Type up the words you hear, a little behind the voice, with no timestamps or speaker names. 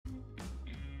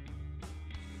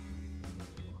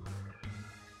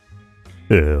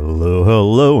Hello,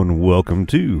 hello, and welcome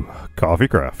to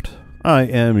CoffeeCraft. I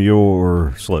am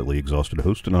your slightly exhausted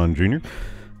host, Anon Jr.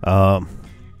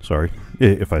 Sorry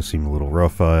if I seem a little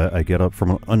rough. I get up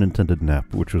from an unintended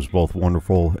nap, which was both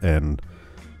wonderful, and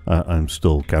I'm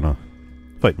still kind of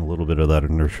fighting a little bit of that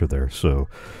inertia there. So,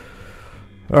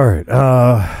 all right.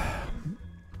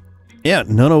 Yeah,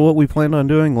 none of what we planned on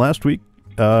doing last week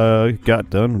got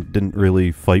done. Didn't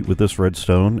really fight with this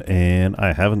redstone, and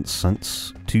I haven't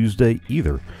since Tuesday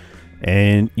either.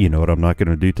 And you know what I'm not going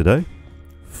to do today?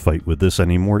 Fight with this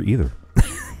anymore either.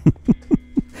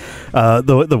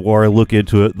 The more I look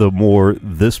into it, the more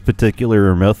this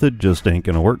particular method just ain't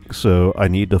going to work. So I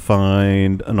need to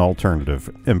find an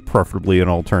alternative, and preferably an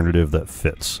alternative that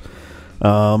fits.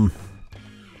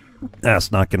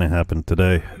 That's not going to happen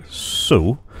today.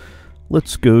 So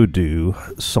let's go do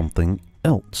something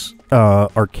else.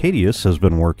 Arcaidius has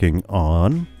been working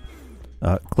on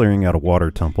clearing out a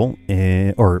water temple,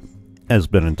 or has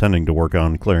been intending to work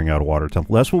on clearing out a water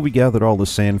temple. That's what we gathered all the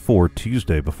sand for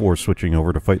Tuesday before switching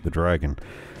over to fight the dragon.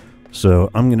 So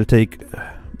I'm going to take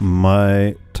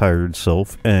my tired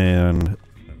self and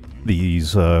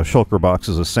these shulker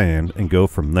boxes of sand and go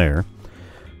from there.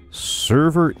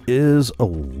 Server is a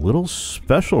little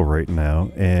special right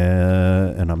now,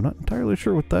 and I'm not entirely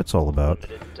sure what that's all about.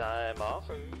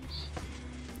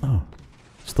 Oh,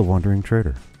 it's the Wandering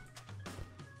Trader.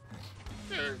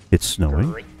 It's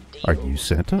snowing. Are you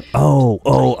Santa?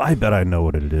 Oh, I bet I know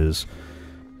what it is.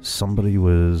 Somebody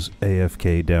was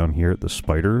AFK down here at the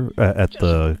spider, at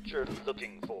the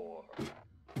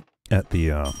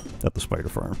spider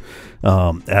farm,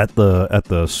 at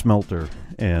the smelter,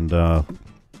 and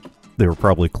they were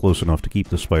probably close enough to keep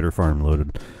the spider farm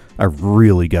loaded. I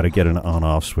really got to get an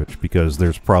on-off switch because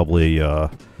there's probably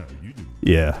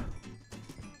yeah.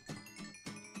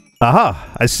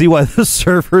 Aha! I see why the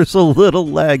server's a little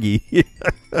laggy.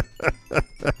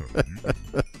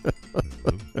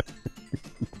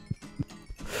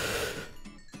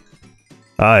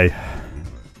 Hi.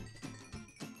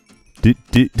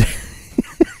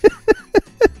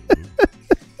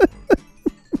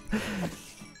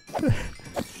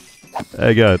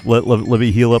 I got. Let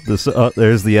me heal up this.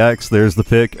 There's the axe. There's the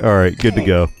pick. All right, good to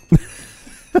go.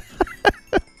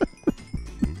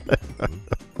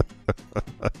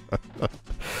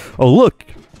 Oh, look!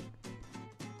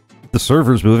 The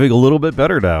server's moving a little bit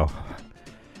better now.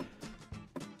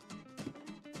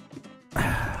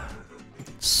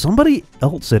 Somebody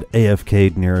else had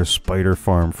AFK'd near a spider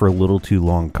farm for a little too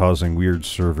long, causing weird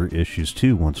server issues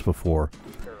too once before.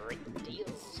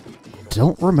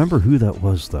 Don't remember who that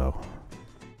was, though.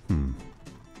 Oh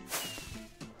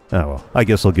well, I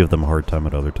guess I'll give them a hard time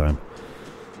another time.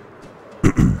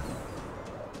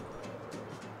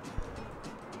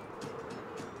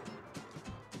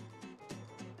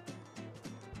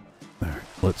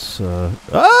 Let's,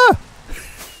 ah!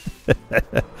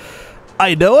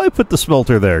 I know I put the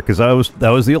smelter there, because that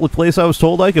was the only place I was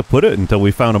told I could put it until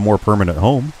we found a more permanent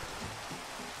home.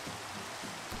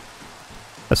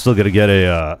 I still gotta get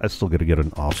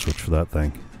an off switch for that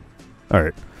thing.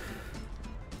 Alright.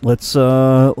 Let's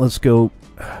go.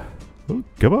 Oh,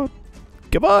 come on.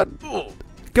 Come on!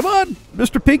 Come on!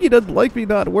 Mr. Piggy doesn't like me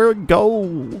not wearing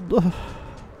gold.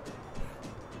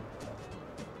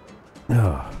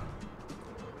 Oh.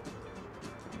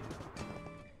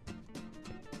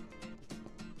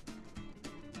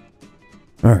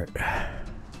 All right.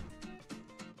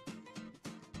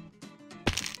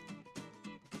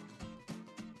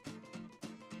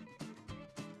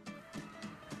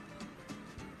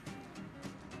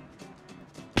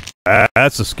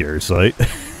 That's a scary sight.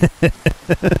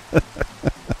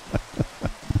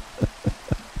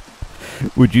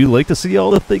 Would you like to see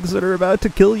all the things that are about to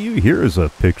kill you? Here is a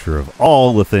picture of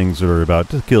all the things that are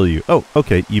about to kill you. Oh,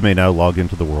 okay. You may now log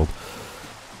into the world.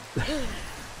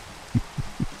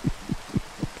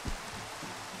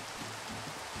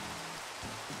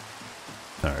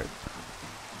 Alright.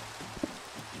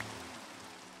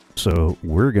 So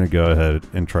we're going to go ahead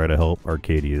and try to help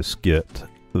Arcaidius get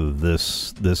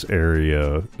this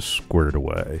area squared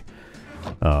away.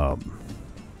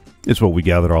 It's what we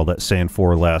gathered all that sand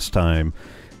for last time.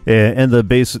 And the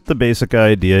basic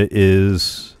idea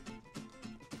is,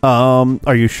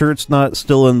 are you sure it's not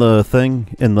still in the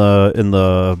thing, in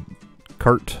the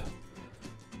cart?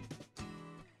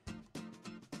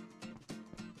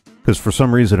 Because for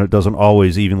some reason it doesn't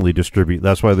always evenly distribute.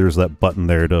 That's why there's that button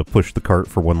there to push the cart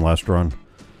for one last run.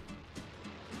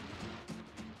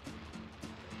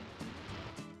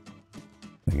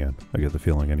 Hang on, I get the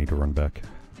feeling I need to run back.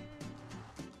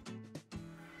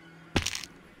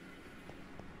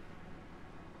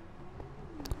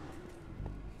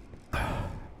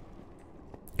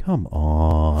 Come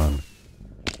on.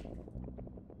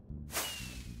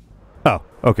 Oh,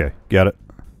 okay. Got it.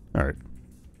 All right.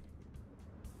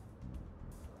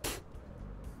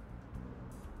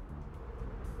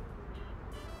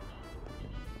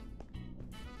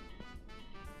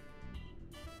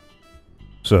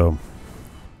 So,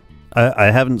 I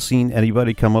haven't seen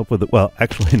anybody come up with it. Well,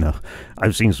 actually, no.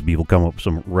 I've seen some people come up with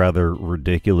some rather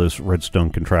ridiculous redstone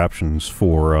contraptions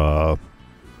for,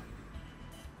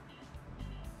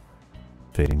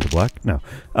 fading to black? No.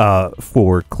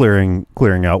 For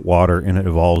clearing out water, and it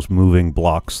involves moving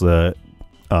blocks that,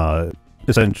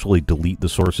 essentially delete the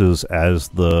sources as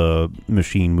the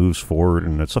machine moves forward,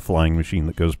 and it's a flying machine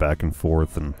that goes back and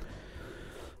forth, and,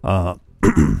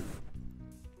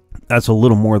 that's a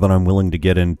little more than I'm willing to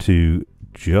get into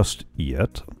just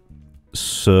yet.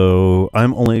 So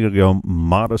I'm only going to go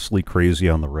modestly crazy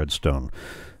on the redstone.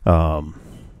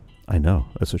 I know,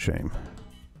 that's a shame.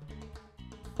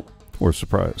 Or a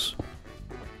surprise.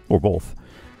 Or both.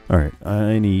 Alright,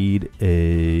 I need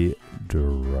a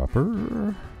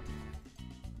dropper.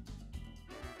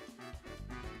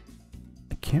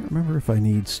 I can't remember if I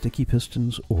need sticky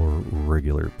pistons or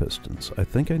regular pistons. I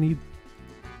think I need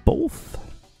both.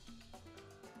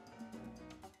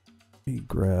 Let me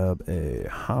grab a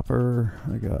hopper.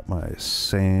 I got my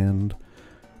sand.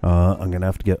 I'm going to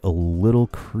have to get a little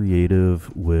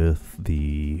creative with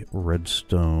the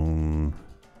redstone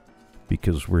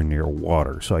because we're near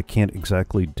water. So I can't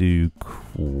exactly do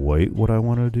quite what I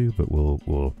want to do, but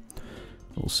we'll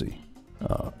see.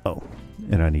 Oh,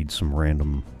 and I need some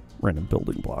random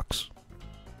building blocks.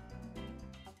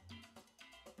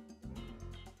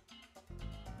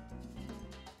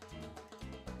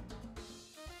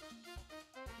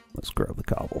 Let's grab the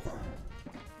cobble.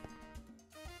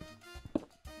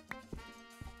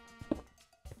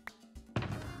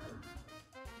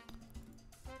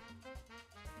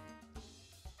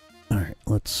 All right,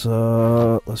 let's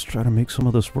try to make some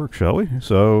of this work, shall we?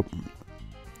 So,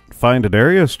 find an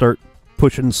area, start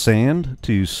pushing sand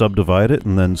to subdivide it,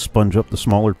 and then sponge up the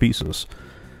smaller pieces.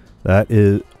 That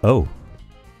is why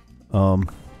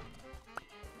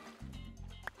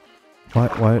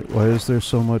is there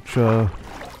so much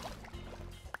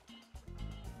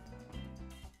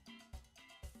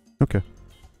Okay.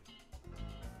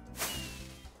 Is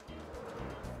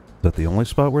that the only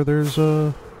spot where there's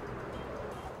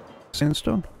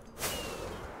sandstone?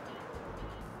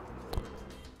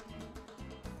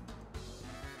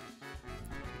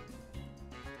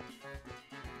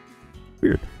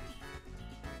 Weird.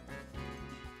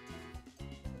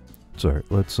 It's alright,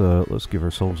 let's give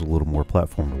ourselves a little more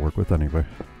platform to work with anyway.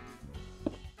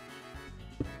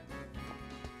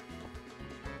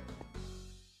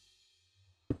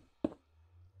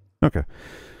 Okay.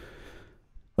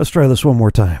 Let's try this one more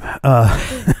time.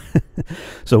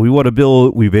 So we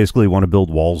basically want to build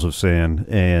walls of sand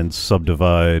and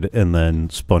subdivide and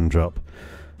then sponge up.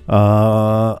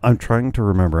 I'm trying to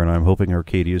remember, and I'm hoping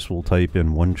Arcaidius will type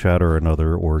in one chat or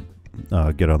another, or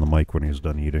get on the mic when he's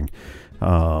done eating,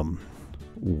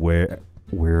 where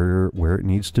it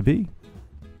needs to be.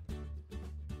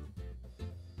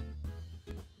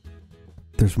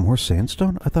 There's more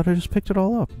sandstone? I thought I just picked it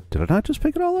all up. Did I not just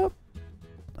pick it all up?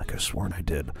 I could have sworn I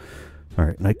did.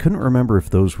 Alright, and I couldn't remember if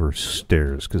those were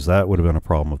stairs, because that would have been a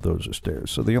problem if those are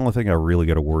stairs. So the only thing I really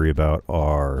got to worry about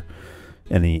are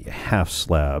any half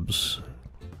slabs.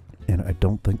 And I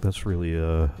don't think that's really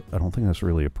a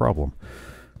problem.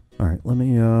 Alright, let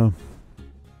me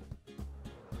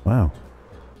wow.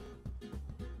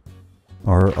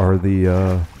 Are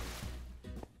the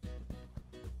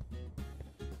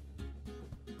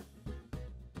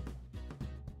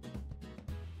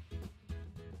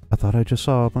I thought I just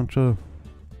saw a bunch of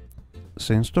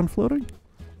sandstone floating.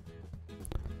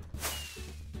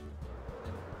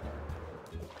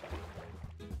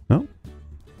 No?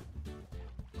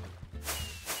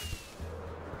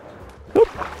 Nope.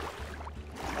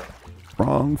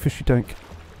 Wrong fishy tank.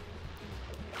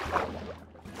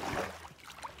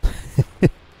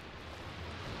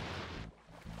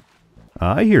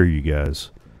 I hear you guys.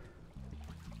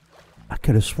 I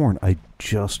could have sworn I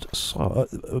just saw...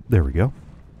 there we go.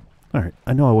 Alright,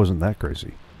 I know I wasn't that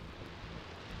crazy.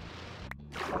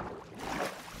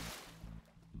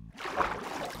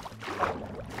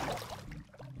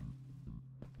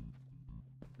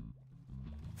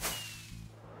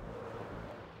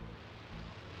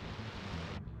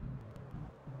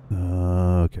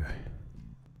 Okay.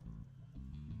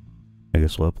 I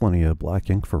guess we'll have plenty of black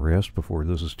ink for rest before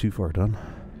this is too far done.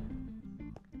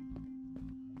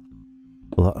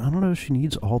 Well, I don't know if she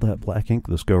needs all that black ink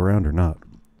this go around or not.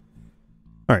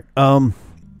 Alright,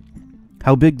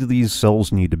 How big do these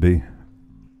cells need to be?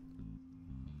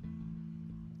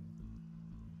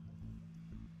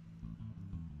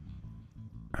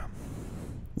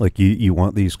 Like, you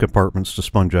want these compartments to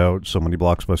sponge out so many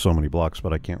blocks by so many blocks,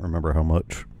 but I can't remember how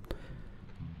much.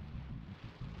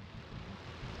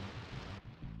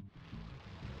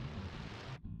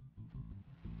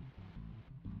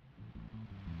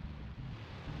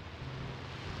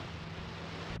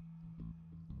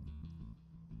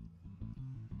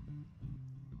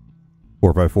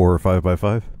 Four by four or 5 by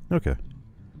 5? Okay.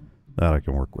 That I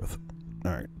can work with.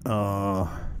 Alright,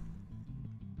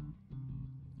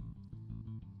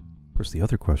 Of course, the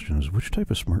other question is, which type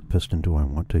of smart piston do I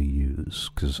want to use?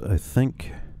 Because I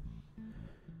think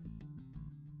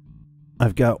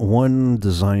I've got one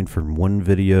design from one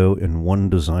video and one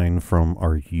design from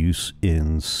our use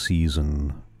in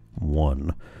Season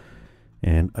 1.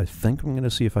 And I think I'm going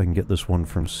to see if I can get this one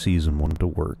from Season 1 to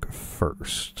work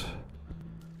first.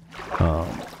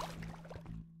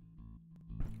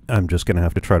 I'm just going to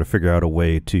have to try to figure out a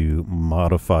way to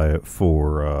modify it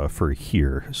for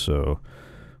here. So,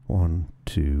 1,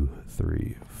 2,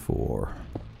 3, 4.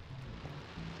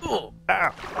 Oh,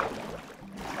 ow.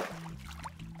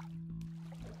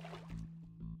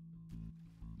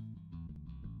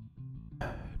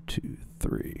 Two,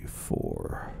 3,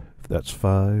 4. If that's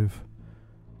 5.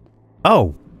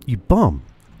 Oh, you bum.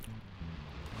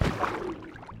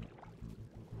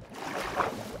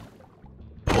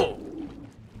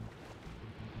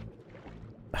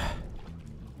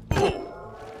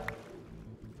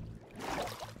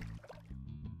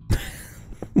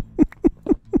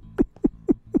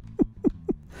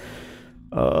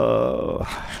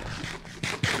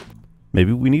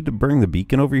 Maybe we need to bring the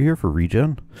beacon over here for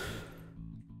regen?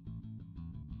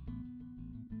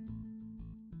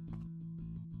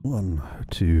 One,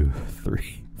 2,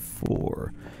 3,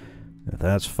 4. If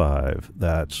that's 5.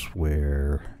 That's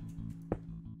where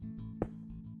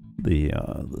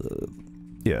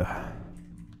yeah.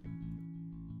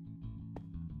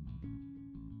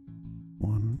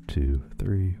 1, 2,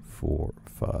 3, 4,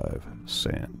 5.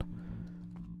 Sand.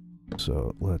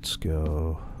 So let's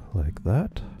go like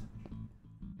that.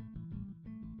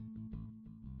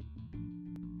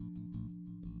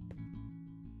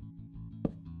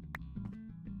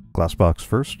 Glass box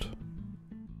first.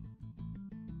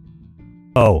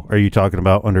 Oh, are you talking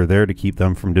about under there to keep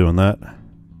them from doing that?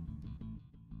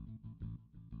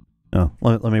 Oh,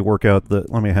 let me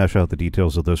let me hash out the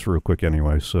details of this real quick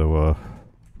anyway, so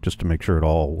just to make sure it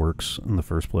all works in the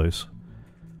first place.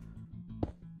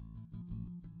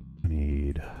 I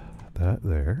need that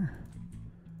there.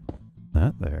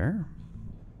 That there.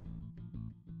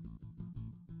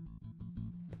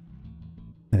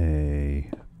 A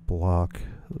block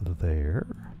there.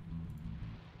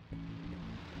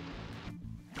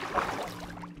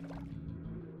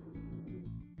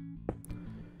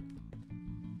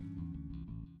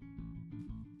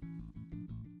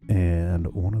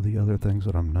 And one of the other things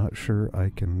that I'm not sure I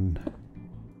can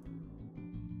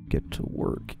get to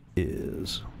work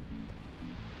is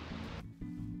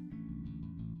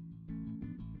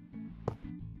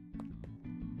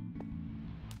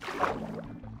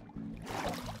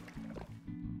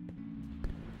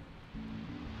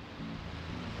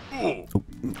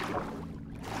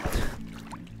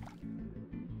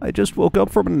I just woke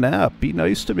up from a nap. Be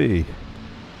nice to me.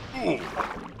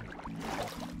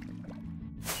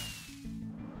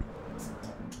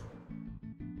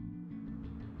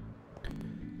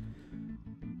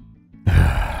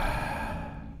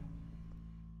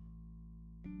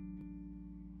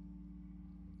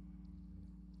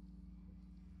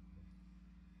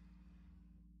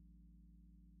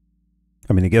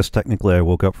 I mean, I guess technically I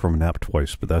woke up from a nap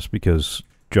twice, but that's because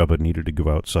Jubba needed to go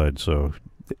outside, so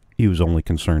he was only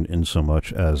concerned in so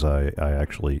much as I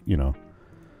actually, you know,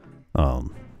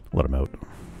 let him out.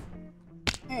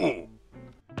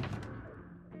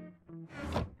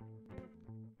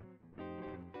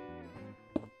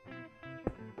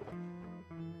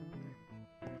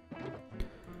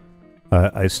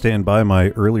 I stand by my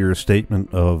earlier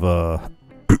statement of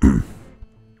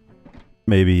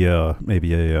maybe a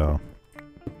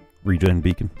regen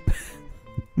beacon.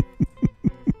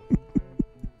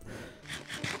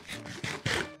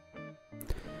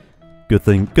 Good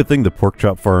thing the pork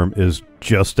chop farm is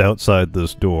just outside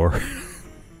this door.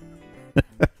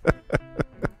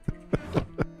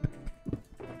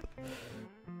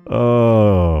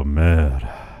 Oh man.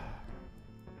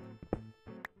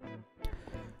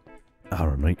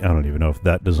 I don't even know if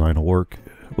that design will work.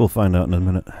 We'll find out in a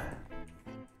minute.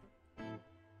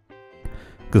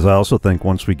 Because I also think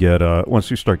once we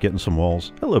start getting some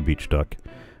walls, hello beach duck.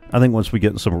 I think once we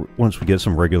get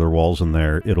some regular walls in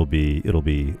there, it'll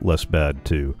be less bad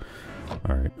too.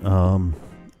 All right.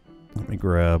 Let me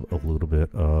grab a little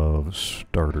bit of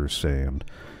starter sand,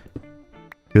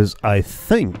 because I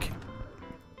think,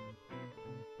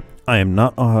 I am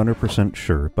not 100%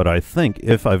 sure, but I think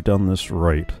if I've done this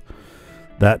right,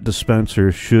 that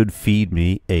dispenser should feed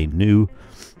me a new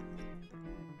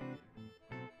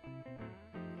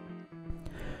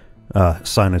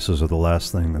sinuses are the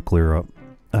last thing to clear up.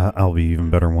 I'll be even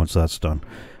better once that's done.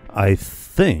 I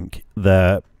think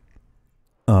that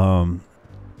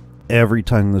every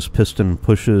time this piston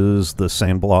pushes the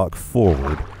sand block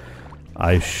forward,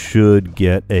 I should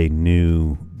get a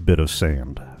new bit of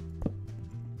sand.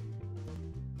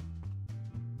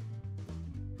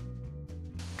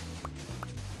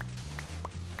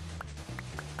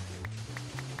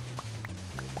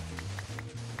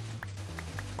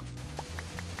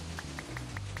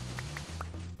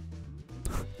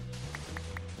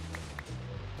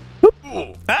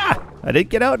 Ah! I didn't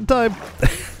get out in time.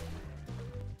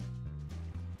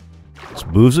 This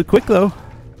moves it quick, though.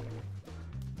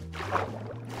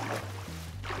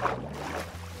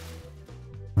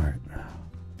 Alright.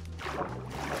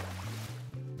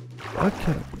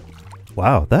 Okay.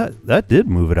 Wow, that did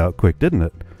move it out quick, didn't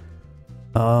it?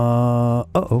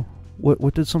 Uh-oh.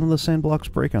 What did some of the sand blocks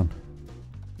break on?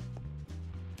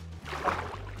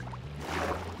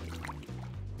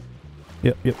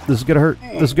 Yep, this is gonna hurt.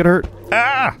 This is gonna hurt.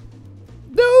 Ah!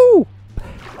 No!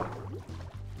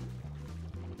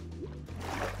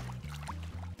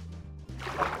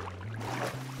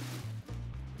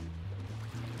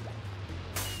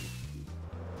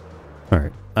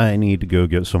 Alright, I need to go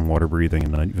get some water breathing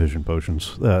and night vision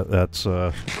potions. That's,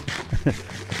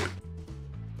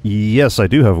 Yes, I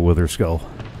do have a wither skull.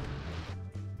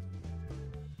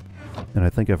 And I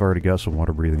think I've already got some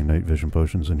water breathing and night vision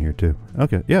potions in here too.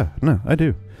 Okay, yeah, no, I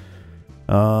do.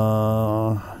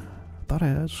 Thought I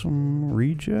had some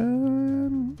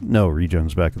regen? No,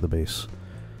 regen's back at the base.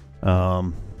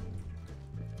 Why,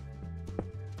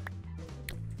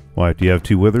 do you have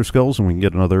 2 wither skulls and we can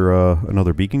get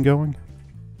another beacon going?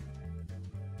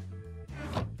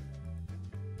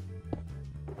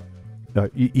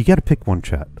 You gotta pick one,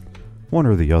 chat. One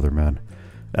or the other, man.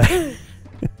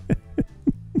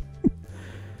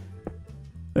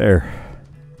 There.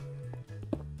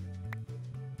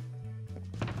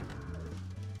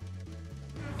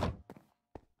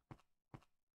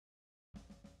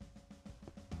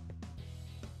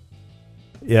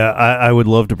 Yeah, I would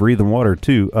love to breathe in water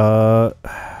too. Or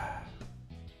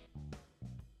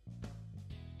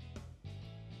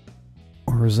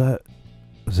is it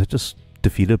just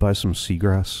defeated by some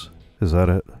seagrass? Is that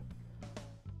it?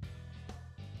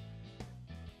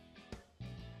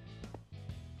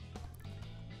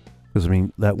 Because, I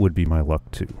mean, that would be my luck,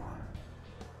 too.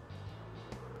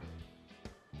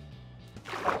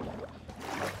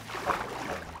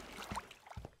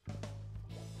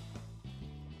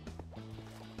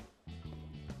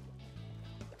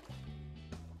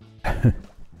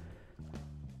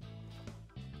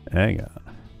 Hang on.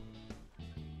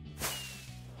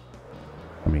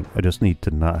 I mean, I just need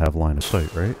to not have line of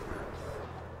sight, right?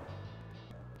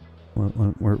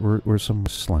 Where's some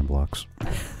slime blocks?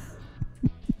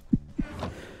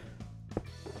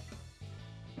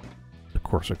 Of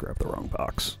course I grabbed the wrong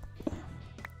box.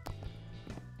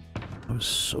 I was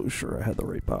so sure I had the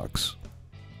right box.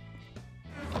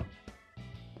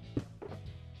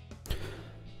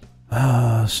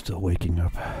 Still waking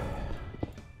up.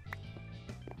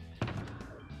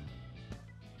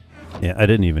 Yeah, I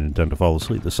didn't even intend to fall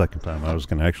asleep the second time. I was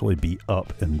going to actually be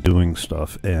up and doing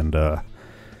stuff, and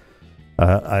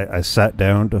I sat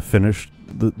down to finish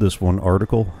this one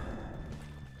article,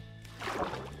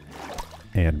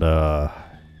 and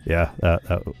yeah,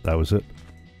 that was it.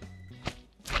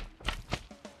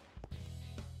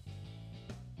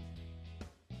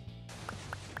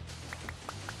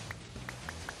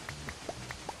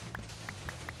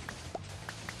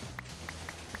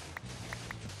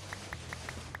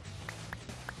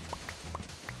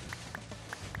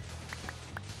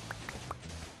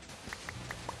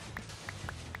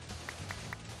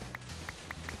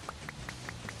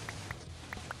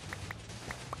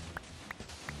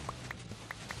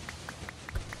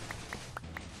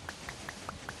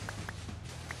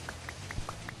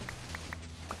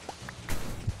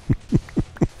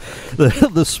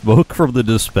 The smoke from the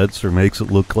dispenser makes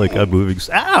it look like I'm moving.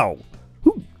 Ow!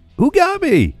 Who got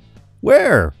me?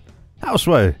 Where?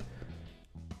 Houseway.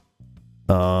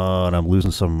 And I'm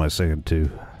losing some of my sand too.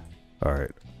 All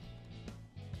right.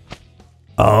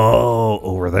 Oh,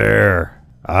 over there.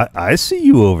 I see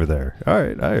you over there. All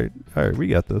right, all right, all right. We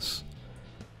got this.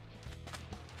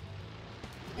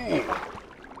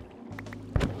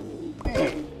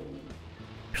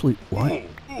 Actually, why?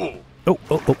 Oh,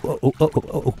 oh, oh, oh, oh, oh,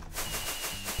 oh,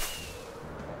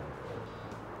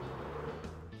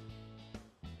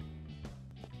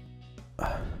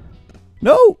 oh.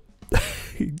 No!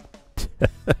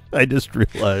 I just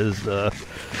realized how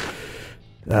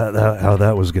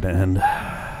that was going to end.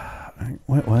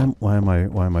 Why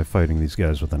am I fighting these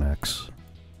guys with an axe?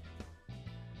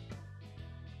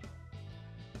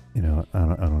 You know,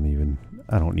 I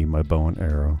don't need my bow and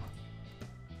arrow.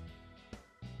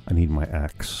 I need my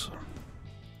axe.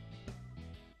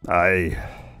 I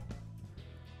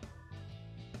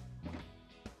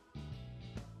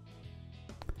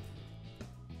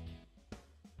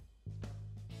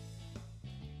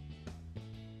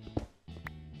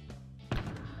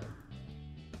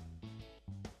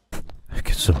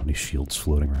get so many shields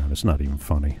floating around, it's not even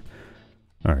funny.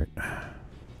 Alright.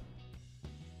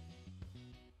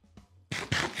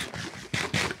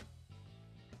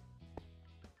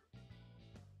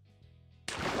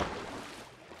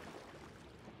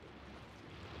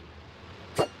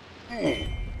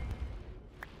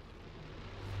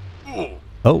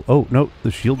 Oh, oh, no, the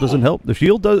shield doesn't help. The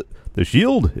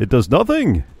shield, it does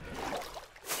nothing.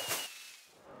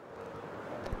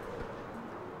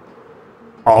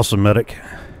 Awesome, medic.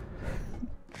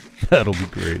 That'll be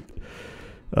great.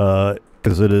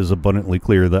 Because it is abundantly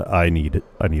clear that I need it.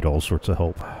 I need all sorts of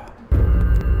help.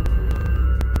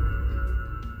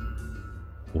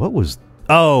 What was...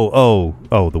 Oh,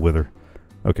 the wither.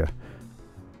 Okay.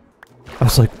 I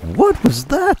was like, what was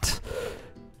that?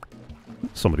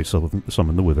 Somebody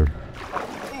summoned the wither.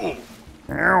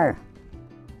 Ow!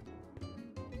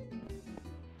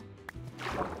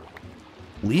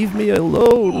 Leave me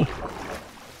alone!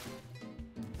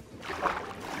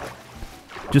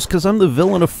 Just because I'm the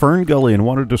villain of Fern Gully and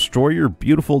want to destroy your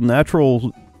beautiful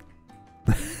natural...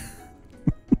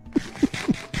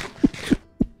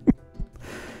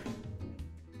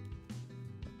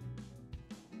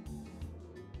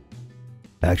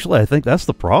 Actually, I think that's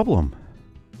the problem.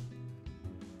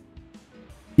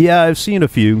 Yeah, I've seen a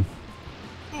few.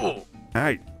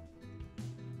 Alright.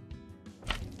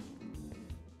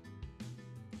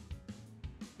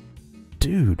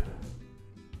 Dude.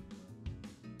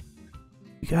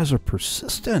 You guys are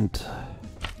persistent.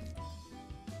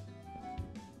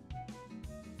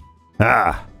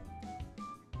 Ah.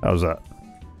 How's that?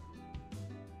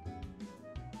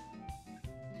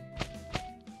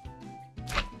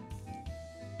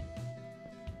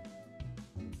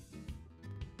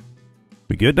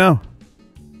 We good now?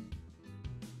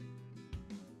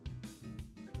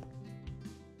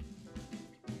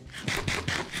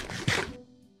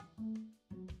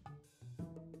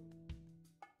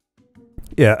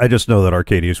 Yeah, I just know that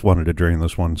Arcaidius wanted to drain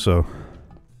this one, so...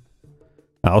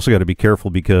 I also got to be careful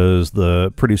because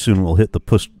pretty soon we'll hit the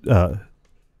piston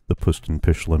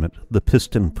push limit. The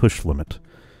piston push limit.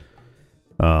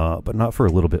 But not for a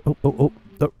little bit. Oh,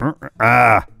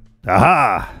 ah!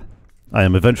 Aha! I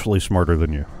am eventually smarter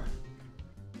than you.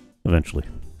 Eventually.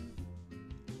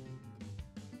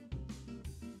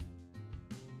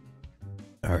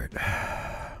 Alright.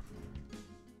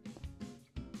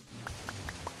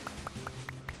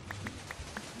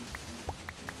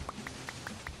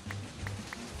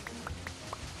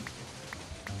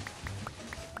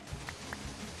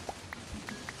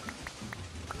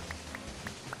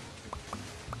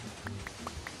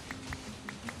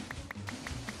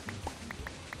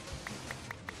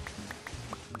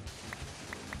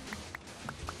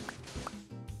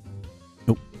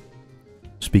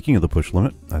 Speaking of the push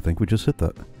limit, I think we just hit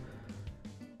that.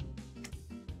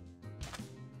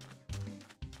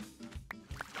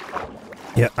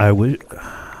 Yeah, I would...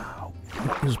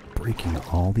 What is breaking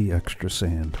all the extra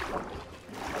sand?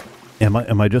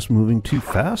 Am I just moving too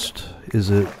fast? Is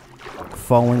it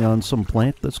falling on some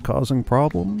plant that's causing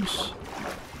problems?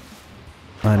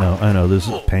 I know, this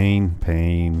is pain.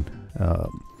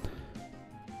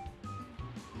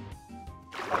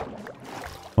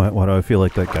 Why do I feel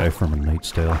like that guy from A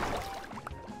Knight's Tale?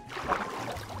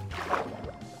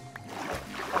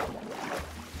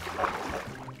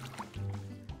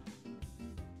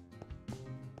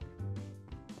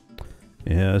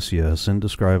 Yes,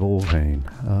 indescribable pain.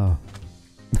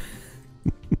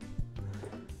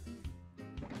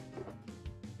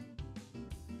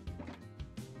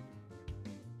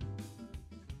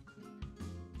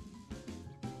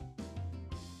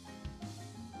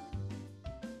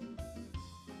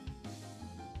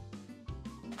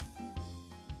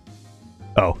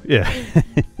 Oh, yeah.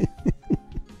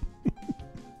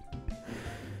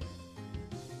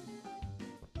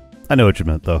 I know what you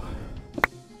meant, though.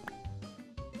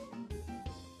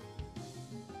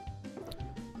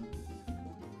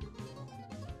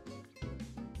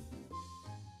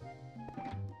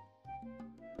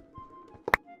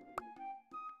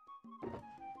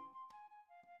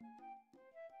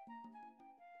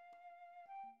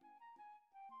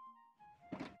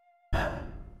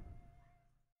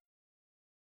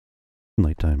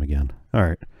 Nighttime again. All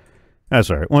right,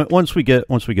 that's all right. Once we get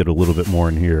a little bit more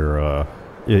in here,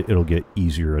 it'll get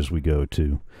easier as we go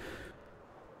too.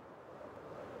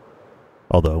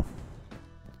 Although,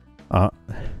 all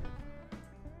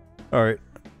right.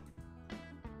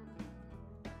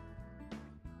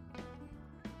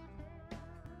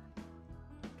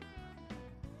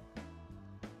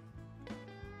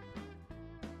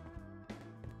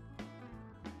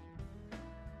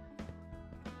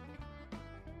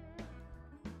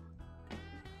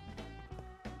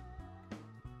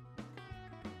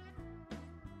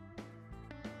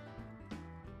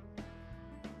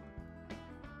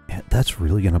 That's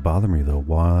really going to bother me, though.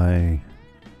 Why?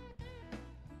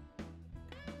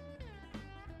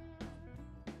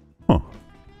 Huh.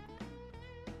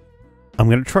 I'm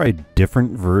going to try a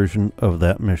different version of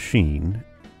that machine.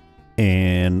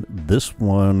 And this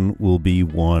one will be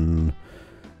one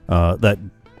that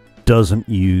doesn't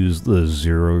use the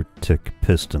zero-tick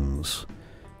pistons.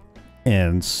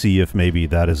 And see if maybe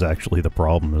that is actually the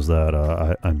problem, is that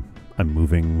I'm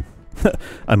moving...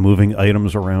 I'm moving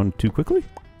items around too quickly?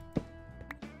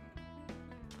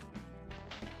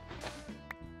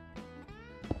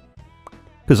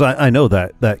 Because I know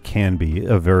that can be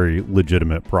a very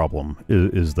legitimate problem,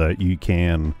 is that you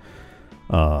can,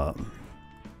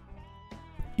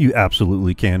 you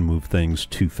absolutely can move things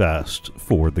too fast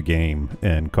for the game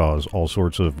and cause all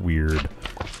sorts of weird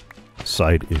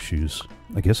side issues.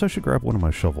 I guess I should grab one of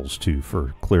my shovels too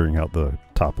for clearing out the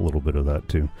top a little bit of that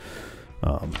too.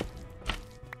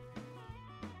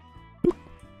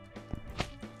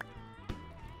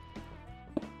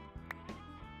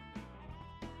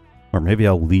 Or maybe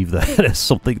I'll leave that as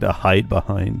something to hide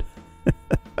behind.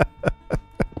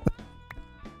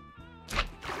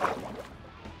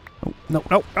 Oh, no,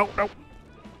 no, no, no.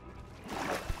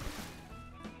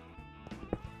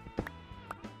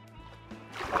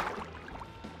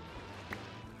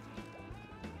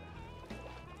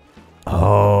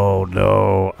 Oh,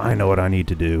 no. I know what I need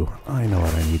to do. I know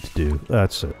what I need to do.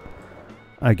 That's it.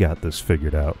 I got this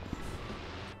figured out.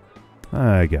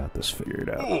 I got this figured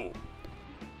out.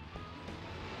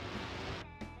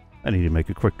 I need to make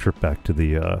a quick trip back to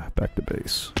the back to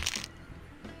base,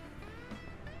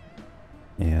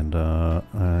 and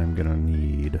I'm gonna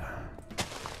need.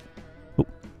 Oh,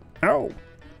 ow!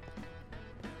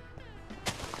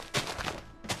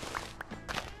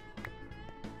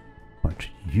 Watch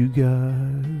you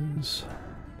guys.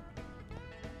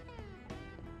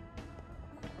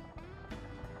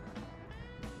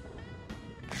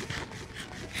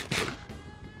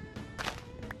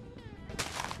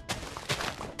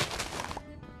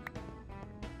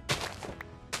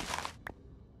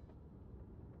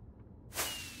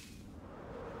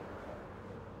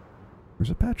 There's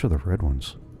a patch of the red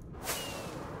ones.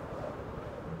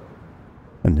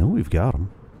 I know we've got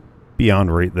them.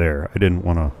 Beyond right there. I didn't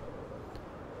want to...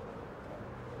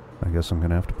 I guess I'm going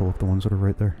to have to pull up the ones that are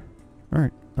right there.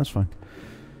 Alright, that's fine.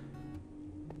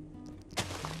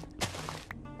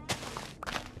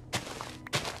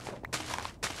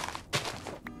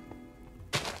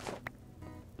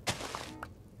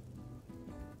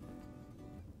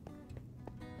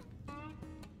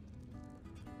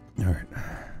 Alright.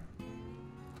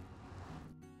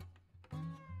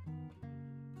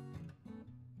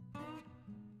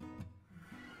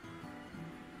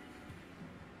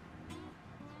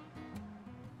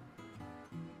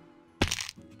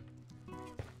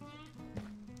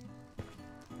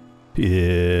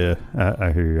 Yeah,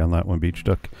 I hear you on that one, Beach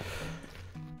Duck.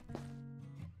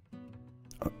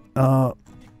 No,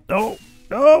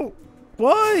 no,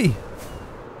 why?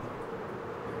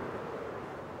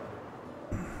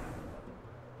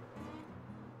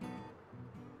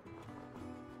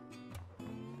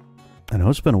 I know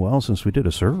it's been a while since we did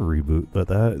a server reboot, but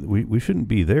that we shouldn't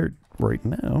be there right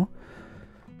now.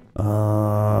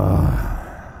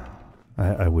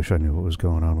 I wish I knew what was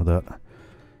going on with that.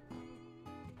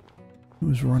 It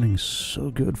was running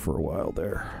so good for a while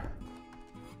there.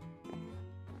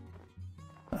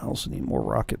 I also need more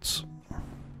rockets.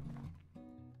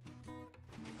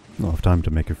 I'll have time to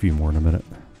make a few more in a minute.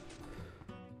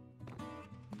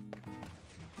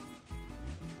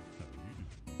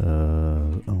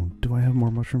 Oh, do I have more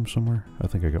mushrooms somewhere? I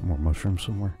think I got more mushrooms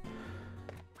somewhere.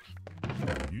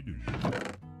 You do.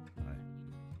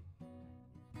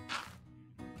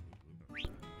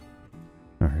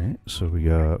 so we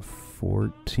got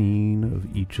 14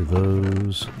 of each of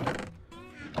those.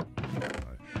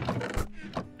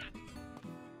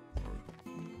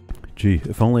 Gee,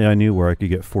 if only I knew where I could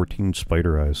get 14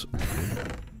 spider eyes.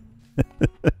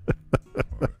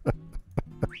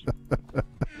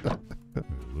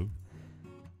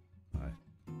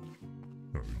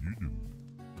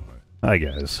 Hi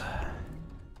guys.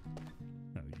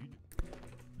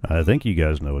 I think you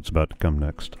guys know what's about to come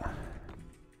next.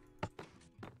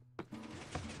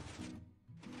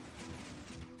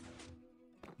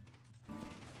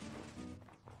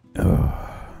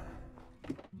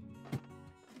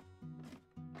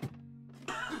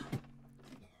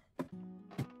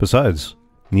 Besides,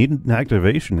 need an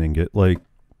activation ingot, like,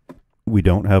 we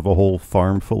don't have a whole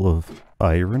farm full of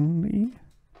irony?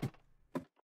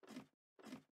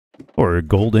 Or a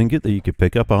gold ingot that you could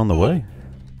pick up on the way?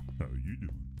 How you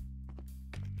doing?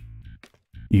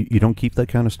 You don't keep that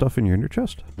kind of stuff in your inner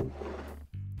chest?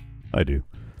 I do.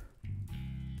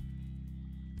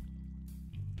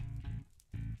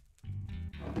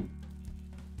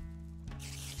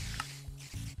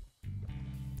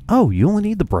 Oh, you only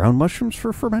need the brown mushrooms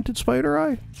for fermented spider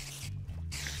eye?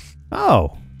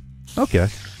 Oh, okay.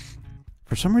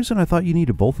 For some reason I thought you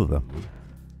needed both of them.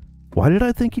 Why did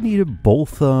I think you needed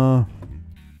both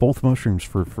mushrooms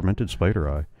for fermented spider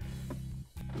eye?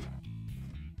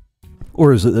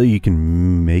 Or is it that you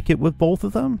can make it with both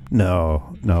of them?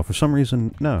 No, no, for some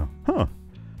reason, no. Huh.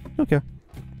 Okay.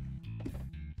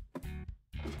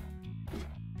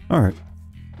 Alright.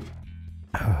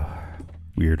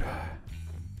 Weird.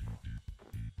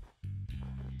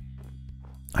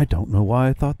 I don't know why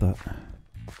I thought that.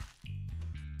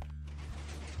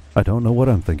 I don't know what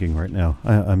I'm thinking right now.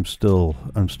 I'm still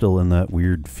in that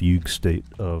weird fugue state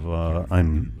of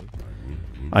I'm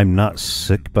not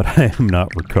sick, but I am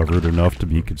not recovered enough to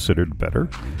be considered better.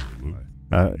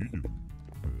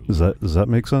 Does that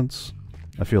make sense?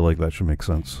 I feel like that should make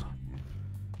sense.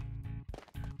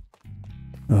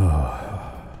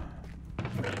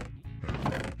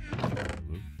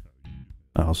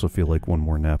 I also feel like one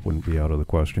more nap wouldn't be out of the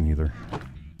question either.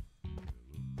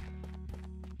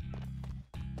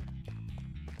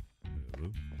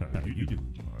 How you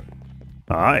doing?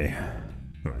 Hi.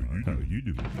 How you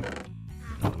doing?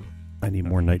 I need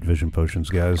more night vision potions,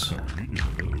 guys.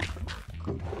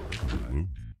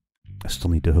 I still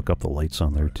need to hook up the lights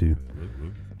on there too.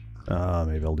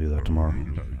 Maybe I'll do that tomorrow.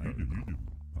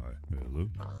 Hello.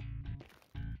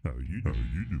 How you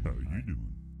doing? How you doing?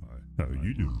 How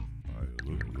you doing? Hello.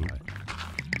 Hello.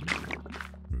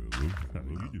 How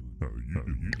you doing? How you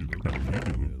doing? How you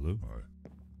doing? Hello.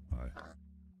 Hi.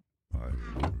 Hi. Hello.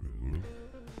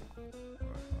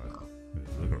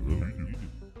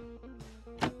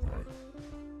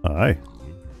 Hi.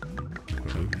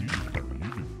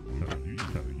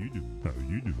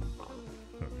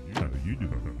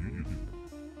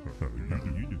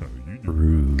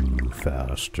 Brew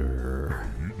faster.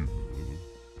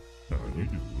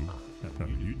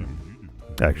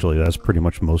 Actually, that's pretty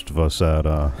much most of us at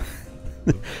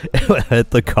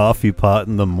at the coffee pot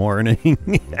in the morning.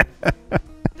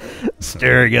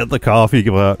 Staring at the coffee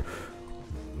pot.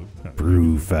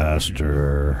 Brew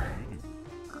faster.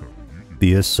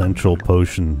 The essential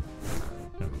potion.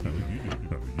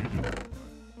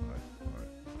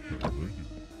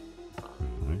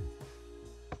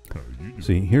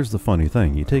 See, here's the funny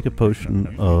thing. You take a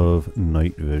potion of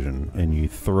night vision and you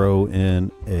throw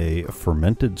in a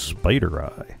fermented spider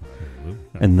eye.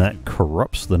 And that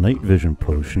corrupts the night vision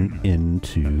potion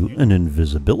into an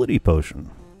invisibility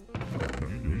potion.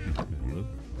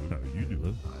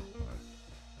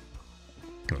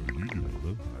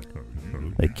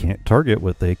 They can't target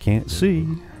what they can't see.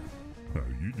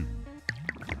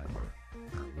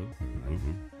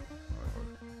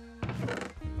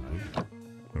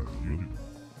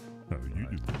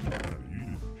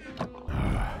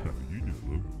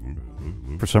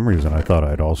 For some reason, I thought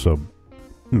I'd also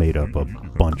made up a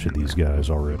bunch of these guys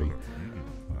already.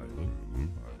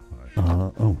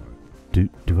 Oh, do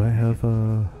I have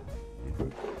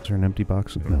is there an empty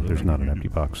box? No, there's not an empty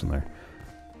box in there.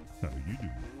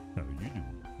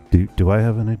 Do I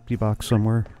have an empty box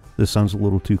somewhere? This sounds a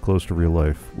little too close to real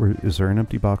life. Where is there an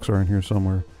empty box around here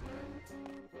somewhere?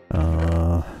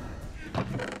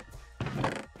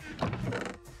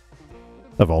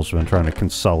 I've also been trying to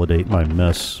consolidate my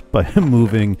mess by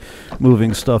moving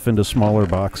stuff into smaller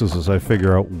boxes as I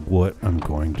figure out what I'm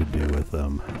going to do with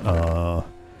them.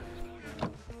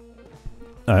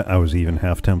 I was even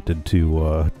half tempted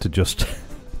to just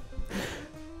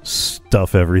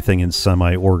stuff everything in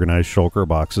semi-organized shulker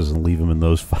boxes and leave them in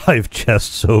those 5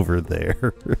 chests over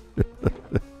there.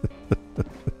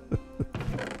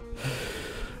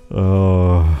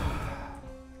 Uh...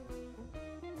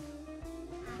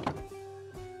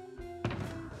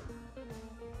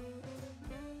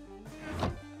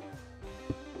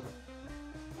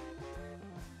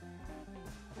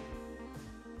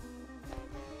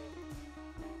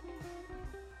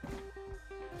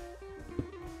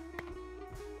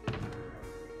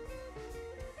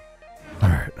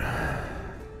 Alright.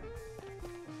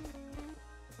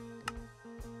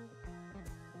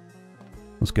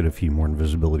 Let's get a few more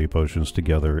invisibility potions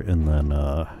together, and then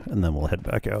we'll head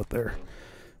back out there,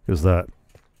 because that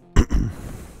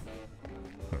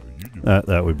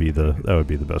that would be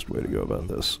the best way to go about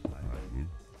this.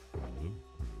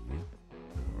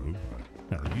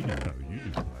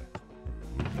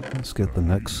 Let's get the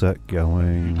next set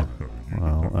going.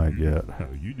 While I get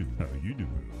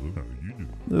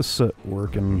this set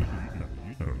working.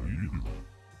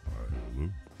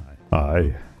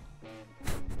 Hi.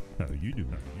 How you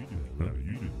doing? How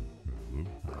you doing?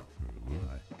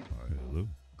 Hello.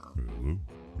 Hello.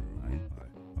 Hi.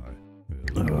 Hi.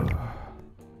 Hello.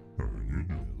 How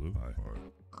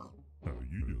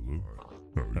you doing?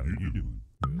 How you doing? How you doing?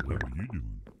 How you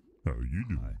doing? How you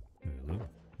doing? Hello.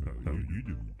 How you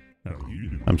doing? How you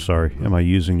doing? I'm sorry. Am I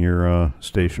using your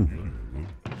station?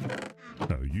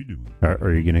 How you doing?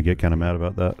 Are you gonna get kind of mad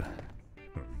about that?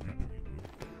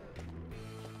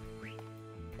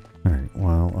 Alright,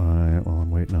 while I'm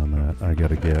waiting on that, I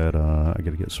gotta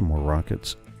get some more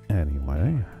rockets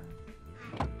anyway.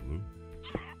 Hello.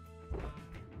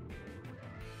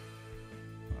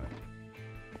 Hi.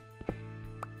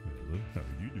 Hello. How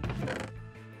you doing?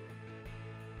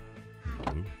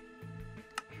 Hello.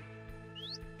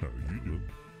 How you doing?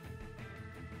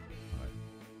 Hi.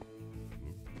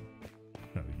 Hello.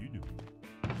 How you doing?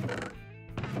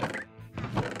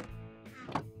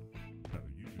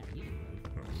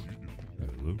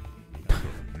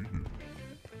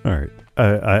 Alright,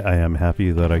 I am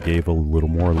happy that I gave a little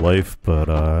more life, but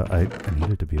I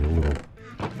needed to be a little...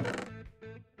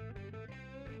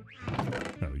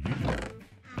 How you doing?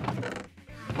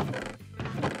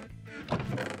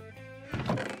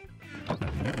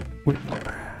 Wait,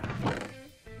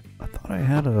 I thought I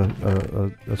had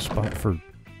a spot for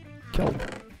kelp.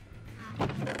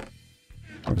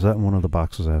 Or is that in one of the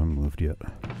boxes I haven't moved yet?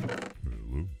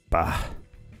 Hello. Bah.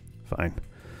 Fine.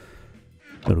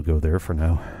 It'll go there for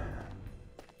now.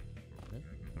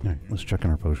 Alright, let's check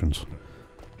on our potions.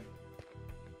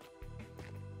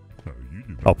 How you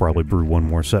doing? I'll probably brew one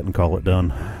more set and call it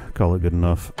done. Call it good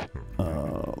enough. How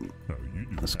you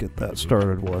doing? Let's get that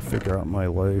started while I figure out my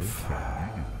life.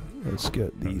 Let's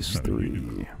get these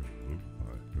three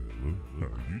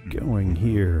going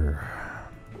here.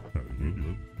 How you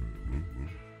doing?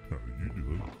 How you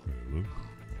doing? Hello.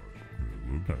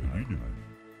 How you doing?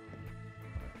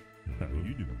 How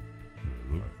you doing?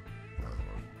 Hello.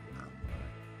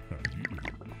 How you doing?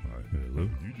 Hello.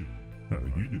 How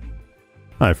you doing?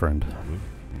 Hi, friend.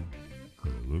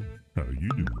 Hello. How you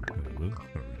doing? Hello.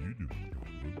 How you doing?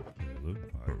 Hello.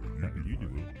 How you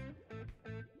doing?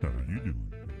 How you doing?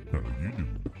 How you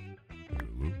doing?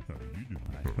 Hello. How you doing?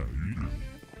 How you doing?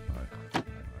 Hi.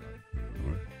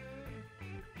 Hello.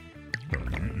 How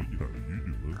you doing? How you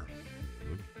doing? Hello.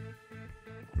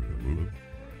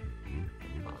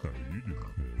 How you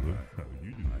doing? Hello. How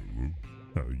you doing?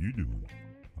 How you doing?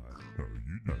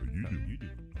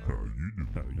 How you doing?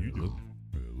 How you doing?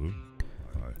 Hello.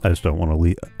 I just don't want to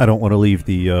leave. I don't want to leave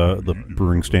the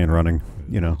brewing stand running.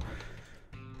 You know.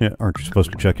 Yeah, aren't you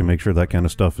supposed to check and make sure that kind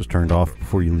of stuff is turned off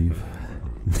before you leave?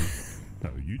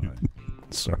 How you doing?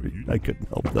 Sorry, I couldn't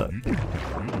help that.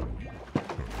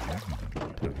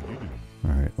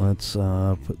 Alright, let's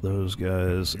put those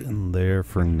guys in there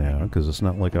for now, because it's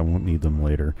not like I won't need them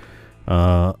later.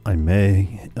 I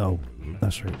may... Oh,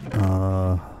 that's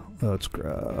right. Let's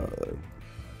grab...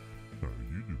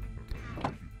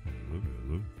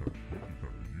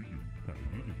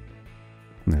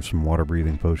 There's some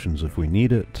water-breathing potions if we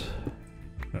need it.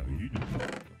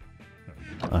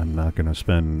 I'm not going to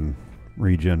spend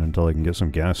regen until I can get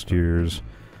some gas tiers.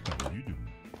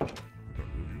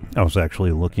 I was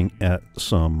actually looking at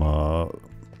some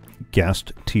gas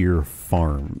tier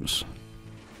farms.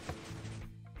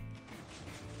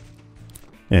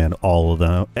 And all of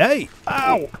them... Hey!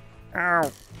 Ow!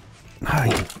 Ow!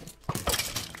 Hi.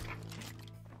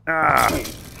 Ah!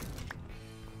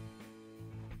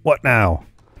 What now?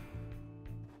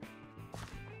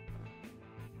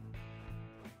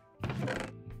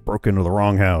 Broke into the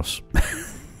wrong house.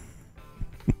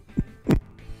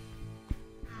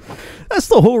 That's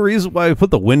the whole reason why I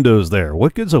put the windows there.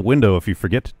 What good's a window if you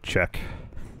forget to check?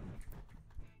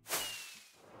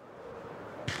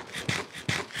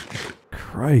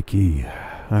 Crikey.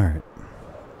 Alright.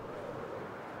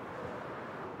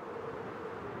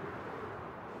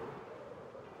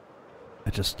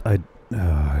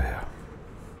 Yeah.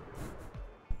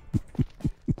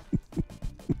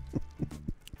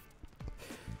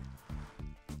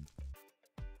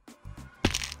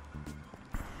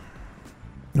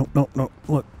 No, no, no.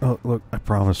 Look, oh, look, I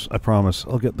promise.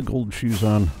 I'll get the gold shoes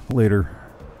on later.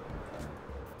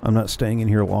 I'm not staying in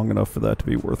here long enough for that to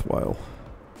be worthwhile.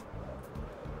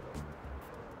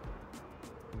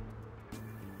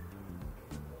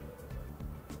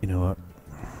 You know what?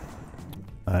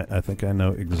 I think I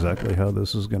know exactly how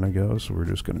this is going to go, so we're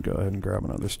just going to go ahead and grab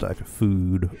another stack of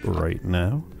food right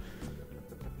now.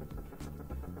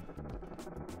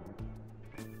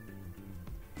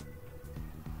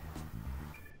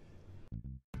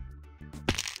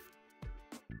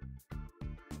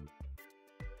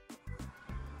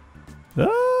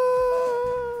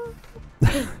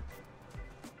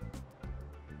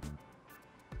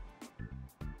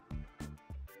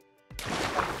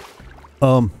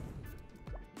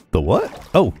 The what?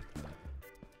 Oh.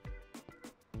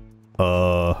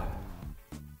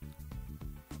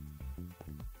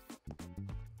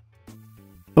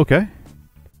 Okay.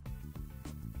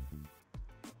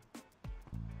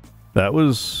 That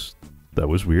was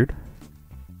weird.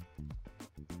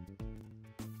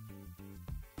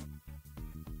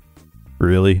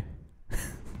 Really?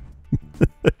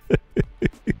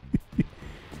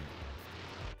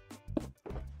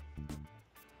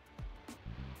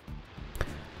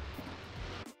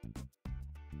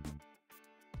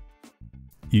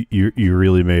 You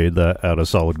really made that out of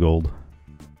solid gold.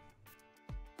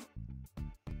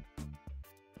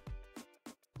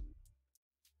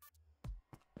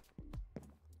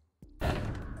 I'm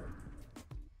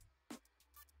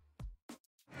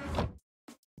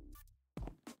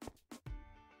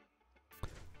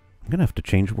gonna have to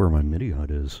change where my MIDI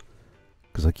HUD is,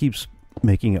 because it keeps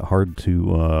making it hard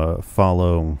to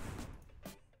follow.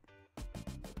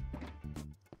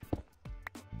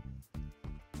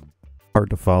 Hard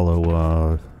to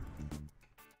follow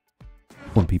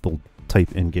when people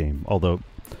type in game. Although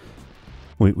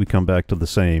we come back to the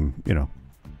same, you know,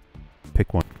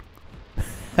 pick one.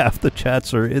 Half the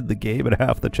chats are in the game and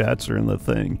half the chats are in the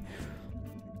thing.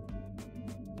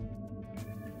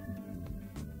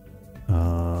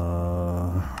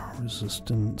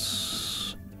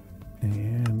 Resistance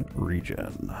and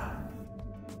regen.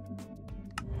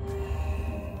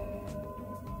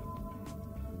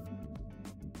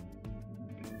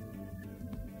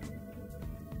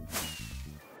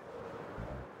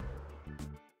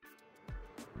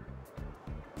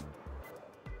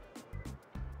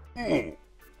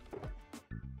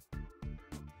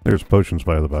 There's potions,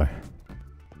 by the by.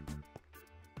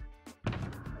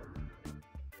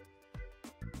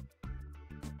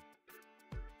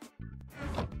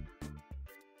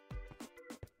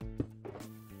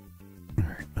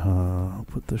 Alright, I'll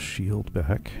put the shield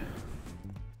back.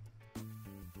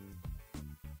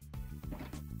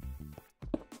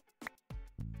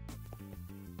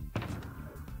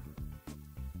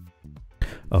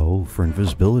 Oh, for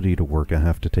invisibility to work, I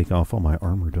have to take off all my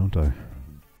armor, don't I?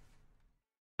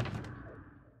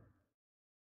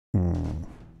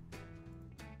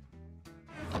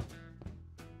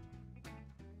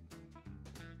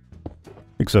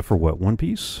 Except for what, one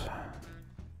piece?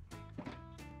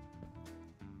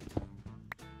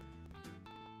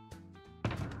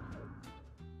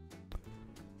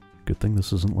 Good thing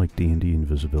this isn't like D&D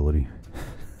invisibility.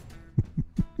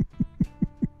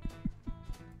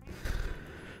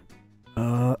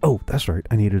 Oh, that's right.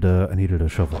 I needed a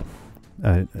shovel.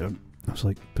 I was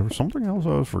like, there was something else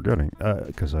I was forgetting.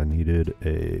 Because I needed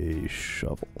a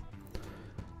shovel.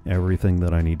 Everything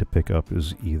that I need to pick up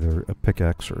is either a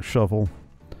pickaxe or a shovel.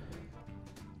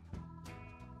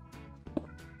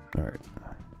 Alright.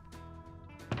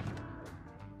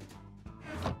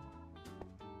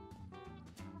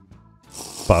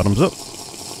 Bottoms up.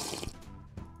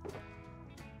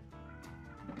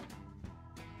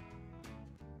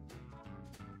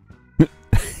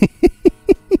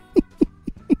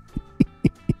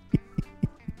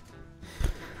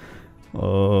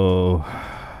 Oh.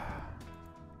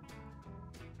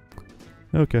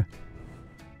 Okay.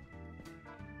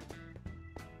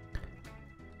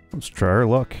 Let's try our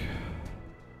luck.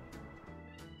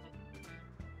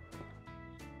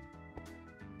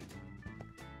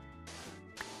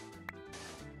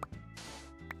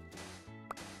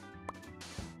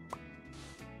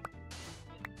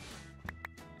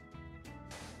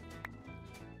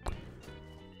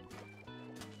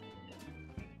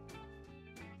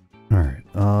 Alright,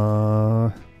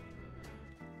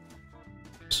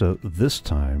 So this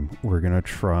time we're gonna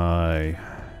try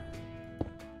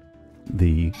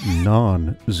the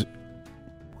non...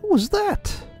 What was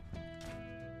that?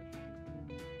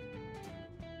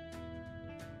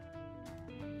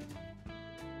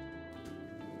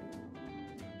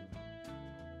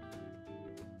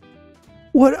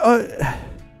 What,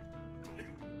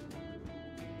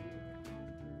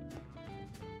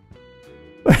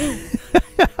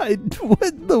 what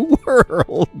in the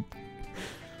world?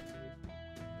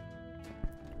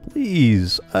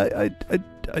 Please, I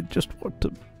just want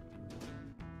to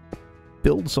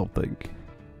build something.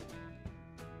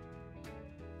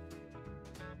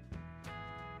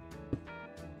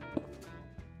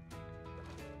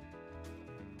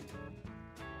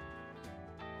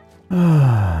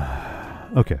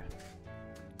 Okay.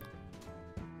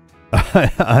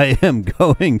 I am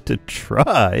going to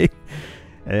try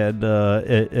and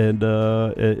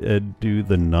do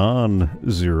the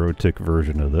non-zero tick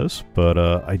version of this, but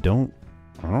I don't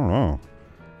know.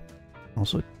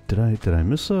 Also, did I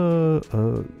miss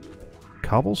a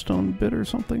cobblestone bit or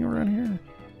something around here?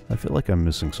 I feel like I'm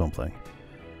missing something.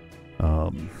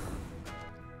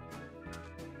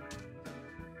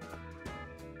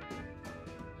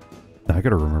 I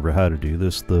gotta remember how to do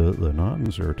this the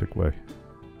non-zero tick way.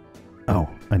 Oh,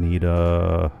 I need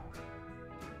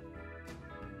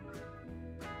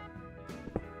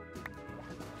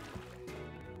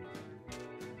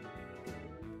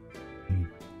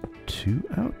two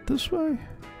out this way?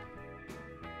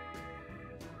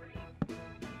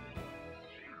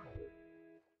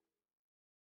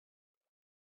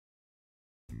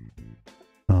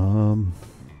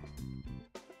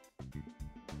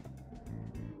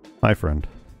 Hi, friend.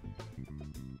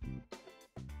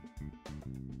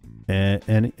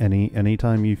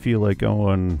 Anytime you feel like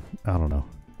going, I don't know,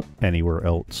 anywhere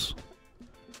else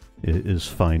is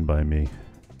fine by me.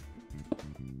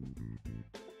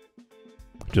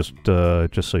 Just so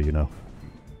you know.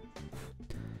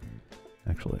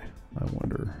 Actually, I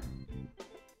wonder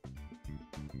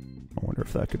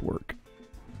if that could work.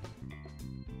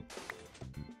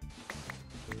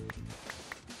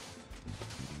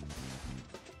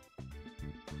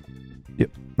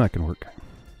 Yep, that can work.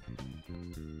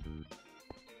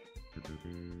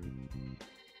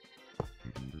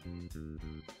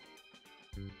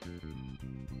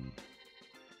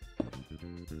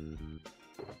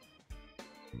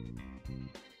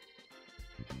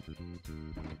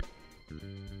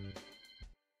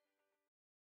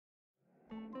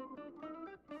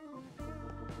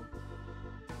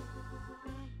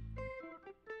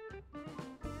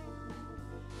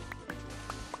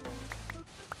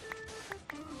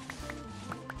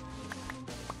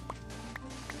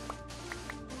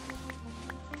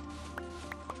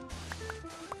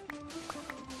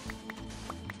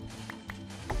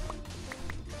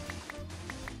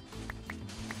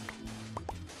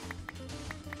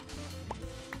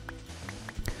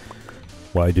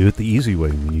 Why do it the easy way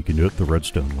when you can do it the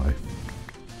redstone way?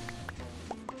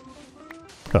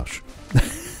 Gosh.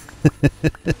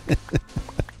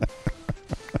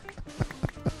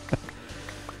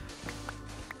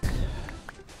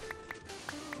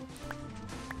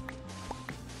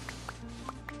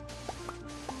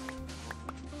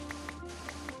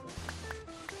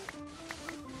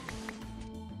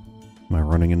 Am I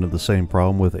running into the same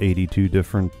problem with 82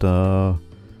 different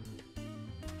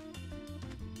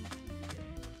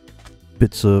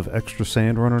bits of extra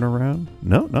sand running around?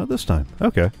 No, not this time.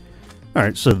 Okay. All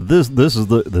right. So this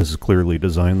is clearly a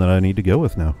design that I need to go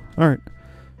with now. All right.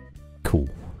 Cool.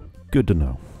 Good to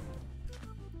know.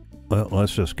 Well,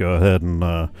 let's just go ahead and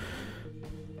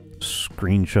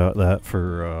screenshot that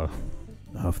for. I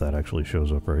don't know if that actually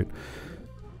shows up right.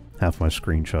 Half my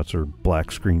screenshots are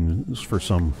black screens for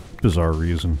some bizarre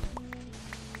reason.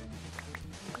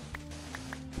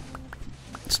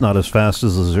 It's not as fast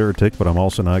as the zero tick, but I'm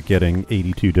also not getting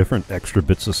 82 different extra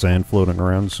bits of sand floating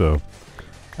around, so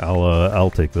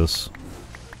I'll take this.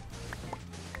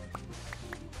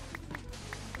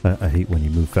 I hate when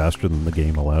you move faster than the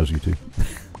game allows you to.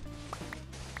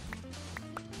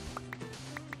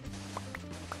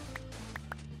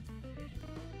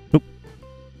 Oop.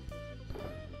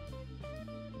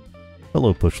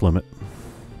 Hello, push limit.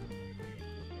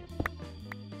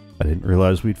 I didn't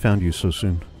realize we'd found you so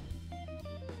soon.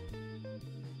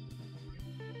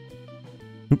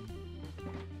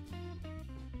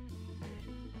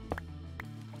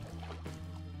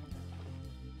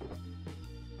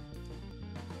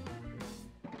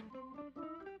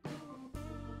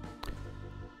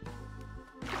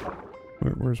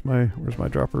 Where's my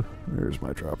dropper? There's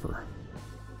my dropper.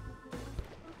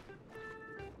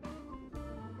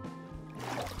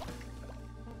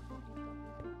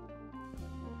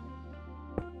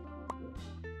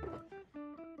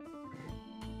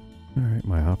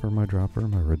 my hopper, my dropper,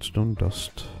 my redstone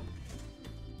dust.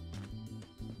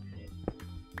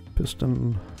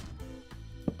 Piston.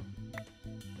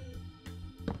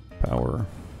 Power.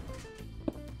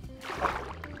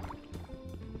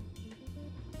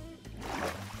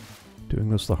 Doing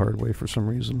this the hard way for some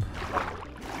reason.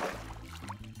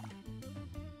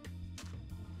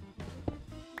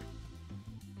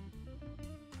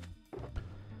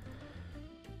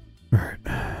 Alright.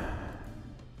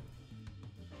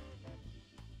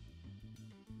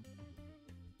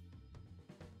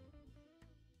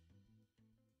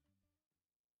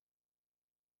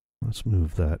 Let's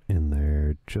move that in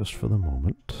there just for the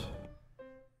moment.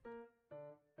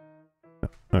 Oh,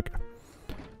 okay.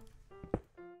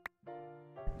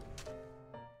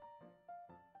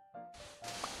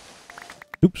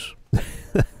 Oops.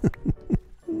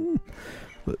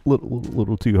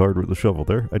 little too hard with the shovel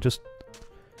there. I just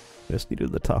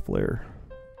needed the top layer.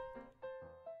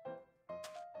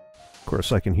 Of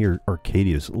course, I can hear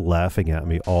Arcaidius laughing at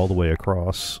me all the way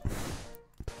across.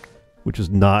 Which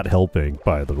is not helping,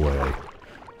 by the way.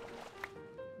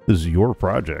 This is your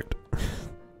project.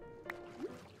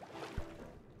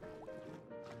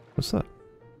 What's that?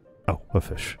 Oh, a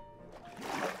fish.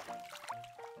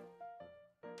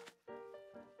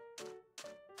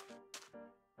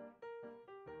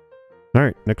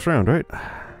 Alright, next round, right?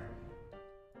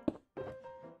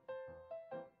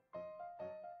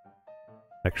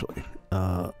 Actually,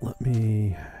 let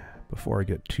me, before I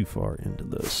get too far into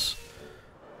this,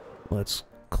 let's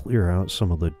clear out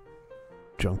some of the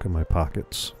junk in my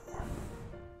pockets.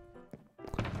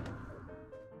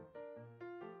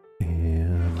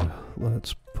 And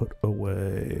let's put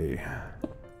away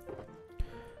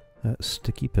that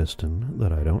sticky piston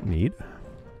that I don't need.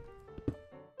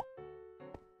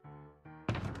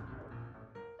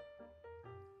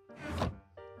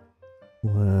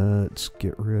 Let's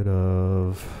get rid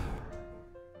of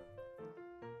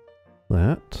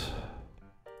that.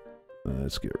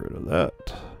 Let's get rid of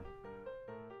that.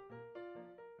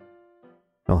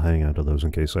 I'll hang on to those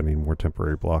in case I need more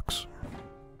temporary blocks.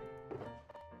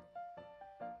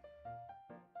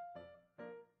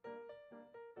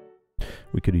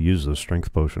 We could have used those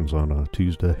strength potions on a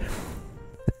Tuesday.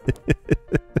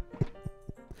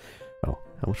 Oh,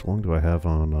 how much long do I have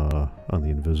on the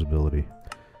invisibility?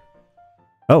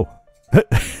 Oh!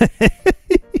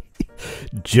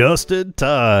 Just in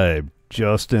time!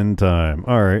 Just in time.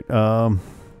 Alright,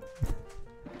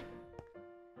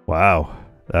 wow.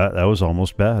 That was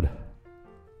almost bad.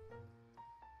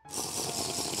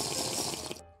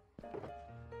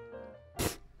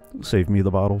 Save me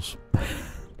the bottles.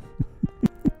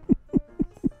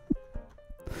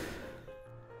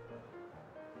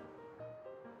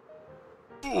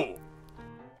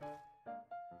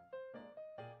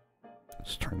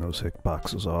 Let's turn those hick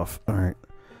boxes off. Alright.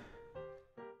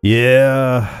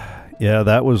 Yeah,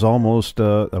 that was almost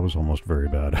very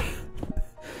bad.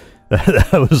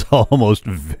 That was almost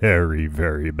very,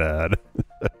 very bad.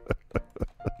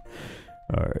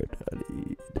 Alright, I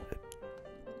need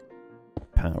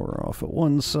power off at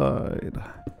one side,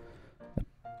 a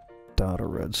dot of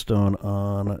redstone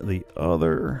on the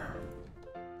other.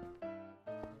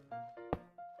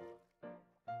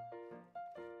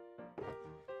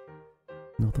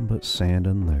 Nothing but sand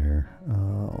in there.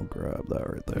 I'll grab that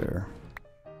right there.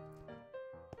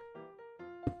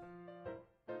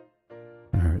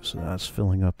 Alright, so that's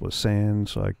filling up with sand,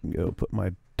 so I can go put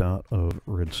my dot of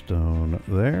redstone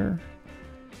there.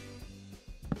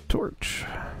 Torch.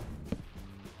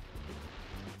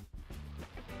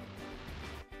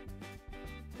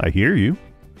 I hear you.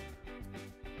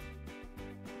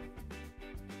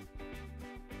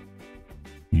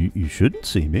 You shouldn't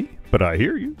see me, but I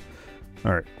hear you.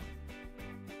 Alright.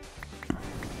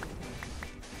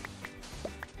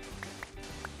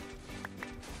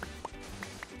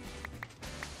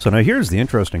 So now here's the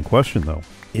interesting question, though.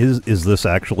 Is this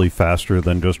actually faster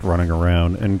than just running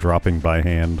around and dropping by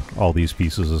hand all these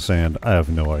pieces of sand? I have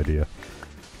no idea.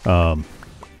 The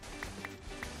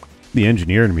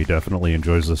engineer in me definitely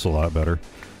enjoys this a lot better.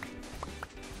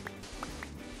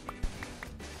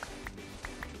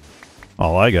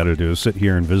 All I gotta do is sit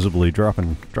here invisibly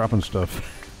dropping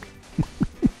stuff.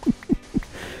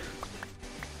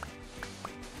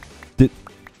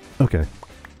 Okay.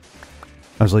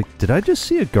 I was like, did I just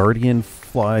see a guardian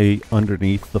fly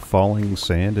underneath the falling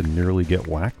sand and nearly get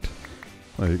whacked?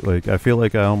 Like I feel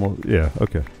like I almost... Yeah,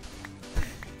 okay.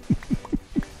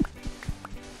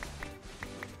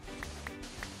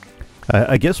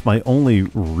 I guess my only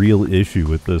real issue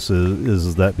with this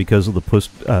is that because of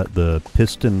the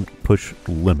piston push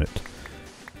limit,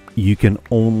 you can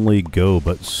only go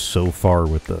but so far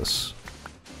with this.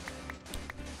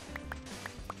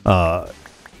 Let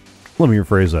me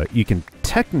rephrase that. You can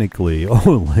technically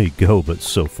only go but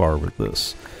so far with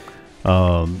this.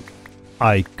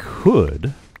 I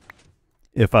could,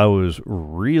 if I was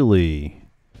really,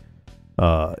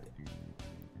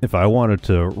 if I wanted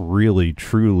to really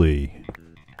truly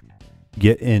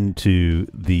get into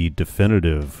the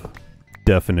definitive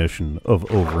definition of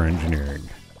over-engineering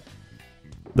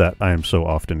that I am so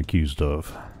often accused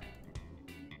of,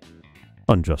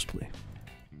 unjustly.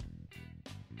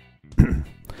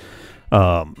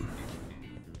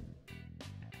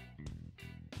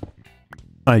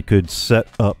 I could set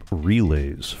up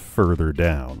relays further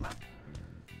down.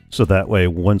 So that way,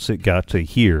 once it got to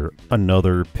here,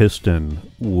 another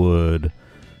piston would...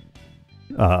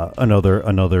 another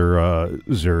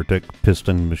Zeratic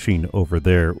piston machine over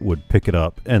there would pick it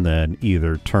up and then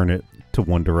either turn it to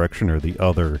one direction or the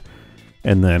other.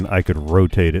 And then I could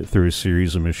rotate it through a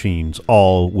series of machines,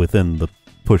 all within the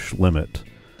push limit.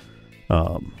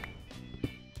 But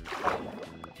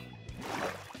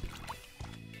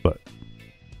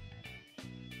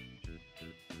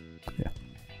yeah,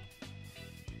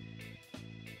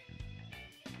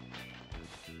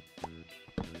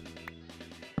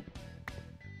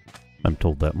 I'm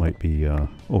told that might be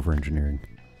over-engineering,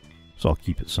 so I'll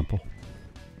keep it simple.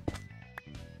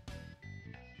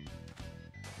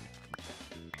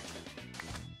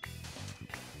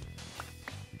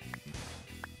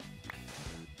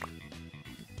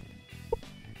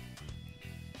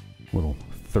 Little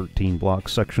 13 block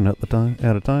section at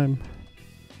a time.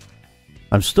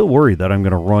 I'm still worried that I'm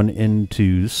going to run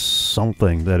into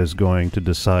something that is going to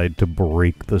decide to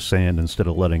break the sand instead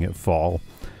of letting it fall.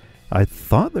 I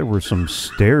thought there were some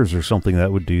stairs or something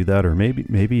that would do that, or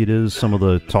maybe it is some of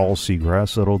the tall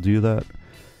seagrass that'll do that.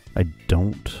 I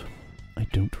don't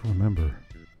remember.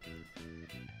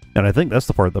 And I think that's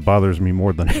the part that bothers me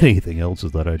more than anything else,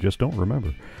 is that I just don't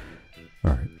remember.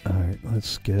 All right,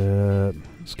 let's get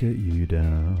you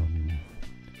down.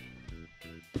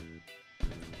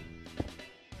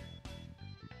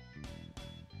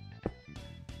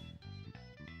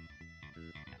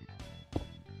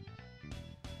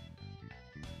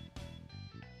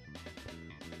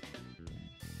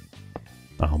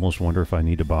 I almost wonder if I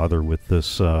need to bother with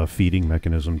this feeding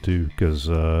mechanism too, because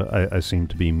I seem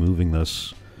to be moving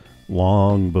this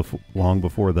long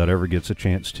before that ever gets a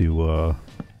chance to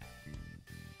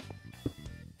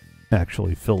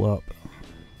actually fill up.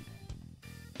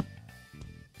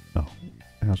 Oh,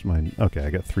 how's mine? Okay, I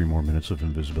got 3 more minutes of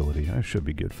invisibility. I should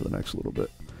be good for the next little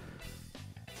bit.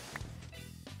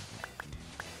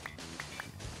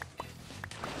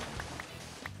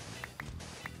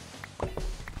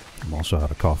 I'm also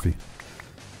out of coffee.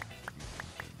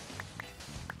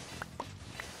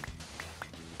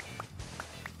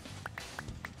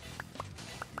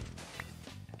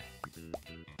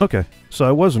 Okay, so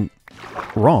I wasn't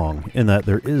wrong in that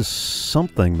there is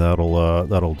something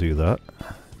that'll do that.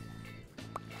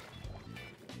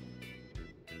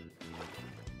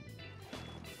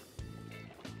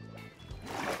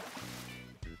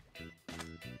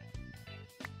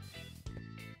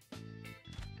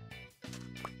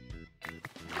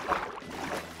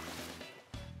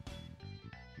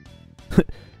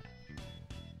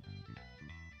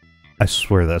 I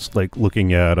swear that's like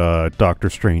looking at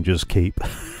Doctor Strange's cape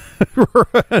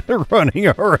running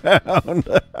around.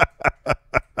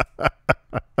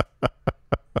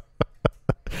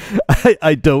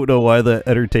 I don't know why that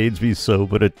entertains me so,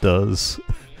 but it does.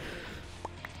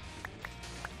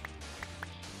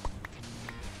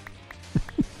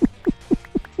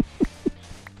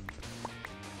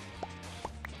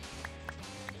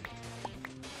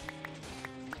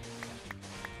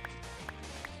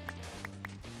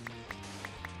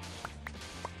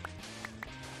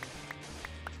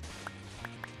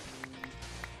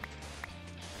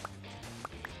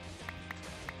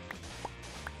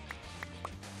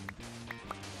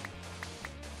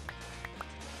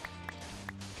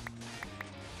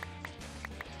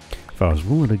 If I was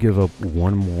willing to give up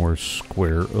 1 more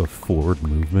square of forward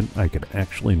movement, I could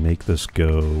actually make this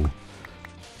go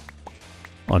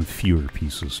on fewer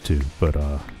pieces too, but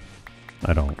I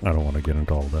don't want to get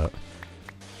into all that.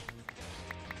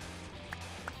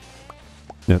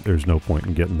 Yeah, there's no point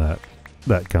in getting that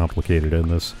complicated in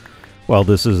this. While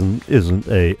this isn't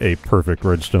a perfect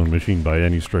redstone machine by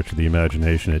any stretch of the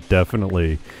imagination, it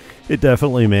definitely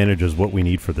manages what we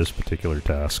need for this particular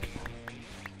task.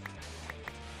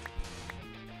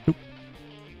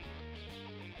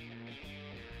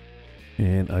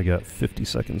 And I got 50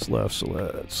 seconds left, so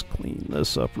let's clean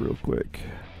this up real quick.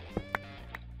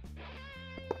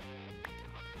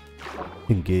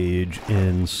 Engage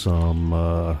in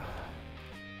some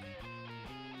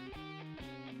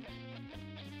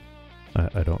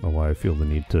I don't know why I feel the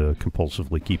need to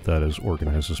compulsively keep that as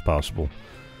organized as possible.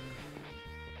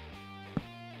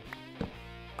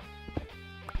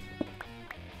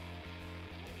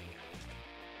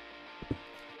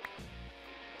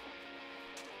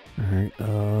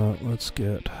 Alright, let's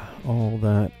get all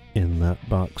that in that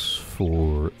box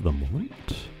for the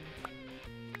moment.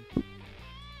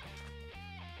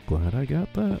 Glad I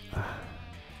got that.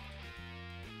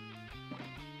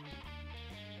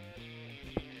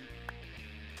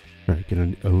 Alright,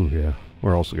 oh yeah,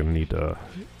 we're also gonna need to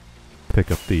pick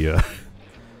up the,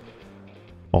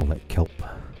 all that kelp.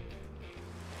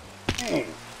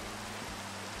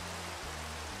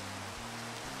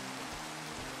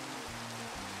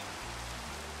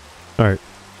 Alright,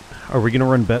 are we gonna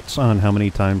run bets on how many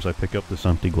times I pick up this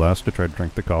empty glass to try to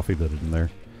drink the coffee that is in there?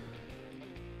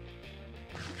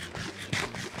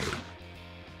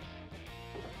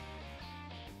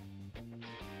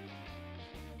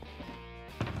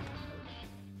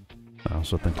 I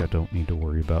also think I don't need to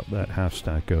worry about that half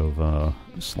stack of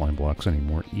slime blocks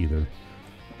anymore either.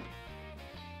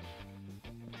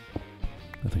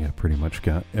 I think I pretty much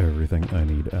got everything I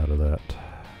need out of that.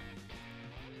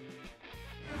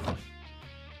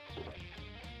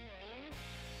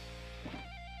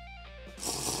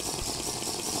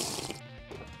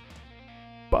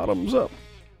 Bottoms up.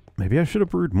 Maybe I should have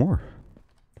brewed more.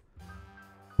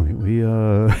 We we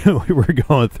were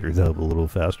going through that a little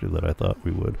faster than I thought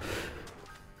we would.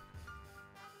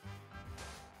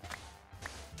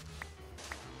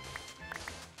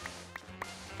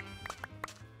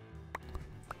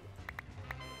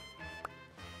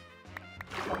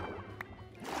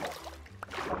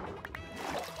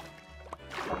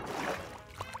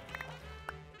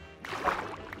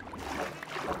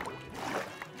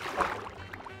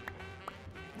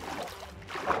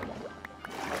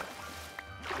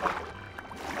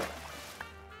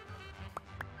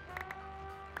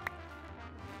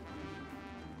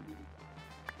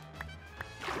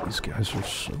 These guys are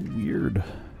so weird.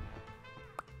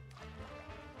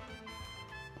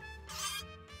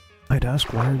 I'd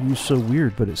ask why are you so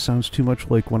weird, but it sounds too much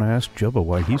like when I asked Jubba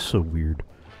why he's so weird.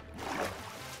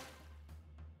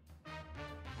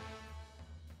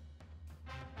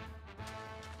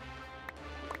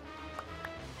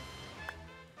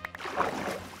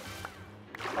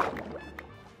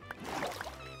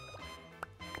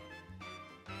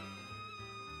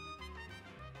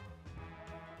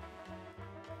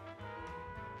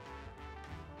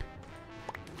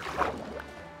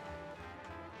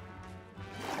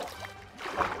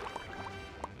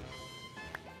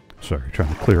 Sorry,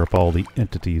 trying to clear up all the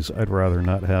entities. I'd rather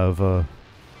not have,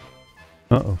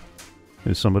 uh-oh.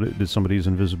 Did somebody's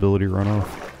invisibility run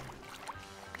off?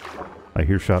 I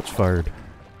hear shots fired.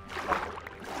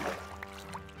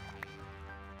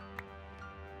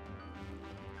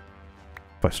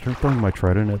 If I start throwing my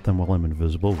trident at them while I'm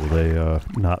invisible, will they,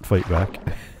 not fight back?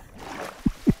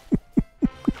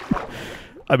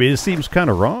 I mean, it seems kind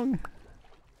of wrong,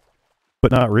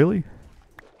 but not really.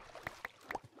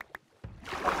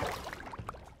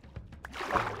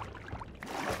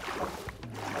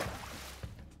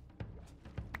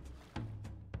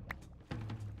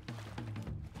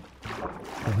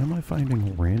 Why am I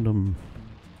finding random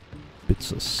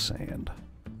bits of sand?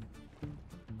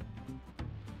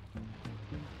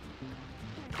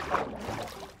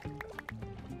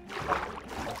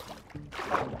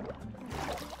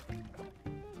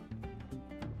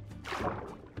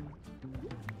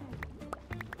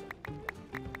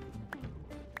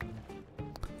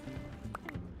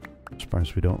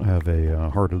 Surprised we don't have a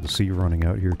Heart of the Sea running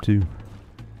out here too.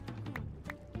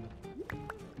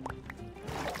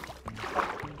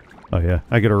 Oh yeah,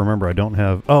 I gotta remember I don't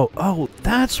have... Oh,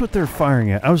 that's what they're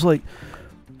firing at. I was like,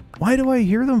 why do I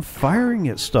hear them firing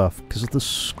at stuff? Because of the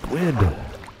squid.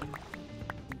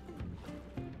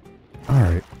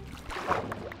 Alright.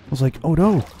 I was like, oh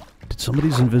no, did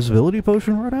somebody's invisibility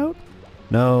potion run out?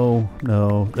 No,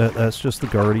 that's just the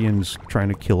Guardians trying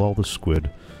to kill all the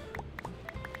squid.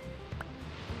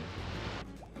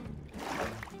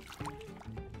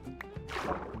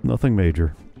 Nothing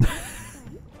major.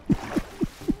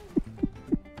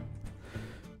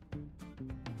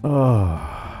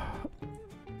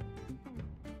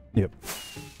 Yep.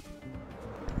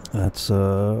 That's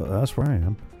where I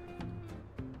am.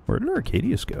 Where did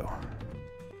Arcaidius go?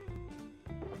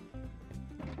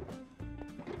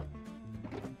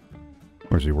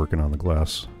 Or is he working on the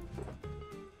glass?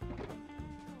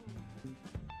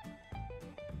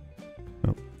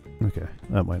 Oh, okay.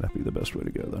 That might not be the best way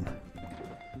to go then.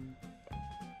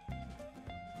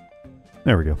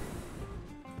 There we go.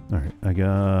 Alright. Alright, I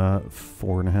got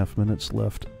 4.5 minutes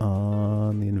left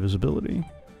on the invisibility.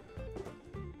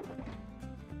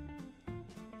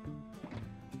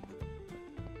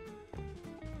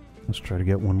 Let's try to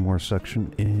get one more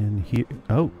section in here.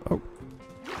 Oh.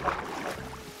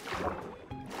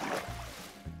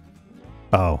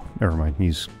 Oh, never mind.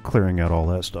 He's clearing out all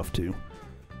that stuff too.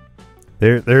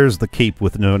 There's the keep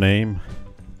with no name.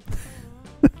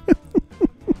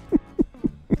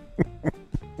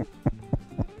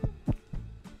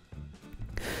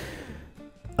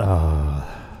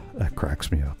 That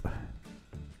cracks me up.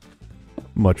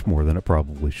 Much more than it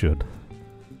probably should.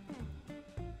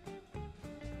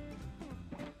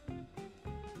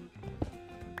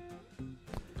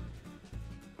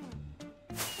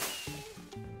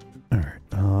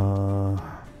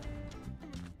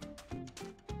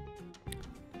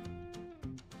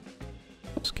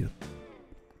 Let's get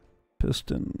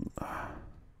piston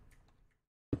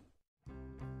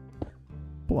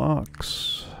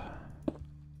blocks.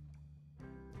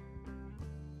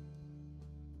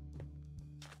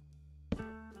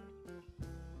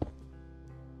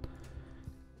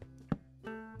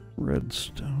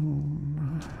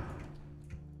 Redstone.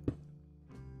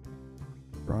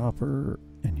 Dropper.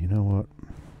 And you know what?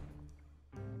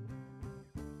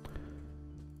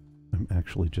 I'm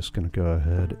actually just going to go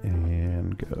ahead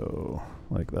and go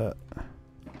like that.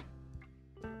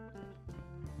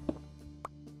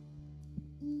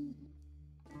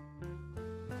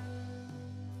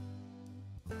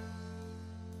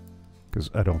 Because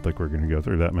I don't think we're going to go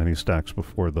through that many stacks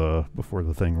before the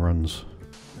thing runs.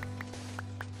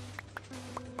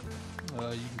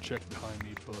 You can check behind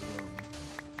me, but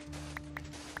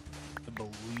I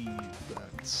believe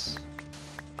that's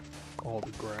all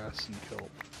the grass and kelp.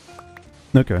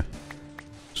 Okay.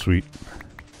 Sweet.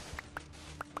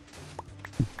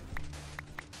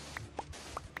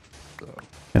 So,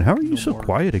 and how are you no so more.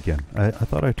 quiet again? I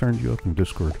thought I turned you up in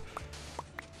Discord.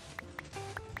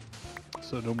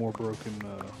 So no more broken.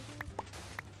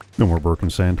 No more broken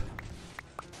sand.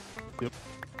 Yep.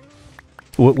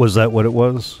 What was that? What it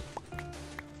was?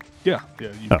 Yeah.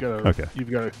 You've Oh, got okay.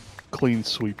 You've got to clean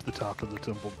sweep the top of the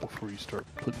temple before you start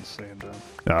putting sand down.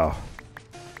 Oh.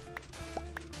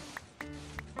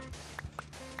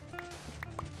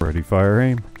 Ready, fire,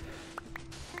 aim.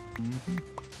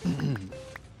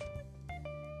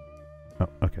 Oh,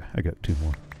 okay. I got 2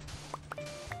 more.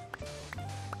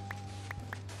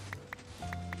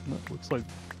 That looks like.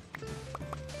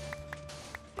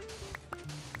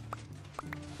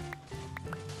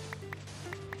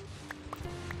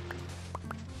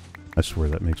 I swear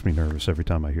that makes me nervous every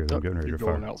time I hear them Oh, getting ready you're to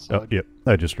going fire. outside. Oh, yep.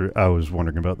 I was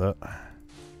wondering about that.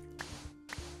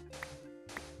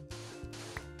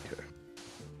 Okay.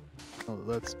 Oh,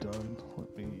 that's done.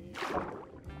 Let me.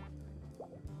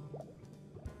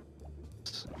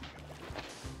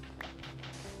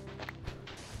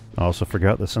 I also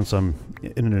forgot that since I'm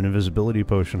in an invisibility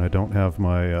potion, I don't have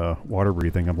my water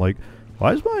breathing. I'm like,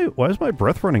 why is my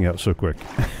breath running out so quick?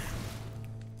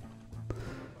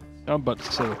 I'm about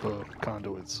to set up a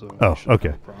conduit, so. Oh, you shouldn't okay.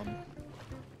 have a problem.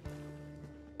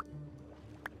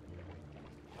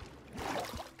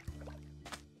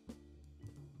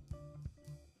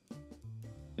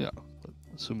 Yeah, but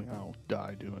assuming I don't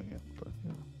die doing it, but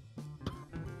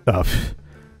yeah.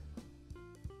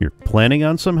 You're planning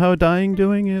on somehow dying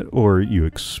doing it, or you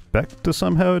expect to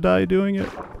somehow die doing it?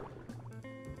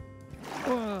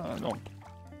 Well, I don't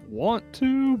want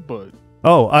to, but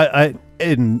Oh, I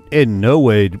in no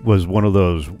way was one of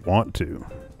those want to.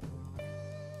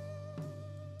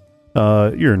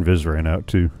 Your invis ran out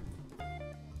too.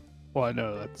 well, I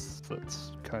know that's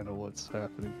kind of what's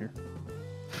happening here.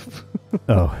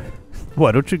 Oh,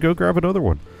 why don't you go grab another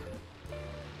one?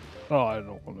 Oh, I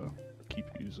don't want to keep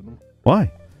using them.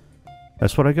 Why?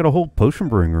 That's what I got a whole potion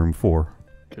brewing room for.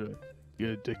 Could get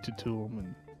addicted to them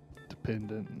and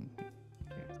dependent and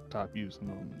can't stop using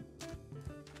them.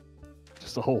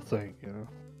 Just the whole thing, you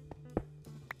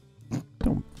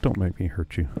know. Don't make me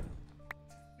hurt you.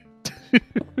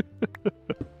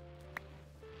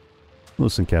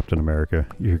 Listen, Captain America,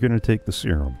 you're gonna take the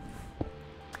serum.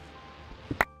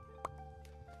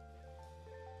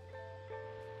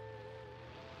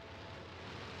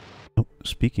 Oh,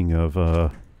 speaking of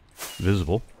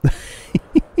visible.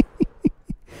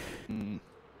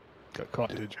 Got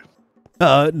caught, did you?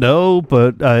 No,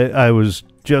 but I was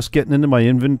just getting into my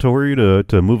inventory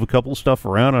to move a couple stuff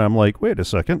around, and I'm like, wait a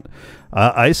second,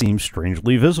 I seem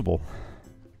strangely visible.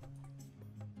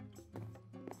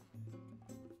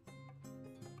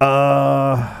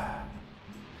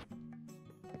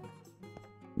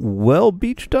 Well,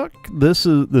 Beach Duck, this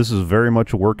is very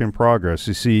much a work in progress.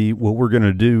 You see, what we're going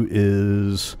to do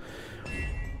is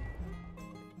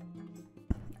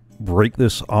break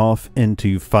this off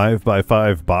into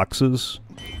 5x5 boxes,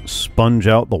 sponge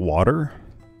out the water,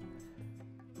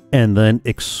 and then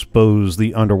expose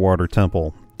the underwater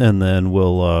temple. And then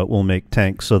we'll make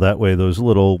tanks so that way those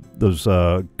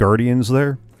guardians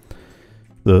there,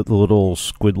 the little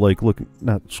squid-like looking,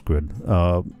 not squid,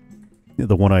 the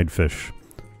one-eyed fish.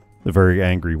 The very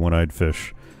angry one-eyed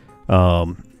fish.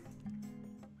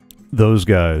 Those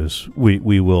guys,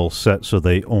 we will set so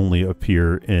they only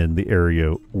appear in the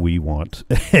area we want.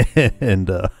 And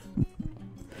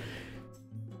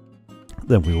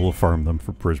then we will farm them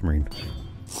for prismarine.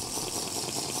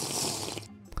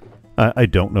 I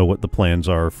don't know what the plans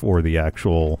are for the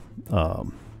actual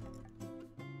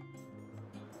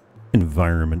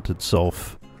environment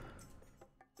itself.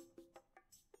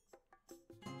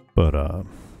 But,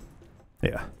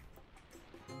 yeah.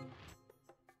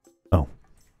 Oh.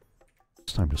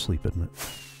 It's time to sleep, isn't it?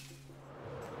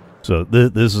 So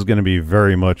this is going to be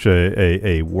very much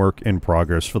a work in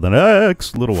progress for the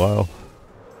next little while.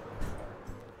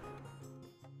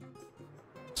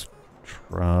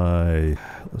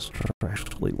 Let's try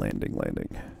actually landing.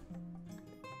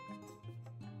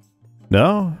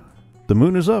 No? The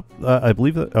moon is up. I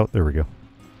believe that. Oh, there we go.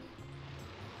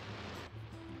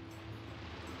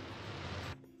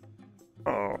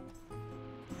 Oh.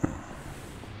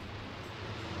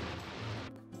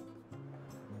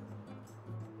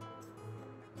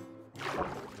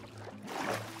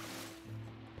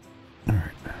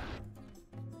 Alright.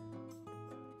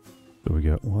 So we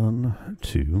got 1,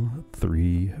 2,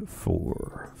 3,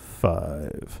 4,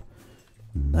 5.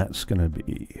 And that's going to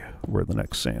be where the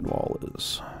next sand wall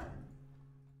is.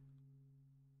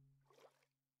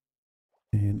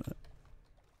 And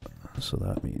so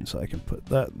that means I can put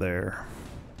that there.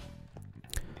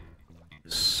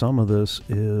 Some of this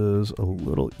is a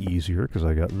little easier because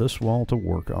I got this wall to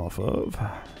work off of.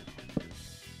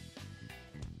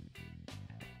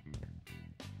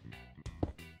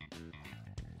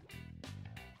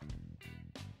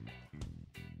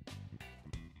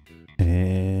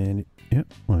 And yep,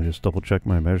 let me just double check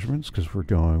my measurements because we're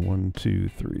going 1, 2,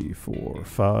 3, 4,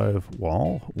 5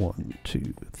 wall. 1,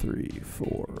 2, 3,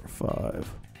 4,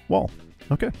 5 wall.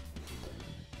 Okay.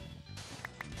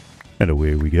 And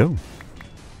away we go.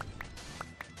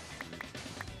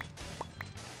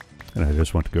 And I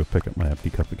just want to go pick up my empty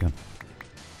cup again.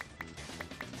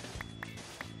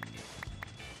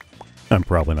 I'm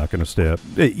probably not going to stay up,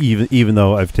 even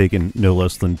though I've taken no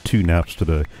less than 2 naps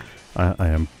today. I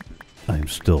am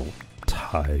still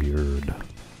tired.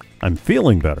 I'm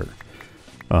feeling better.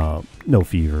 No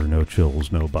fever, no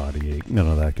chills, no body ache, none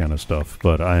of that kind of stuff.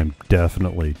 But I am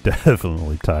definitely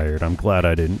tired. I'm glad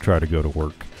I didn't try to go to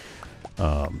work.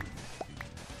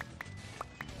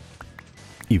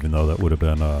 Even though that would have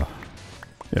been,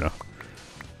 you know,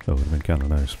 that would have been kind of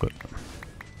nice, but...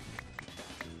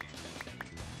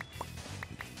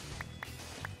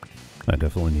 I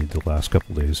definitely need the last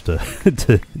couple days to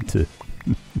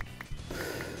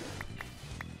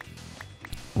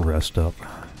rest up.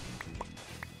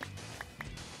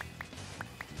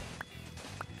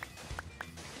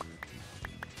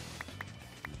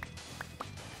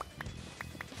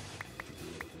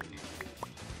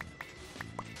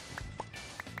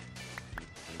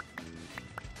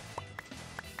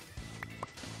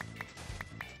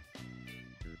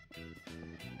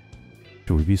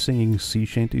 Should we be singing sea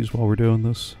shanties while we're doing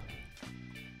this?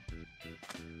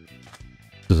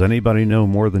 Does anybody know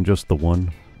more than just the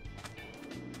one?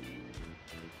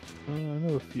 I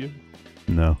know a few.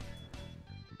 No.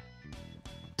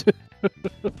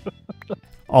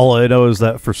 All I know is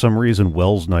that for some reason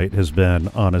Wells Knight has been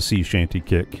on a sea shanty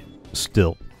kick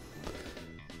still.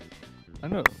 I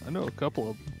know a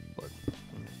couple of them, but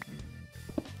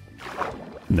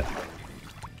No.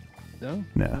 no.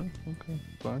 No. No? Okay,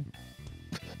 fine.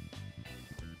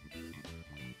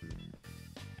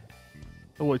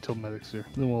 I'll wait till Medic's here.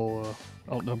 Then we'll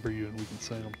outnumber you and we can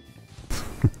sing them.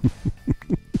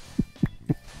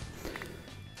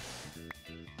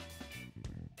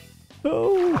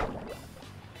 Oh!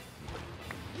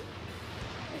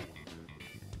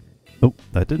 Oh,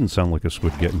 that didn't sound like a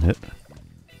squid getting hit.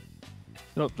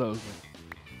 Nope, that was me.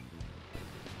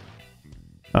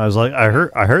 I was like, I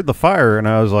heard the fire, and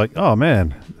I was like, oh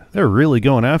man, they're really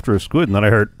going after a squid. And then I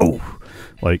heard, oh,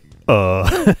 like,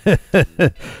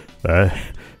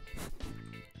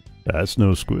 that's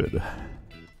no squid.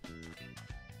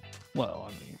 Well,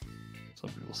 I mean, some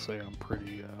people say I'm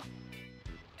pretty, I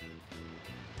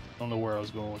don't know where I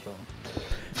was going with that.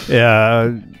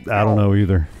 Yeah, I don't know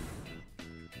either.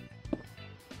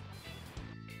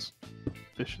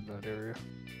 Fish in that area.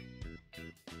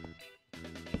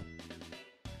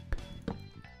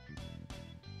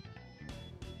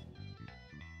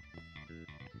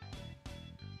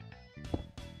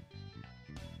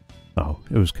 Oh,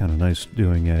 it was kind of nice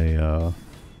doing a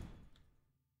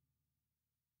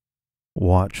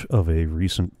watch of a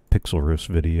recent Pixelriss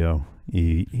video.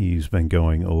 He's been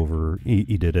going over.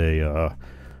 He did a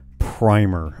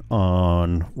primer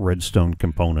on redstone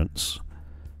components,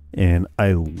 and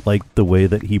I liked the way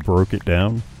that he broke it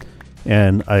down.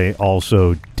 And I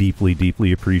also deeply,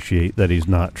 deeply appreciate that he's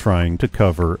not trying to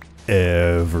cover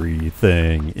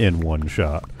everything in one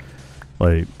shot.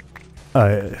 Like,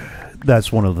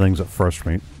 that's one of the things that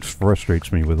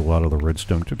frustrates me with a lot of the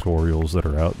redstone tutorials that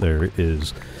are out there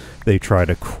is they try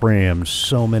to cram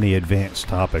so many advanced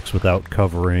topics without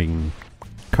covering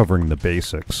the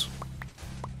basics.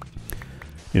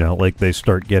 You know, like they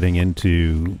start getting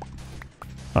into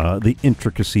the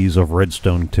intricacies of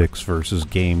redstone ticks versus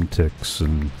game ticks,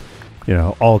 and you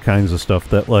know, all kinds of stuff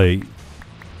that, like,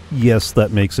 yes,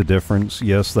 that makes a difference.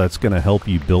 Yes, that's going to help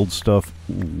you build stuff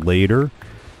later,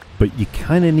 but you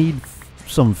kind of need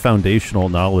some foundational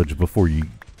knowledge before you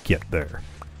get there.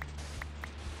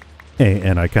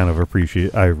 And I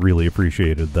really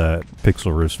appreciated that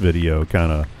Pixelriss video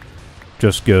kind of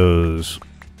just goes,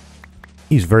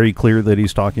 he's very clear that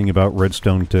he's talking about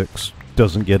redstone ticks,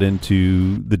 doesn't get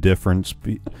into the difference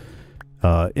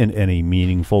in any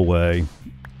meaningful way,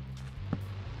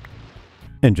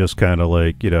 and just kind of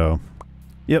like, you know,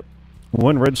 yep,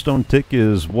 one redstone tick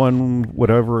is one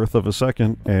whateverth of a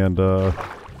second, and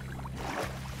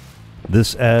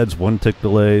this adds one tick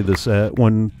delay,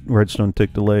 one redstone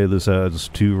tick delay, this adds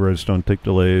 2 redstone tick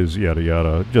delays, yada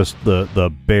yada. Just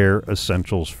the bare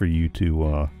essentials for you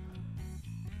to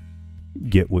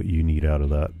get what you need out of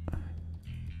that.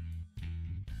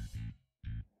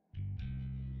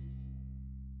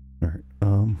 Alright,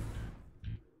 I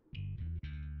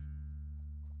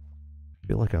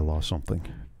feel like I lost something.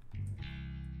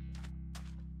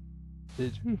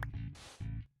 Did you?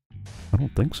 I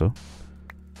don't think so.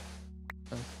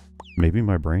 Maybe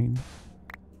my brain?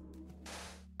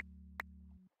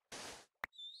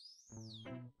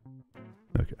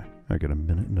 Okay, I got a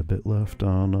minute and a bit left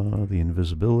on the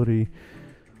invisibility.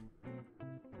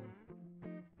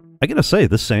 I gotta say,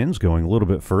 this sand's going a little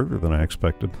bit further than I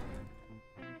expected.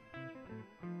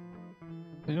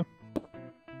 Yeah.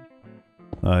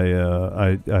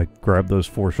 I grabbed those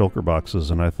 4 shulker boxes,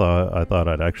 and I thought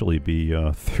I'd actually be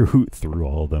through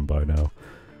all of them by now.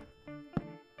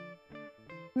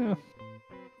 Yeah.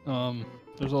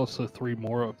 There's also 3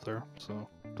 more up there, so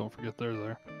don't forget they're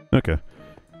there. Okay.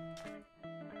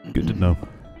 Good to know.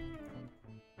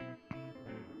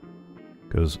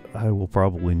 Because I will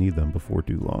probably need them before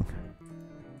too long.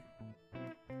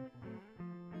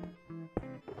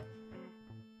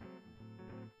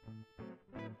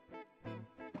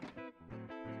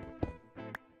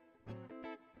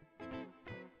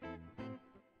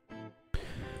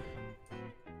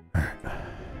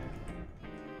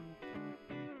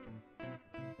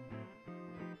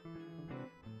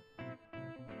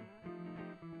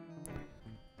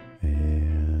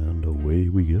 And away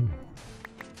we go.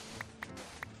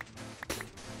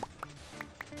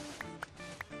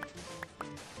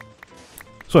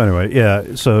 So anyway,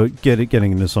 yeah, so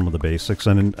getting into some of the basics,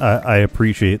 and I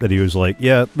appreciate that he was like,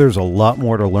 yeah, there's a lot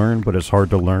more to learn, but it's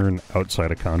hard to learn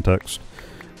outside of context.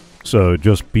 So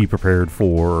just be prepared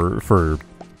for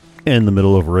in the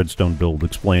middle of a redstone build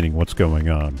explaining what's going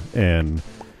on, and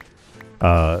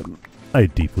I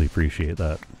deeply appreciate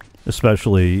that.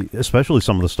 Especially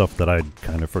some of the stuff that I'd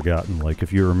kind of forgotten. Like,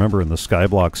 if you remember in the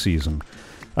Skyblock season,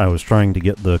 I was trying to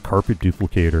get the carpet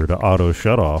duplicator to auto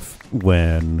shut off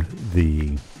when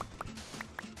the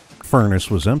furnace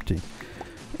was empty.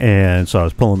 And so I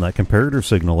was pulling that comparator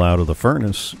signal out of the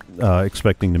furnace,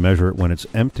 expecting to measure it when it's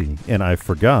empty. And I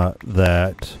forgot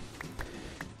that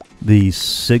the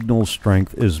signal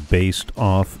strength is based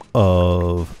off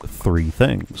of 3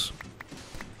 things.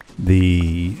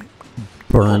 The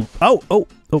burn... Oh,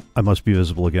 I must be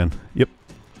visible again. Yep.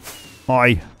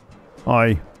 Hi.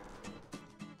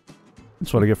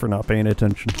 That's what I get for not paying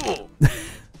attention.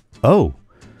 Oh,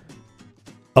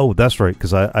 that's right,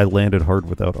 because I landed hard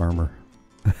without armor.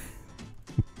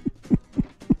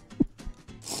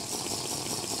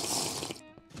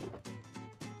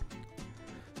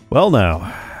 Well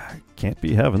now, can't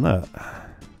be having that.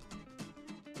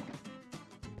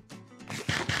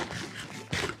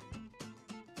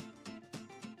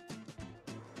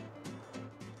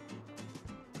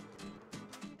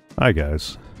 Hi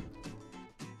guys.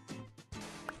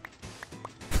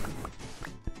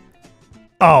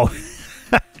 Oh!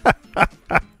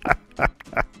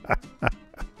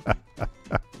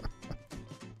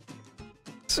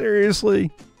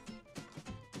 Seriously?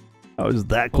 I was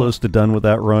that close to done with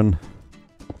that run.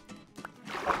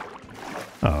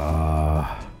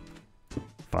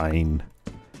 Fine.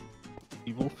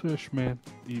 Evil fish, man.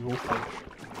 Evil fish.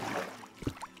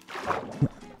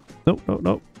 Nope, nope,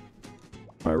 nope.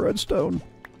 My redstone.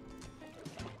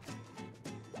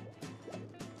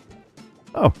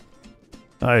 Oh.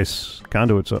 Nice.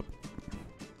 Conduit's up.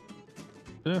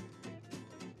 Yeah.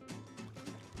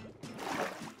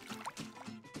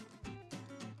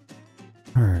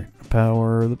 Alright.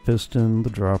 Power, the piston, the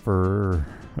dropper.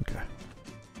 Okay.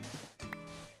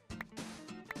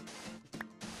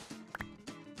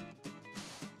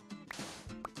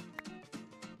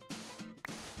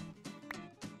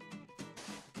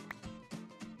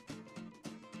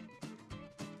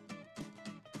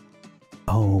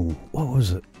 Oh, what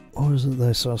was it? What was it that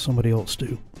I saw somebody else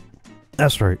do?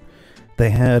 That's right. They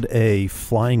had a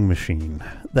flying machine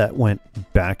that went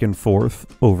back and forth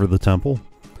over the temple.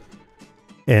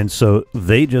 And so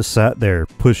they just sat there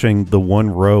pushing the one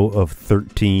row of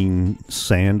 13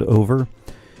 sand over.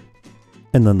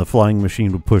 And then the flying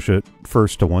machine would push it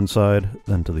first to one side,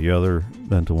 then to the other,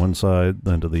 then to one side,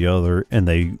 then to the other. And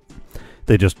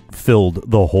they just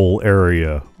filled the whole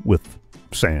area with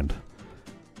sand.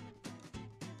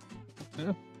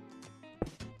 Yeah.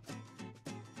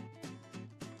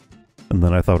 And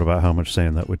then I thought about how much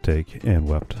sand that would take and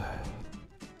wept.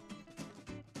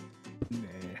 Nah.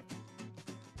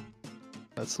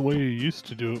 That's the way you used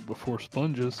to do it before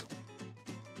sponges.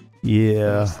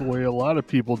 Yeah. That's the way a lot of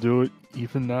people do it,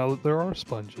 even now that there are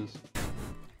sponges.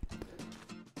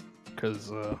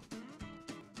 Because,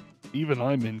 even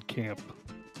I'm in camp.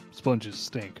 Sponges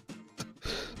stink.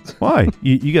 Why?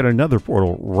 You got another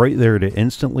portal right there to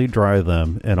instantly dry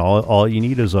them, and all you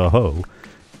need is a hoe,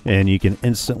 and you can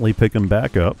instantly pick them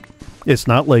back up. It's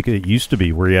not like it used to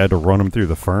be where you had to run them through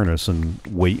the furnace and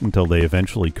wait until they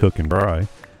eventually cook and dry.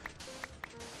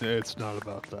 It's not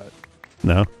about that.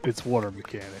 No? It's water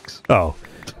mechanics. Oh.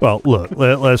 Well, look,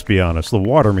 let's be honest. The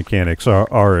water mechanics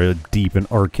are a deep and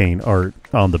arcane art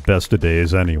on the best of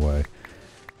days anyway.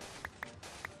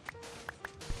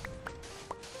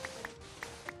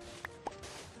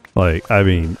 Like, I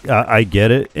mean, I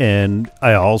get it, and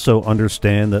I also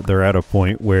understand that they're at a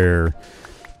point where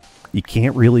you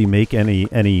can't really make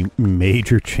any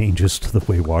major changes to the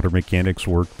way water mechanics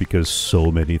work because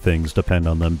so many things depend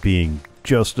on them being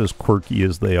just as quirky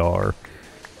as they are.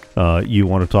 You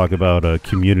want to talk about a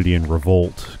community in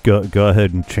revolt? Go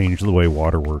ahead and change the way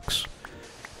water works.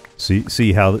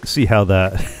 See how that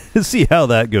see how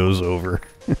that goes over.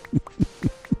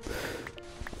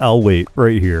 I'll wait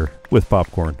right here with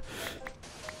popcorn.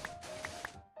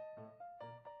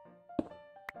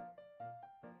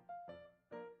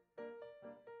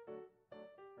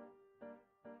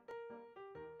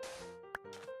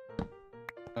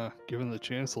 Given the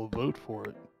chance, I'll vote for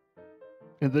it.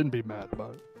 And then be mad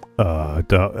about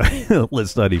it.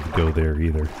 Let's not even go there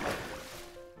either.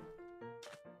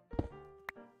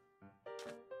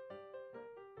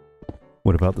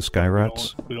 What about the sky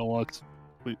rats? We don't want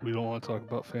to talk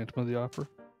about Phantom of the Opera.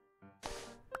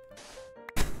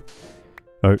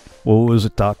 What was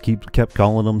it Doc kept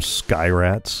calling them? Sky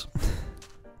rats?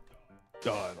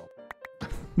 Oh, I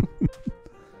don't.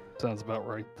 Sounds about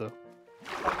right, though.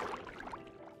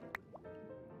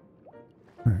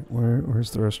 Alright, where's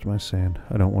the rest of my sand?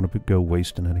 I don't want to go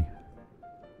wasting any.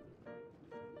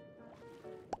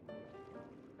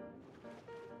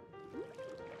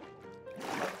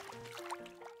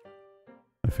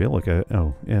 I feel like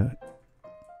oh, yeah.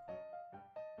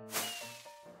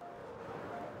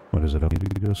 What is it? I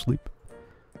need to go sleep?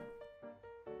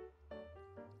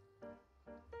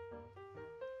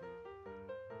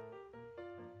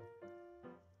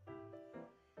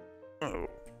 Oh.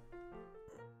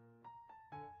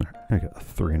 I got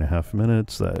 3.5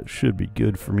 minutes. That should be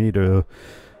good for me to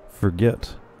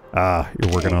forget. Ah,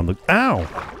 you're working on the... Ow!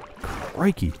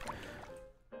 Crikey.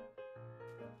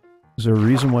 Is there a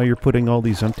reason why you're putting all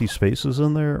these empty spaces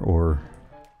in there, or...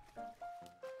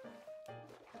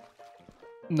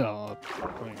 No.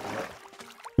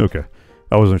 Okay.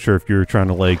 I wasn't sure if you were trying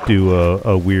to, like, do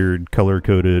a weird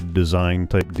color-coded design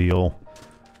type deal.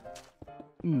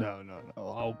 No.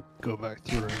 I'll go back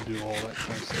through and do all that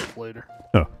kind of stuff later.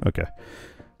 Oh, okay.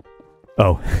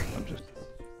 Oh.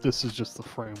 This is just the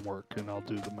framework, and I'll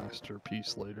do the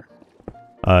masterpiece later.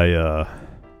 I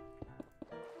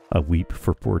weep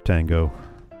for poor Tango.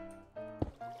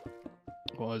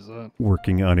 Why is that?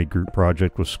 Working on a group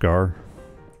project with Scar.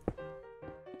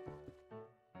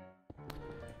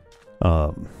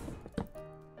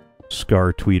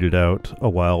 Scar tweeted out a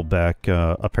while back,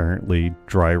 apparently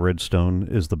dry redstone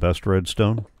is the best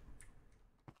redstone.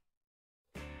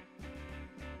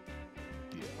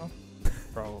 Yeah,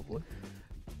 probably.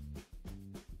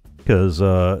 Because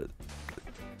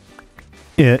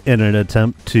in an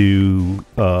attempt to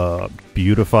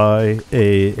beautify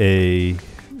a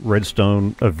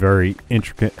redstone, a very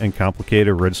intricate and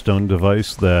complicated redstone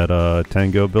device that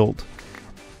Tango built,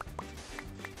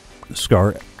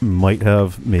 Scar might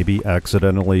have maybe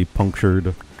accidentally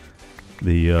punctured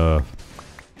the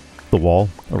wall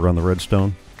around the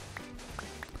redstone.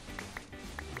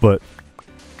 But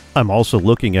I'm also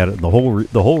looking at it, and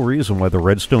the whole reason why the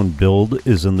redstone build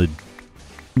is in the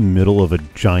middle of a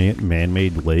giant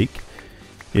man-made lake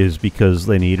is because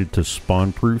they needed to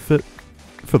spawn-proof it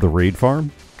for the raid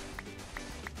farm.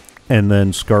 And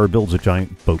then Scar builds a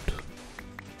giant boat.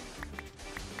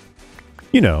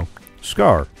 You know,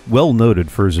 Scar, well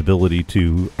noted for his ability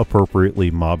to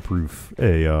appropriately mob-proof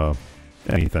a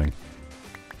anything.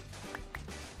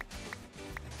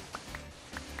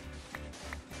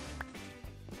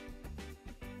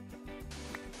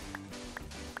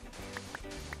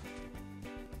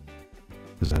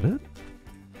 Is that it?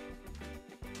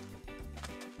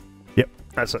 Yep,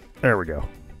 that's it. There we go.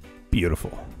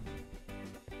 Beautiful.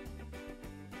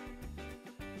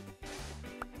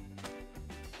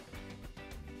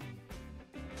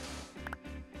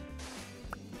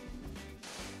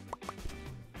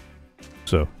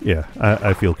 So, yeah,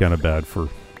 I feel kind of bad for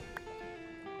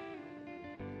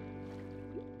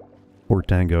poor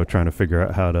Tango trying to figure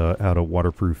out how to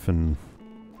waterproof and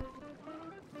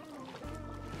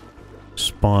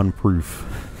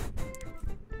spawn-proof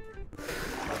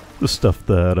the stuff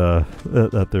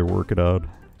that they're working on.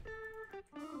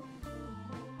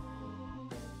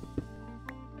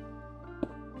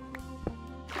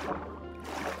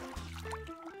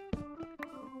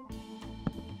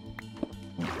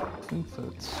 I think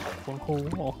that's one whole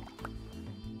wall.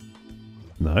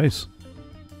 Nice.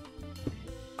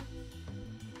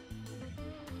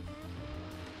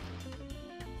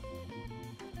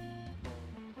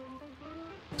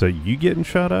 So you getting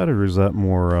shot at, or is that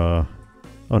more? Oh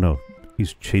no,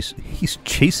 he's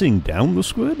chasing down the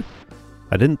squid.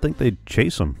 I didn't think they'd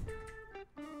chase him.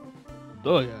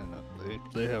 Oh yeah, no,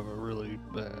 they have a really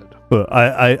bad. But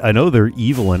I know they're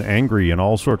evil and angry and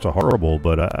all sorts of horrible.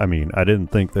 But I mean, I didn't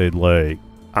think they'd like,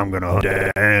 I'm gonna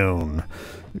hunt down,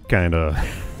 kind of.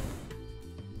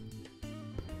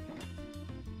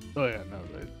 Oh yeah, no,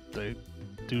 they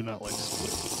do not like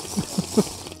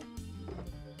squid.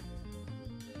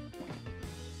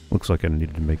 Looks like I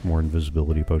needed to make more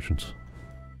invisibility potions.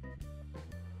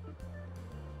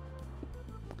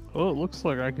 Oh, it looks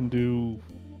like I can do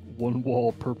one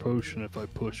wall per potion if I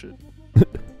push it.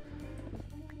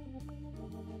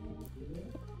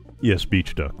 Yes,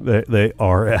 beach duck. They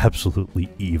are absolutely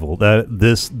evil.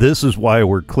 This is why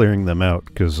we're clearing them out,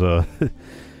 because 1,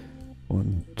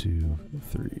 2,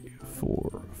 3,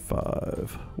 4,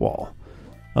 5 wall.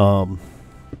 By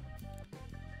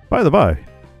the by,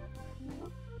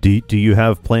 do you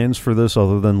have plans for this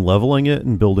other than leveling it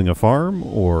and building a farm,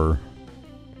 or?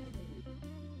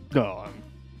 No, I'm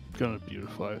gonna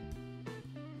beautify it.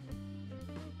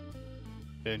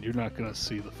 And you're not gonna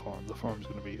see the farm. The farm's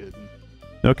gonna be hidden.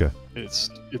 Okay. It's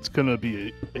gonna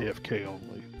be AFK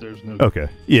only. There's no. Okay.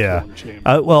 Yeah.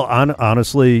 Chamber. Well,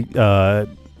 honestly, I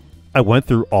went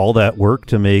through all that work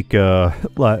to make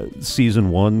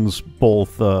season 1's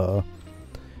both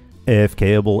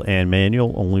AFKable and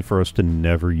manual, only for us to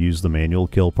never use the manual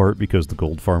kill part because the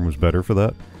gold farm was better for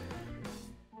that.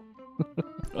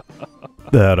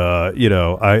 That you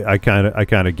know, I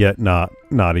kind of get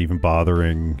not even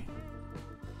bothering.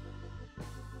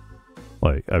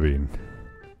 Like, I mean,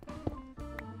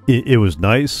 it was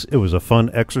nice. It was a fun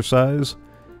exercise.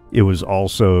 It was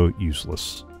also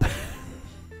useless.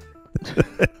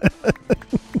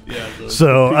 Yeah,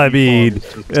 so I mean,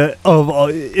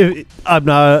 I'm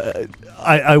not.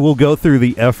 I will go through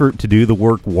the effort to do the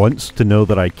work once to know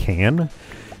that I can,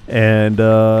 and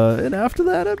after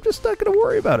that, I'm just not going to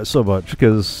worry about it so much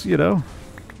because, you know,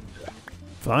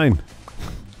 fine.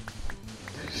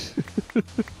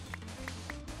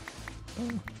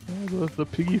 The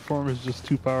piggy farm is just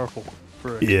too powerful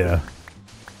for it. Yeah.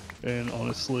 And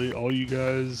honestly, all you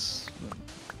guys,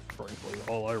 frankly,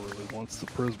 all I really want's the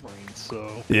prismarine.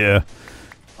 So yeah.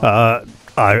 I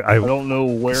don't know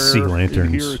where sea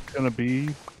lanterns. in here it's gonna be,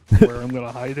 where I'm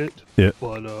gonna hide it. Yeah.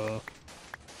 But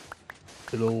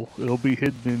it'll be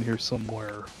hidden in here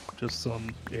somewhere, just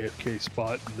some AFK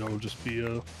spot, and there'll just be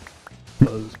a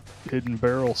hidden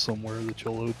barrel somewhere that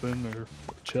you'll open, or a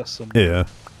chest somewhere. Yeah.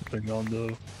 depending on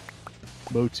the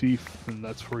motif, and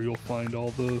that's where you'll find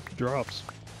all the drops.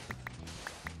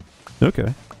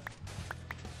 Okay.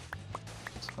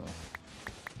 So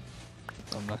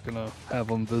I'm not gonna have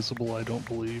them visible. I don't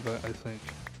believe. I think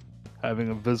having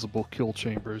a visible kill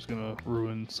chamber is gonna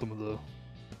ruin some of the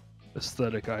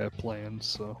aesthetic I have planned.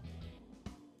 So,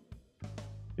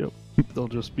 yep, they'll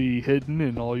just be hidden,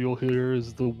 and all you'll hear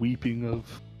is the weeping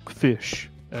of fish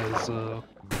as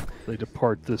they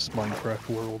depart this Minecraft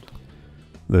world.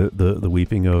 The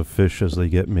weeping of fish as they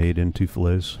get made into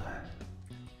fillets.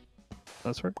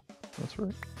 That's right. That's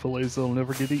right. Fillets that'll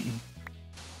never get eaten.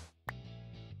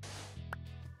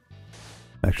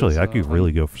 Actually, I could I'm-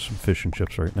 really go for some fish and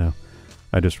chips right now.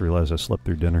 I just realized I slept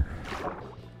through dinner.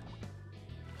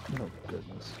 Oh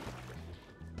goodness.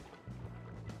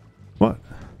 What?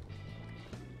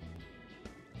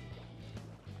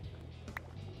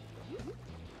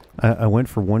 I went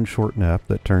for one short nap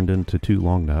that turned into 2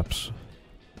 long naps.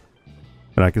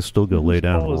 And I could still go lay Whose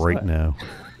down fault is right that? now.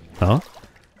 Huh?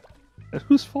 And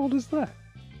whose fault is that?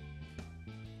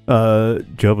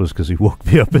 Jubba's, because he woke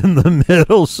me up in the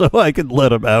middle so I could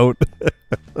let him out.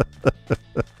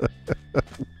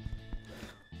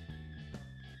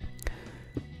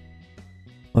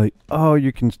 Like, oh,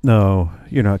 no,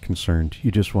 you're not concerned. You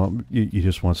just want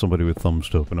somebody with thumbs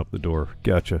to open up the door.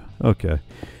 Gotcha. Okay.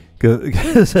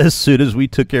 Because as soon as we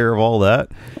took care of all that,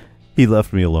 he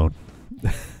left me alone.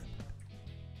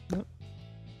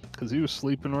 Because he was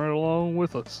sleeping right along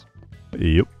with us.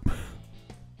 Yep.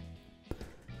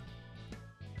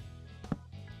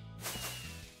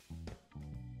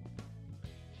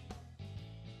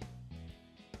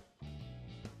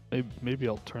 Maybe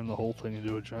I'll turn the whole thing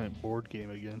into a giant board game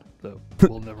again that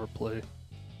we'll never play.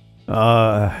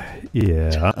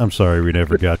 Yeah. I'm sorry we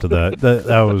never got to that.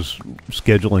 That was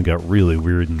scheduling got really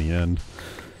weird in the end.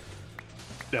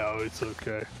 No, it's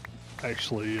okay.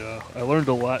 Actually, I learned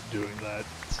a lot doing that.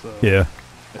 So Yeah.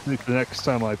 I think the next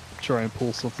time I try and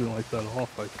pull something like that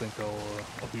off, I think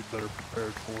I'll be better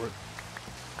prepared for it.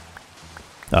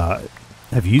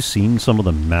 Have you seen some of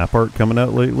the map art coming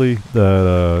out lately?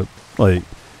 That like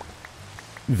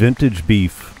Vintage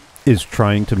Beef is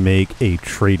trying to make a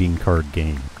trading card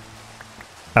game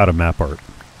out of map art.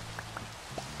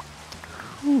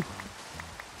 Whew.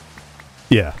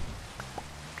 Yeah.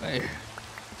 Hey,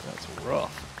 that's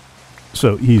rough.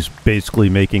 So he's basically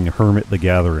making Hermit the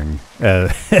Gathering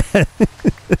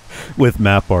with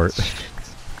map art.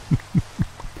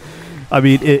 I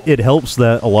mean, it helps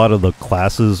that a lot of the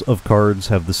classes of cards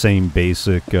have the same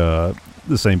basic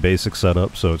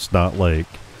setup, so it's not like,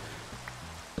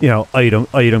 you know,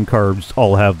 item cards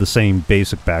all have the same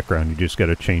basic background. You just got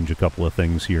to change a couple of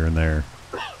things here and there.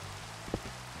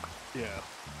 Yeah.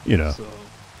 You know. So,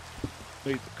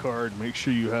 make the card. Make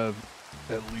sure you have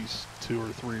at least 2 or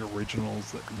 3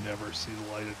 originals that never see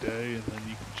the light of day, and then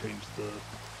you can change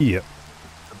Yep.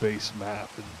 the base map.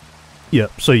 And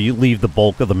Yep. So you leave the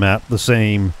bulk of the map the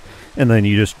same, and then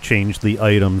you just change the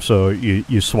item. So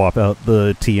you swap out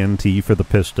the TNT for the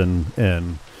piston,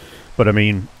 but I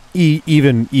mean,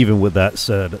 even with that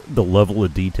said, the level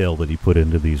of detail that he's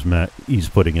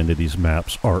putting into these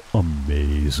maps are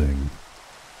amazing.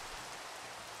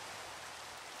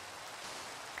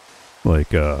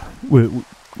 Like, yeah.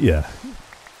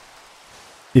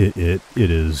 It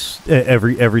is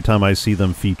every time I see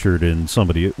them featured in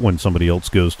when somebody else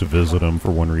goes to visit them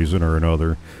for one reason or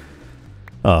another.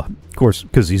 Of course,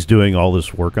 because he's doing all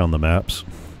this work on the maps,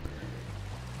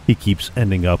 he keeps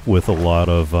ending up with a lot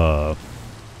of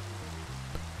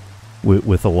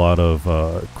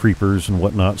creepers and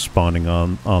whatnot spawning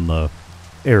on the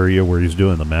area where he's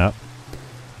doing the map.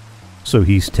 So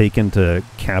he's taken to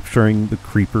capturing the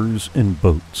creepers in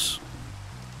boats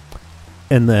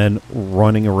and then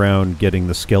running around getting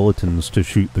the skeletons to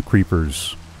shoot the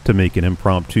creepers to make an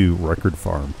impromptu record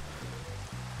farm.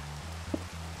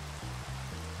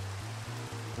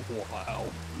 wow,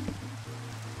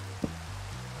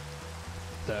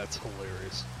 that's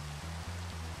hilarious.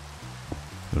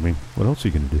 I mean, what else are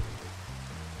you going to do?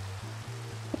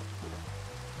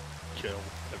 Kill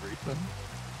everything.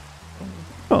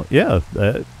 Oh, yeah.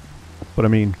 But I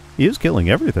mean, he is killing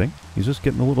everything. He's just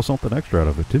getting a little something extra out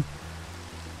of it, too.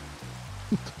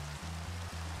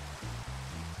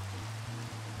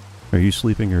 Are you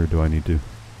sleeping, or do I need to?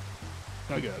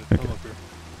 I got it. Okay. I'm up here.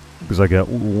 Because I got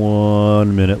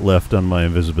 1 minute left on my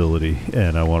invisibility,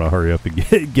 and I want to hurry up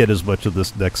and get as much of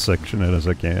this next section in as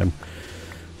I can.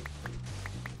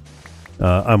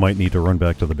 I might need to run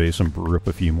back to the base and brew up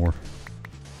a few more.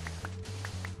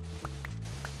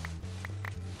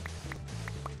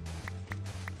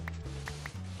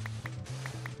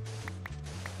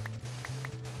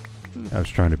 I was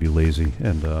trying to be lazy,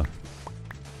 and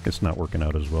it's not working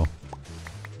out as well.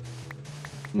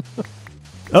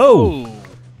 Oh!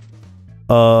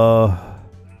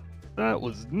 That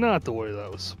was not the way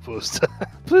that was supposed to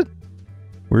happen.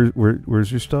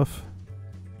 Where's your stuff?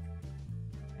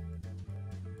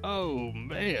 Oh,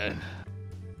 man.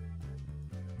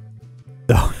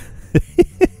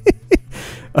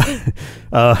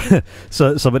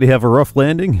 So somebody have a rough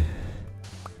landing?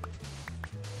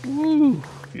 Woo!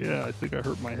 Yeah, I think I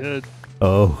hurt my head.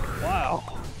 Oh.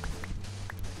 Wow.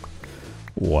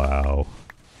 Wow.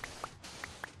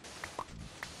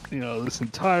 You know, this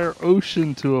entire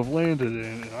ocean to have landed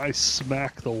in, and I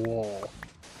smack the wall.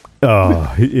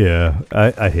 Oh, yeah.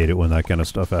 I hate it when that kind of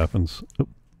stuff happens. Oh.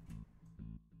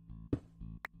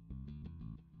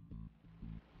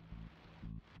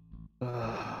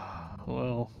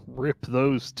 Well, rip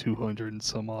those 200 and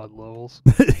some odd levels.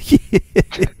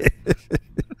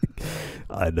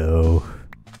 I know.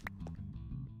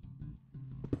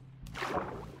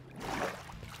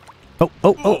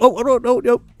 Oh,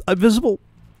 no, I'm visible.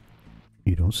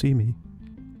 You don't see me.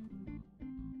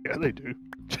 Yeah, they do.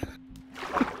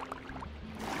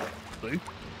 See?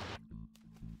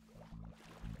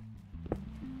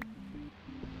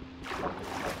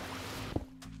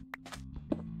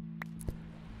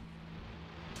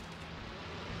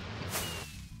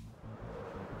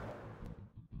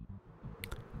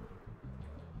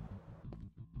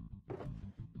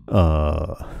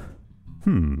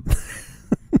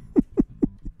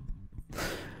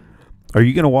 Are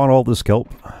you gonna want all this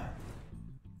kelp?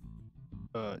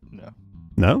 No.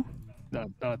 No? Not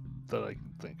that I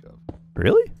can think of.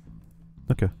 Really?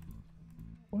 Okay.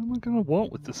 What am I gonna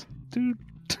want with this, dude?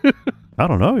 I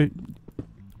don't know.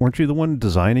 Weren't you the one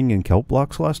designing in kelp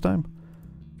blocks last time?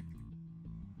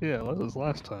 Yeah, that was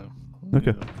last time.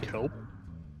 Okay. Kelp.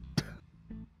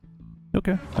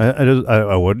 Okay.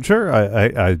 I wasn't sure.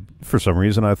 I for some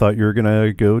reason I thought you were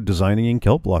gonna go designing in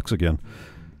kelp blocks again.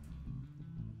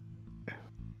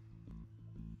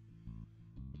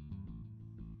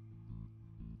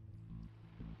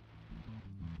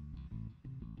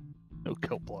 No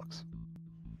kelp blocks.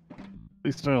 At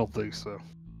least I don't think so.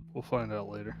 We'll find out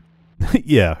later.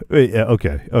 Yeah.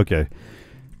 Okay.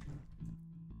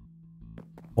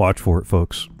 Watch for it,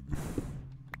 folks.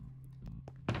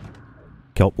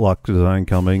 Kelp block design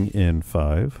coming in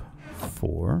 5,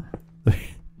 4.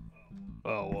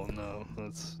 Oh well, no.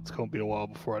 It's gonna be a while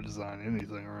before I design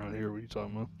anything around here. What are you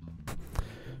talking about?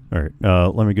 All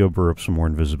right. Let me go brew up some more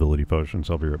invisibility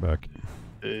potions. I'll be right back.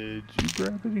 Did you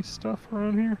grab any stuff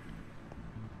around here?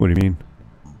 What do you mean?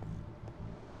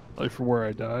 Like for where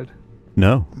I died?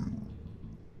 No.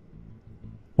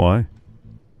 Why?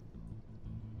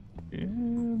 Yeah,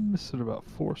 I'm missing about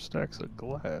 4 stacks of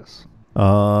glass.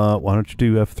 Why don't you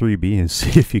do F3B and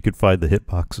see if you could find the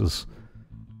hitboxes?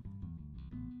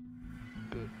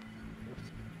 Good.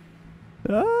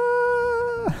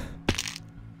 Ah!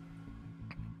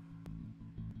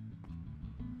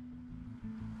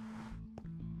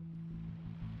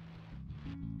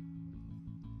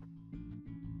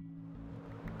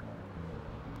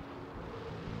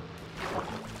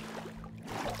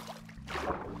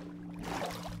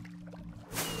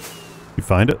 You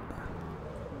find it?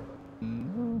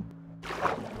 No.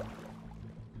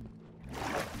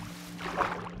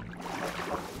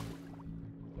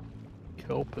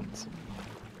 Kelp and some.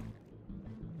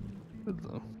 Good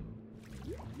though.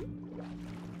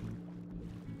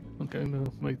 Okay,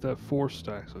 no, make that 4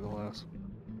 stacks of glass.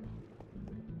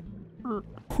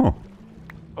 Huh.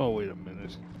 Oh, wait a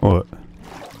minute. What?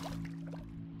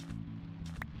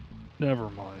 Never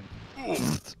mind.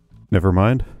 Never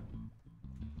mind.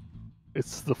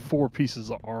 It's the 4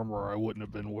 pieces of armor I wouldn't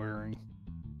have been wearing.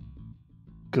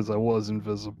 Because I was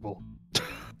invisible.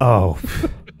 Oh.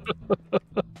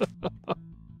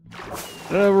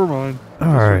 Never mind.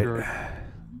 Alright.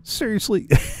 Seriously?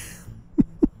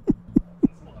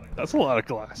 That's a lot of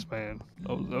glass, man.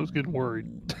 I was getting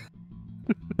worried.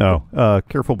 Oh,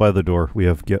 careful by the door. We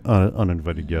have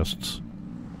uninvited guests.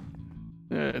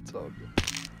 Yeah, it's all good.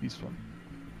 He's fine.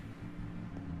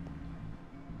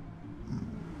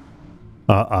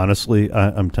 Honestly,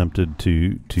 I'm tempted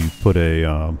to put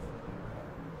a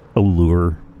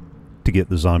lure to get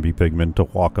the zombie pigmen to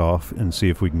walk off and see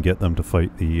if we can get them to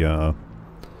fight the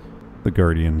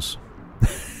guardians.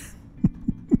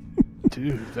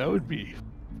 Dude, that would be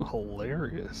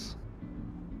hilarious.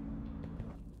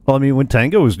 Well, I mean, when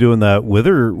Tango was doing that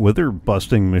wither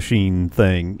busting machine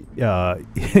thing,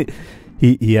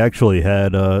 he actually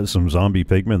had some zombie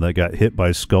pigmen that got hit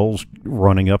by skulls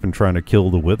running up and trying to kill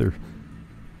the wither.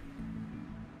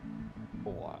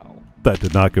 Wow. that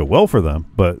did not go well for them,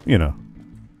 but, you know.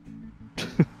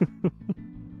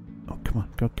 Oh, come on.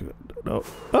 Go. No.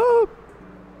 Oh!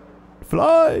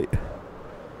 Fly!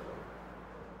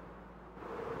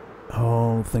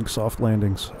 Oh, think soft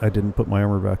landings. I didn't put my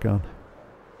armor back on.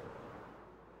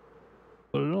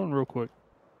 Put it on real quick.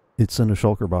 It's in a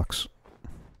shulker box.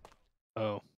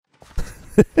 Oh.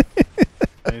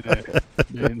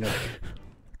 Nay.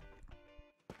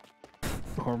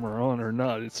 Armor on or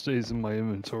not, it stays in my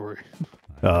inventory.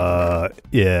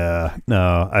 Yeah.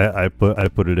 No, I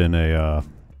put it in a,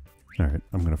 Alright,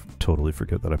 I'm gonna totally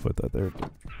forget that I put that there.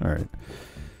 Alright.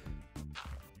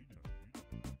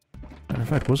 Matter of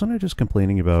fact, wasn't I just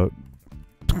complaining about...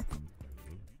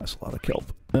 That's a lot of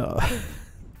kelp.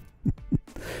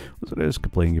 Wasn't I just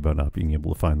complaining about not being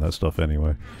able to find that stuff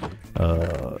anyway?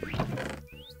 Oh,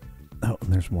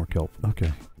 and there's more kelp.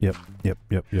 Okay. Yep.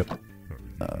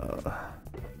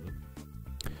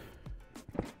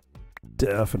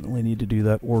 Definitely need to do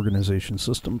that organization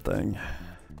system thing.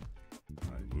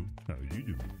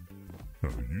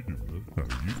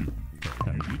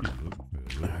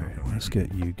 Alright, let's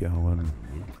get you going.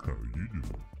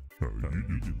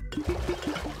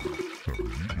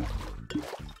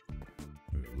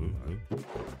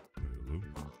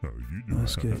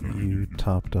 Let's get you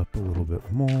topped up a little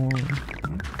bit more.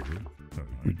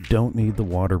 We don't need the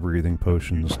water breathing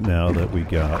potions now that we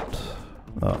got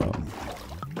the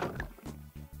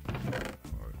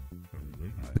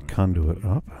conduit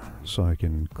up, so I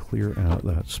can clear out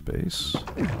that space.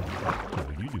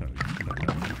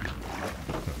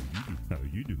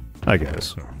 Hi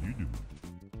guys.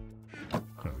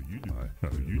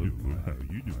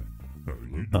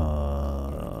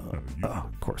 Oh,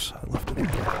 of course, I left it in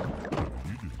there.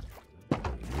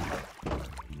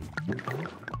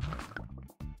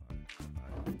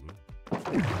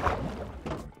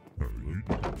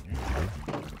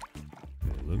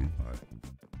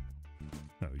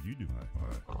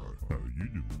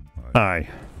 Hi.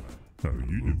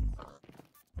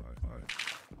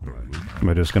 Am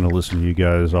I just gonna listen to you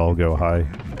guys all go hi?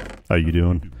 How you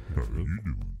doing?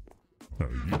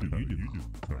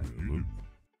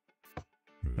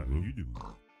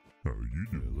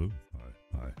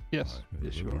 Yes.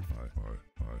 Yes, you are.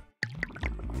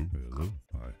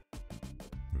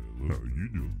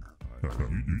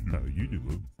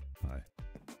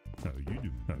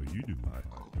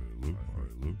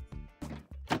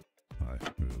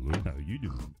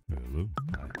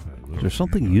 Is there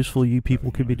something useful you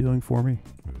people could be doing for me?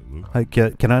 Like,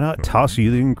 can I not toss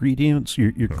you the ingredients?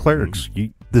 You're clerics.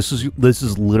 This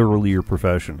is literally your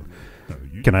profession.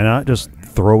 Can I not just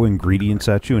throw ingredients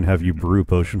at you and have you brew a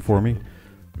potion for me?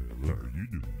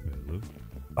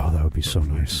 Oh, that would be so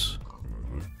nice.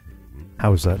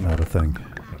 How is that not a thing?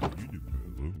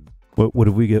 What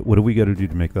do we get? What do we got to do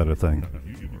to make that a thing?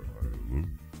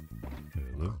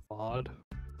 Odd.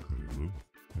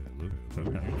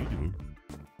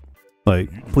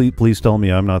 Like, please tell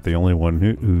me I'm not the only one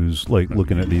who's like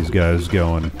looking at these guys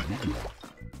going,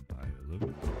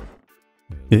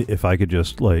 if I could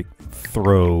just like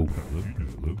throw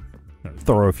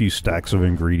a few stacks of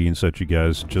ingredients at you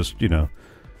guys, just, you know,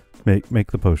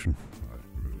 make the potion.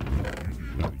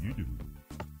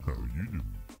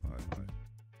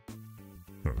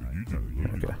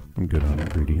 Okay, I'm good on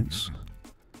ingredients.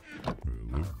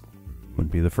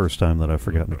 Wouldn't be the first time that I've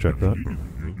forgotten to check that.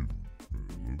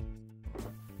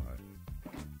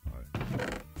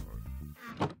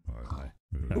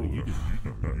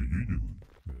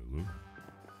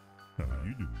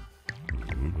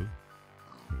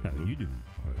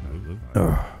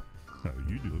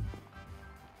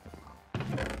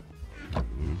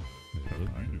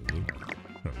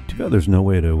 Too bad there's no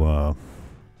way to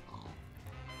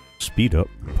speed up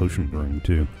potion brewing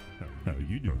too.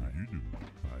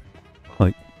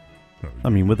 Like, I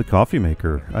mean, with the coffee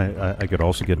maker, I could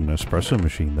also get an espresso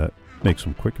machine that makes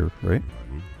them quicker, right?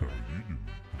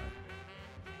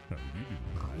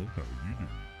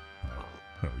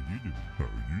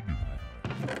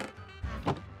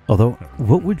 Although,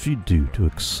 what would you do to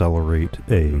accelerate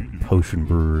a potion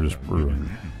brewer's brewing?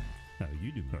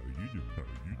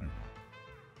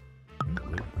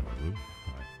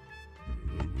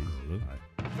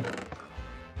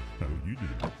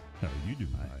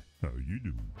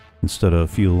 Instead of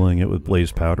fueling it with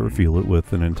blaze powder, fuel it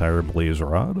with an entire blaze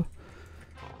rod?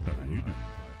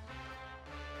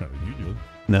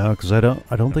 No, because I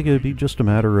don't think it would be just a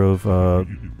matter of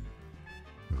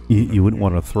you wouldn't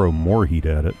want to throw more heat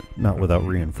at it, not without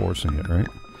reinforcing it, right?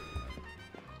 I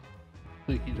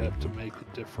think you'd have to make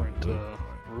a different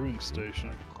brewing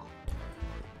station.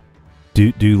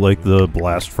 Do like the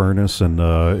blast furnace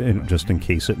and just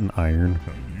encase it in iron.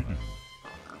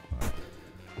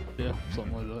 Yeah,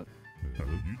 something like that.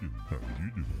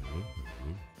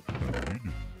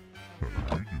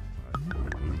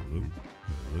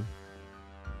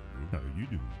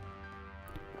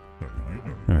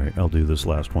 All right, I'll do this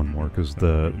last one more because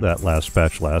that last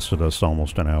batch lasted us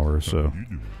almost an hour or so.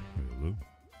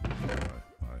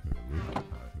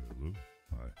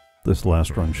 This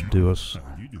last run should do us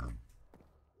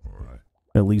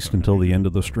at least until the end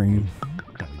of the stream.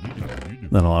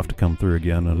 Then I'll have to come through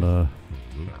again and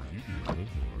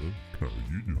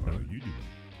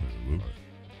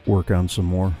work on some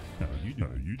more.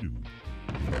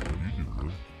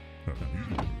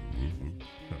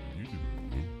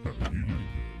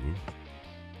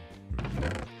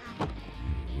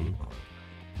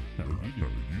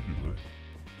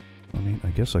 I mean, I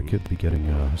guess I could be getting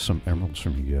some emeralds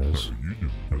from you guys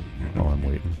while I'm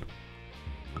waiting.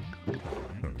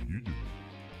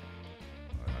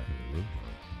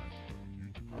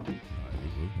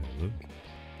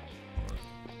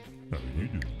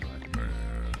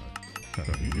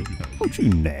 Don't you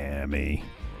nah me.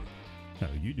 How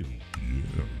you doing?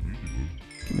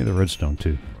 Give me the redstone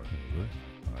too.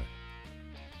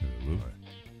 Hello.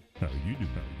 How you doing?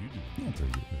 I'll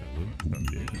take it. Hello.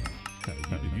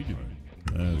 How you doing?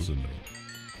 That's a no.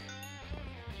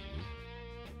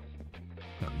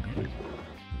 How you doing?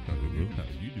 Hello. How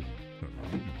you doing?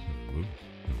 Hello.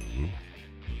 Hello.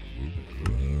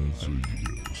 That's a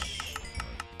yes.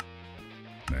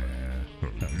 Nah.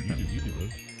 How you doing?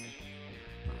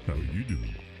 How you doing? How you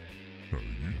doing?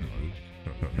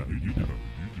 How you doing?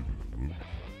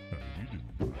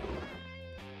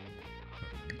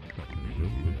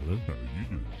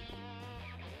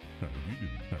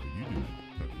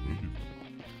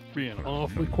 Being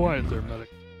awfully quiet there, medic.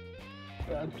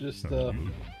 I'm just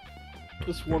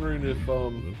wondering if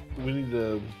we need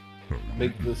to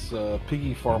make this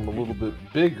piggy farm a little bit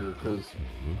bigger, because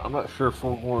I'm not sure if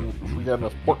we got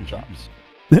enough pork chops.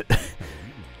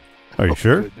 Are you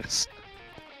sure? Goodness.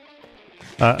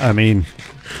 I mean,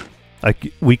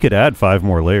 we could add 5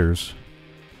 more layers.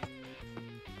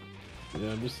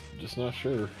 Yeah, I'm just not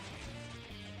sure.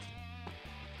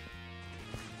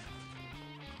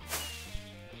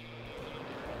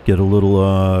 Get a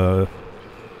little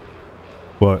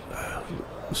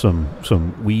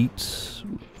some wheat.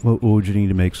 What would you need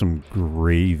to make some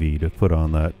gravy to put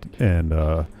on that, and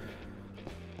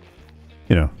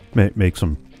you know, make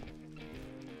some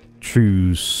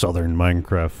true southern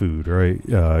Minecraft food,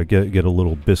 right? Get a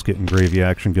little biscuit and gravy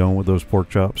action going with those pork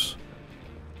chops.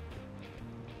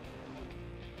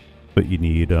 But you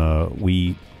need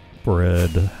wheat,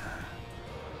 bread,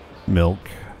 milk.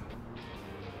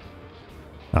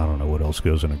 I don't know what else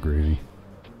goes in a gravy.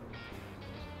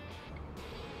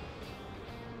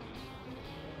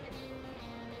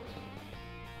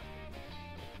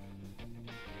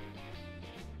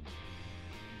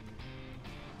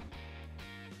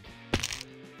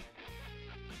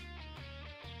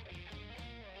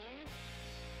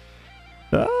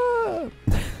 Ah!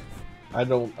 I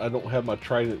don't have my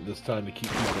trident this time to keep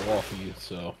people off of you,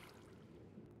 so.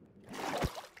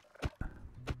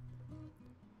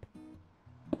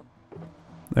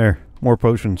 There, more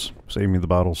potions. Save me the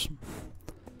bottles.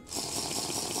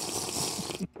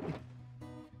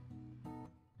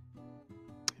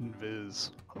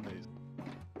 Invis. Amazing.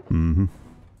 Mm-hmm.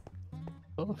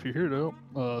 Well, if you're here to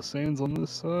help, sand's on this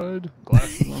side,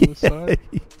 glasses on this side,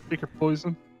 take your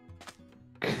poison.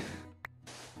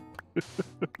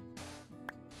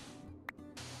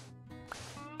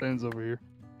 Sand's over here.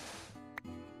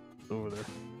 It's over there.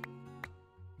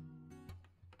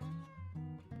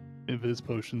 Invis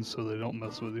potions so they don't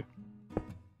mess with you.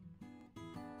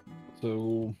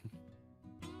 So,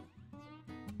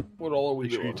 what all are we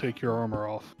Make sure doing? you take your armor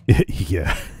off.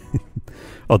 Yeah.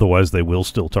 Otherwise, they will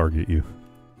still target you.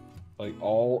 Like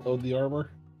all of the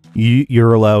armor?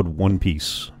 You're allowed 1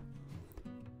 piece.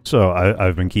 So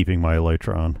I've been keeping my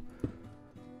elytra on.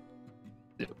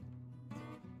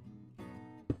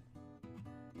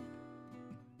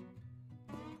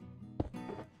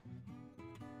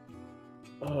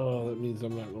 Oh, that means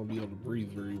I'm not going to be able to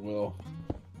breathe very well.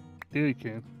 Yeah, you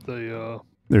can. They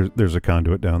There's a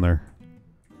conduit down there.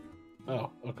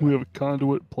 Oh, okay. we have a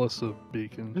conduit plus a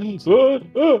beacon.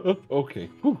 Okay.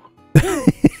 Whew.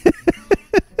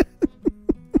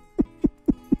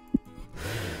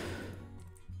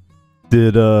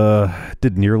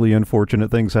 Did nearly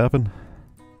unfortunate things happen?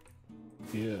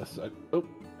 Yes. Oh,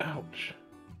 ouch.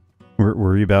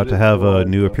 Were you about to have a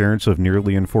new appearance of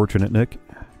nearly unfortunate Nick?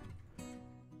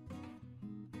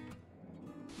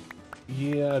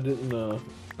 Yeah, I didn't,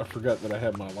 I forgot that I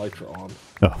had my Elytra on.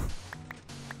 Oh.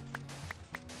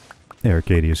 Hey,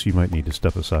 Arcaidius, you might need to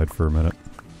step aside for a minute.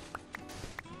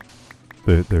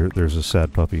 There's a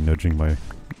sad puppy nudging my...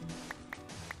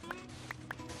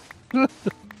 I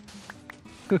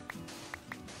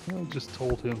just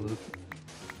told him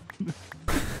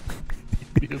to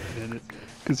be a minute,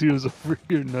 because he was over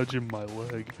here nudging my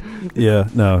leg. Yeah,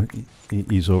 no,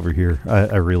 he's over here.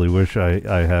 I really wish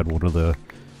I had one of the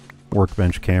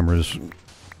workbench cameras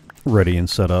ready and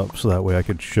set up, so that way I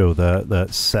could show that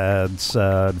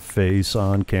sad face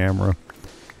on camera.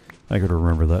 I gotta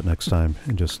remember that next time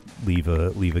and just leave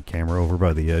a camera over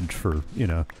by the edge for, you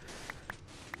know,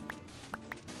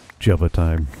 Jabba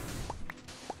time.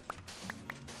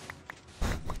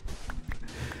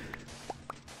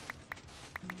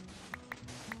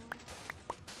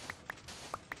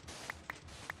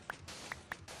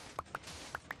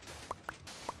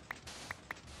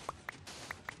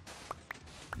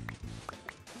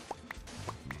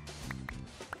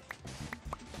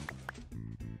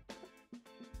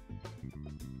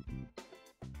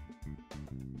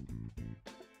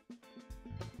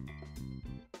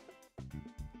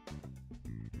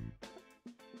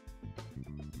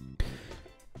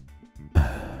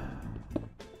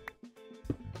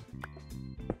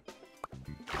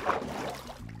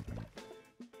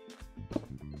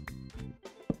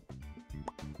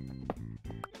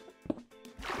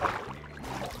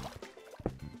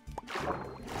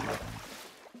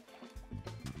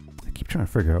 Trying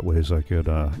to figure out ways I could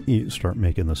start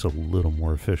making this a little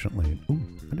more efficiently. Ooh,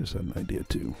 I just had an idea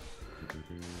too.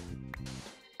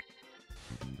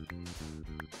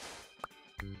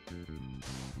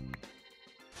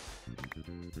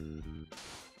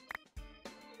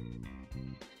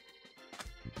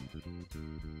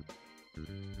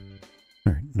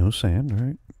 Alright, no sand,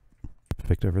 alright.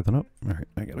 Picked everything up. Alright,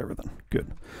 I got everything. Good.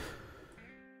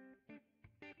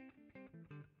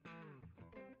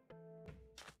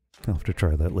 I'll have to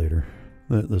try that later.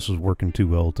 This is working too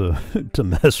well to to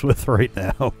mess with right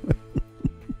now.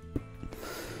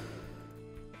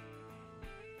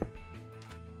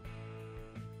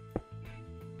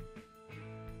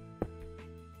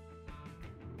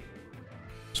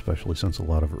 Especially since a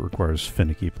lot of it requires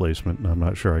finicky placement, and I'm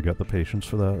not sure I got the patience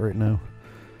for that right now.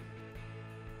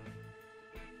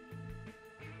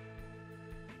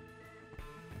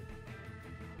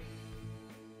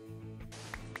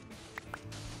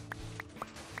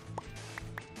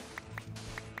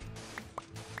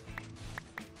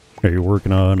 Are you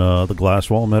working on the glass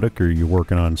wall, medic, or are you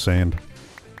working on sand?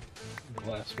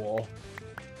 Glass wall.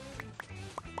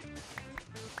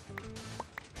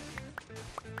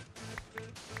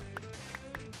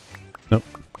 Nope.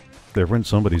 There went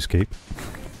somebody's cape.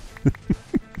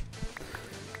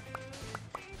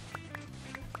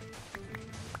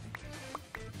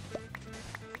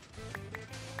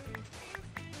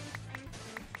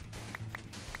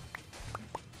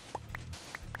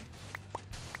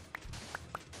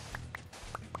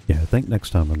 Yeah, I think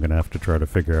next time I'm going to have to try to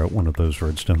figure out one of those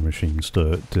redstone machines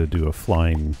to do a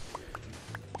flying...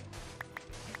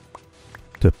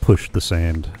 to push the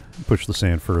sand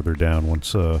further down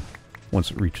once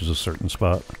it reaches a certain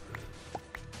spot.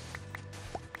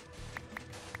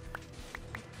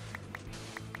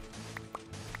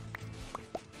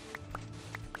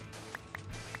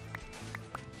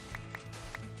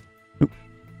 Oop.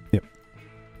 Yep.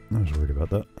 I was worried about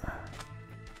that.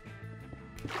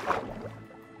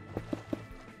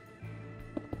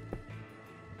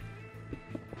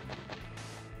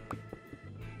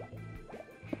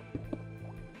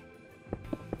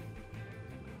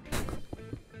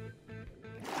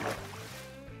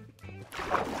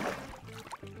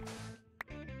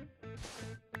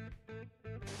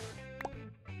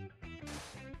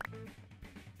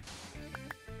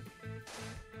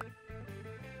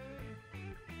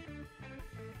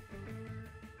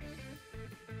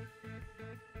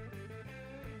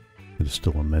 It is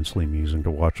still immensely amusing to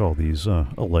watch all these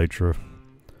elytra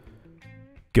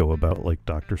go about like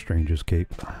Doctor Strange's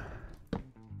cape.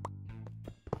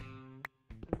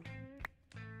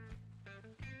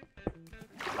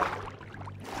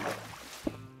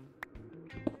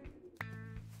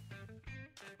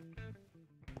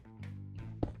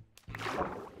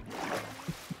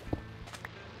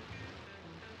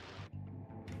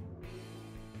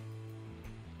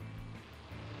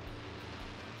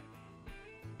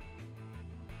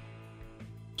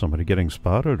 Somebody getting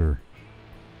spotted, or?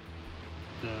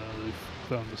 No, they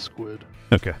found the squid.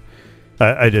 Okay.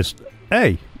 I just...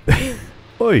 Hey!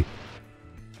 Oi!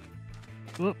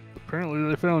 Well, apparently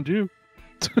they found you.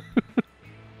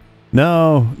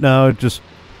 No, just...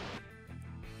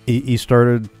 he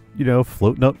started,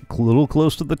 floating up a little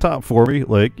close to the top for me,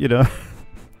 like,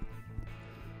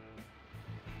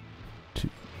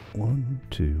 1,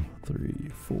 2, 3,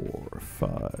 4,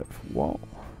 5 wall,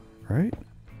 right?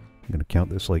 I'm gonna count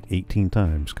this like 18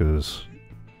 times because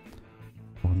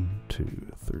 1,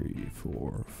 2, 3,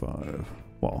 4, 5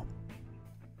 wall.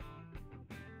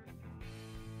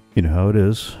 You know how it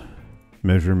is.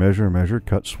 Measure, measure, measure,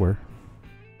 cut, swear.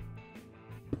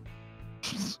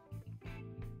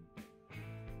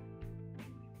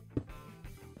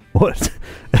 What?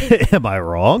 Am I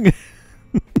wrong?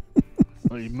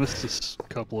 Oh, you missed a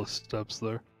couple of steps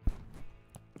there.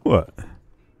 What?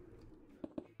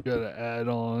 You gotta add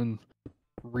on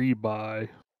rebuy,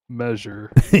 measure,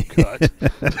 cut.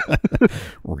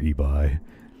 Rebuy.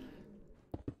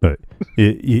 But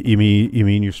you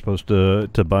mean you're supposed to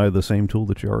buy the same tool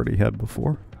that you already had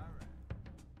before?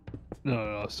 No,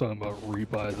 I was talking about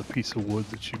rebuy the piece of wood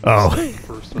that you missed Oh. the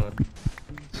first time.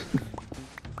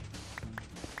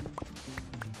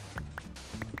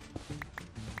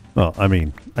 Well, I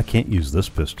mean, I can't use this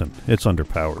piston. It's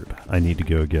underpowered. I need to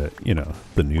go get,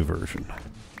 the new version.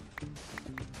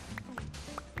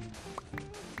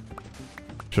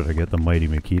 Should I get the Mighty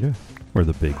Makita or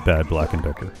the big bad Black &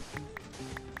 Decker?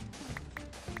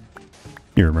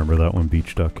 You remember that one,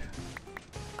 Beach Duck?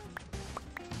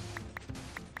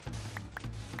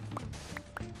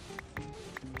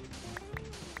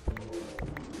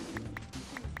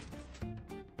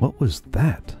 What was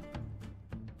that?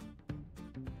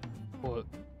 What?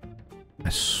 I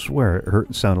swear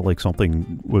it sounded like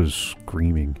something was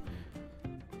screaming.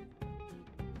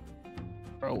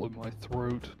 Out in my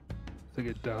throat. I think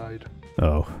it died.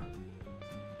 Oh.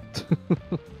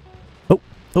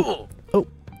 Oh.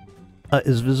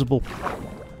 Is visible.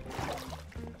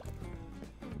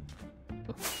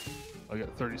 I got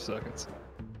 30 seconds.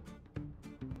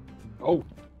 Oh.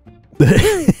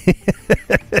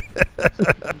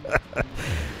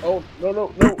 Oh,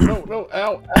 no.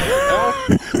 Ow.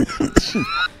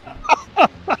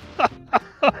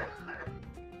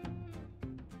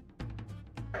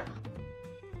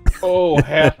 Oh,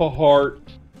 half a heart.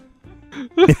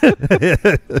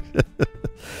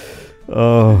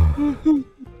 Oh.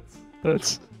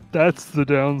 That's the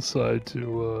downside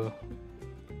to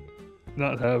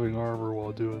not having armor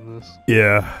while doing this.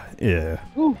 Yeah.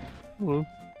 Oh, hello.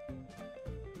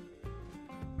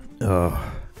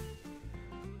 Oh.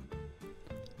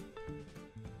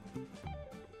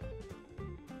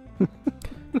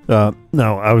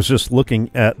 No, I was just looking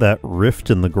at that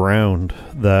rift in the ground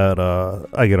that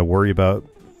I got to worry about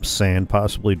sand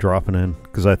possibly dropping in,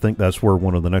 because I think that's where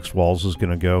one of the next walls is going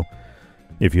to go.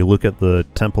 If you look at the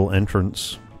temple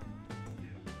entrance.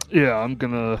 Yeah, I'm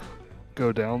gonna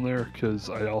go down there because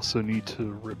I also need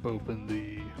to rip open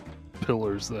the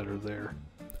pillars that are there.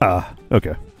 Ah,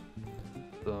 okay.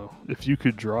 So if you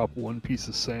could drop one piece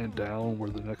of sand down where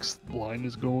the next line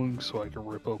is going so I can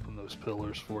rip open those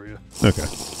pillars for you. Okay.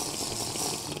 Let's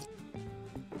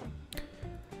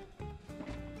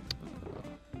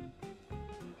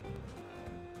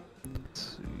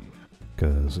see.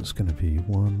 Because it's going to be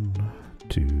 1,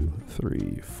 2,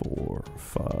 3, 4,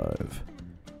 5.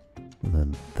 And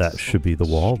then that should be the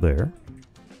wall there.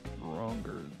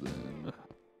 Stronger than...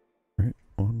 Right,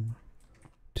 1,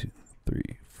 2, 3,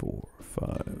 4,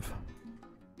 5.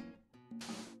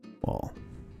 Wall.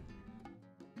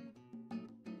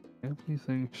 Have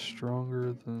anything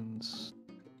stronger than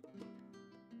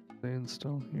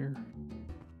sandstone here?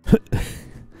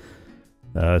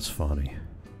 That's funny.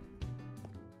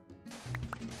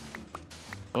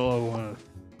 Oh, I want to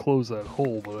close that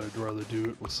hole, but I'd rather do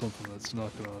it with something that's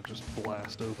not going to just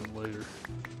blast open later.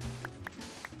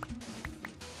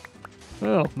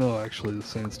 Well, no, actually the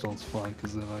sandstone's fine,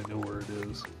 because then I know where it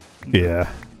is.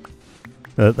 Yeah.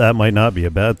 That might not be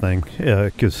a bad thing. Yeah,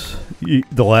 because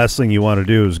the last thing you want to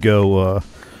do is go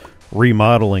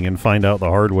remodeling and find out the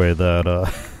hard way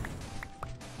that...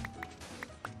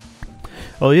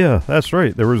 Oh yeah, that's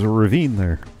right. There was a ravine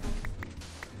there.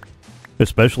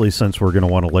 Especially since we're going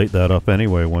to want to light that up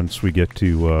anyway once we get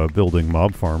to building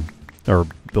mob farm. Or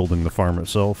building the farm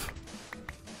itself.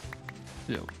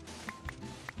 Yep.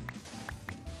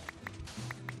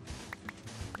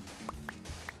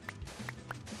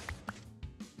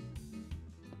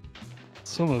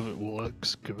 Some of it will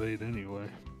excavate anyway.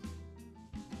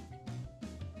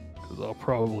 Because I'll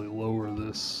probably lower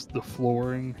the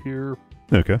flooring here,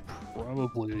 Okay.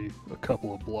 probably a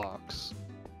couple of blocks.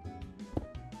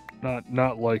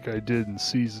 Not like I did in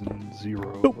Season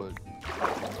 0, but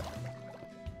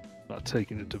not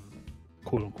taking it to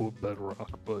quote-unquote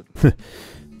bedrock, but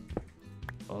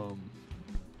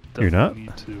You're not? definitely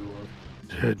need to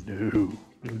No.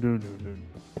 No.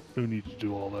 No need to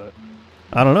do all that.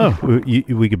 I don't know.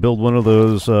 We could build one of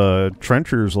those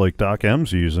trenchers like Doc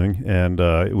M's using, and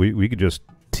we could just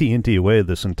TNT away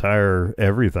this entire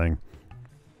everything.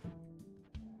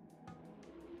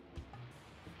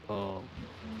 No,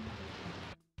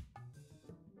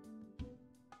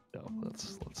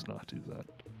 let's not do that.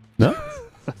 No? No,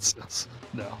 let's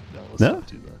No? not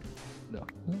do that. No.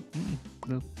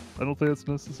 No. I don't think that's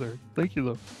necessary. Thank you,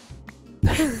 though.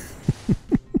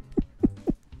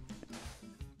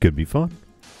 Could be fun.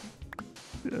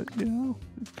 Yeah,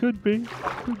 it could be.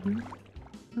 Could be.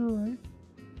 You're right.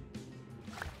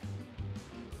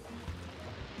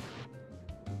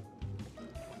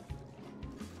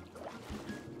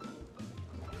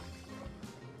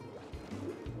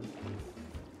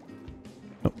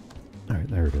 Oh, all right,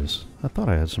 there it is. I thought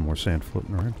I had some more sand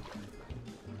floating around.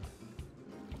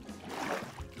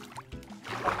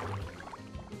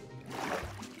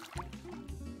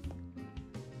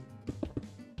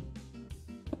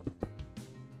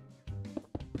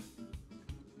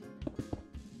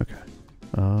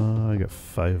 I got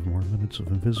 5 more minutes of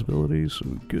invisibility, so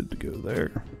we're good to go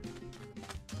there.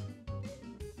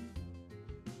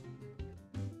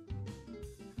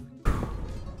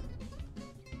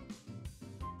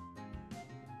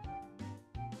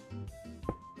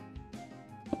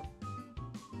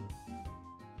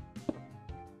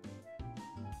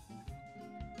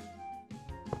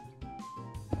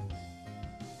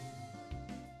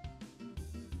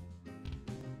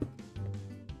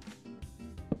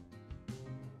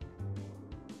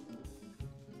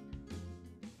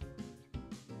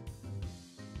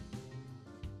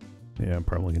 Yeah, I'm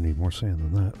probably going to need more sand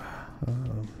than that.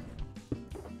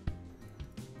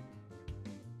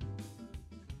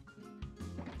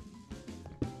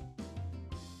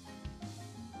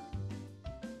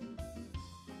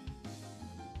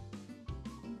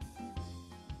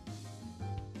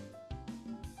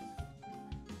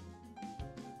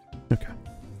 Okay.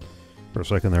 For a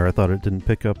second there, I thought it didn't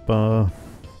pick up the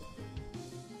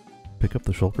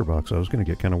shulker box. I was going to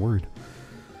get kind of worried.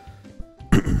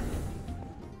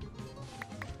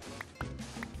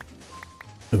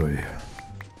 Oy.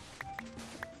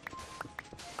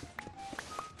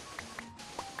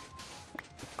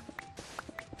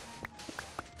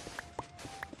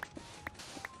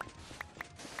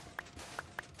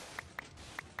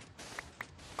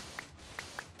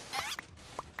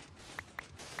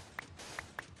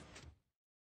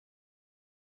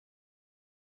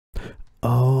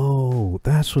 Oh,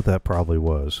 that's what that probably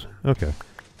was. Okay.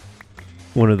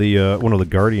 One of the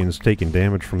guardians taking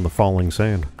damage from the falling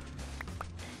sand.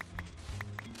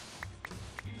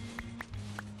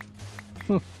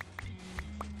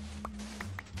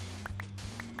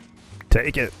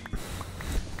 Take it.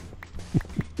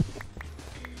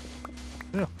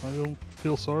 Yeah, I don't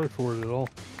feel sorry for it at all.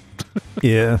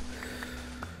 Yeah.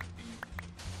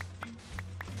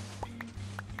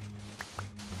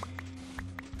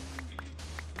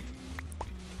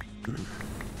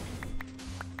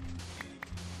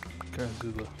 Guys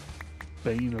are the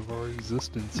bane of our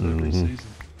existence every season.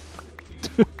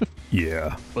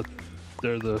 Yeah. But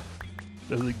they're the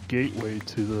gateway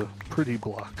to the pretty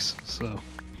blocks, so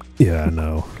Yeah, I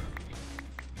know.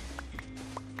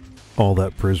 All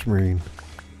that prismarine.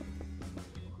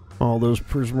 All those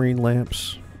prismarine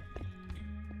lamps.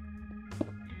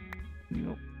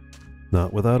 yep,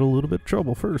 Not without a little bit of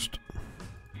trouble first.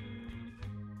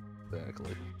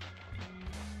 exactly.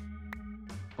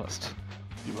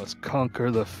 You must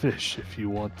conquer the fish if you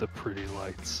want the pretty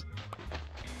lights.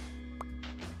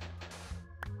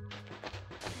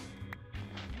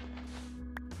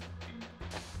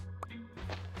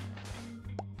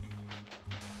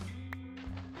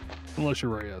 Unless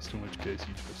you're Rayest, in which case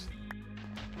you just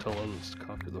tell others to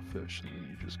conquer the fish, and then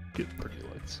you just get pretty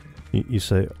lights. You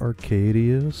say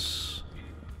Arcaidius?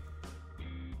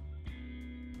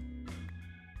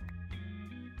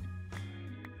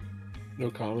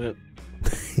 No comment.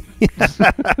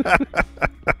 I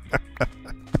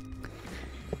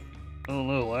don't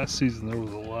know, last season there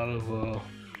was a lot of a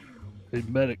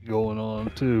medic going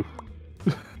on, too.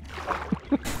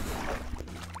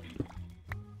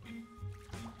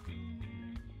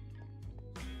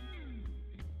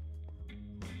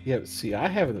 Yeah, but see, I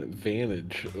have an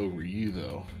advantage over you,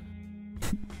 though.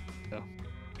 Yeah.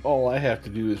 All I have to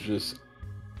do is just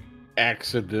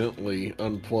accidentally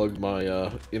unplug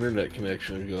my internet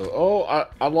connection and go, oh,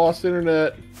 I lost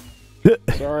internet.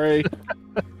 Sorry.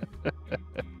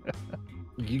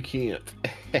 You can't.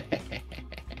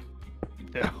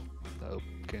 Yeah. No,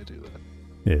 can't do that.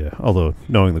 Yeah, although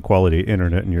knowing the quality of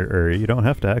internet in your area, you don't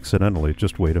have to accidentally.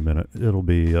 Just wait a minute. It'll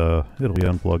be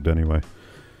unplugged anyway.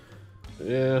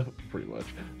 Yeah, pretty much.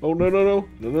 Oh no no no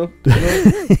no no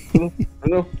no no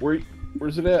no!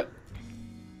 Where's it at?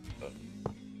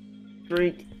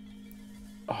 Drink.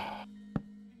 All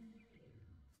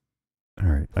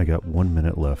right, I got 1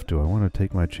 minute left. Do I want to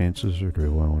take my chances or do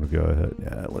I want to go ahead?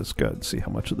 Yeah, let's go and see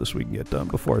how much of this we can get done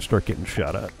before I start getting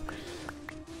shot at.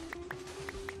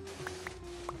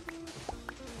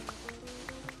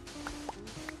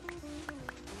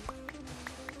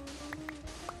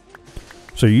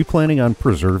 So are you planning on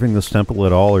preserving this temple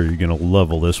at all, or are you going to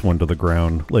level this one to the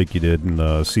ground like you did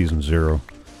in Season 0?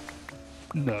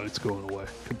 No, it's going away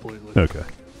completely. Okay.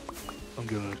 I'm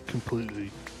gonna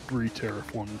completely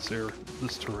re-terraform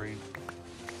this terrain.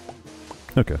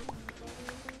 Okay.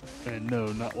 And no,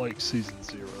 not like Season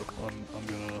 0. I'm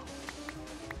gonna...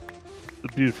 The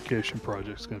beautification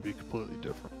project's gonna be completely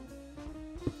different.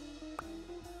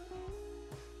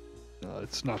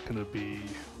 It's not gonna be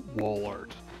wall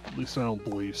art. At least I don't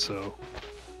believe so.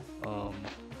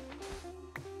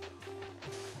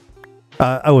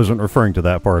 I wasn't referring to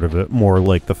that part of it, more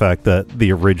like the fact that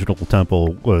the original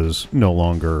temple was no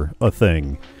longer a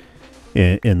thing,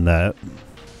 in that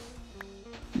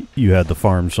you had the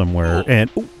farm somewhere,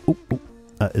 and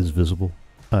is visible.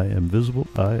 I am visible.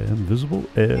 I am visible.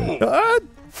 And,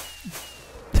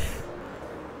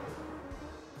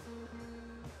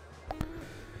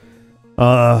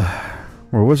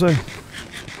 where was I?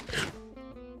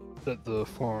 That the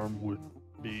farm would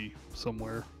be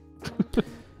somewhere.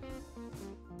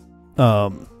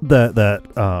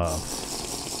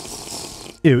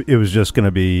 It was just going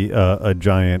to be a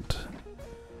giant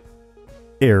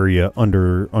area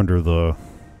under the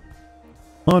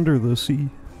sea. Under the sea.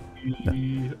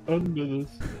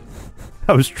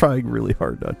 I was trying really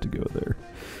hard not to go there.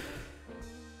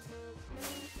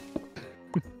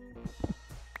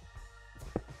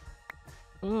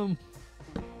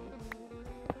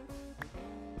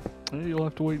 You'll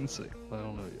have to wait and see. I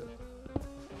don't know yet.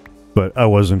 But I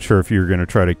wasn't sure if you were going to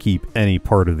try to keep any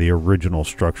part of the original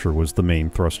structure was the main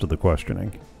thrust of the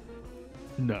questioning.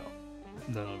 No.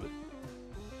 None of it.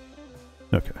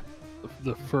 Okay.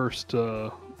 The first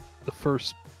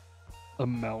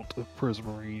amount of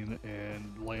prismarine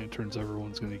and lanterns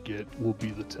everyone's going to get will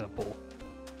be the temple.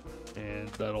 And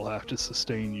that'll have to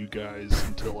sustain you guys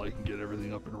until I can get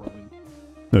everything up and running.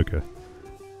 Okay.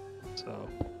 So,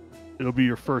 it'll be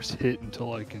your first hit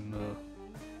until I can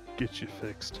get you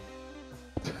fixed.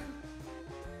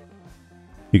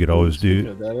 You could always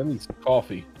do... That. I need some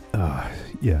coffee.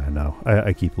 Yeah, I know.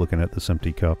 I keep looking at this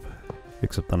empty cup.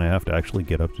 Except then I have to actually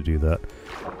get up to do that.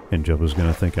 And Jubba's going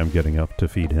to think I'm getting up to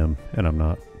feed him, and I'm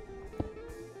not.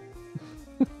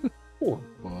 Poor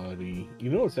buddy.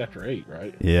 You know it's after 8,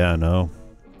 right? Yeah, I know.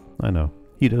 I know.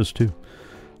 He does too.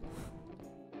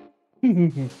 I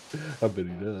bet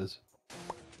he does.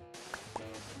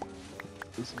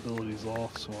 Visibility's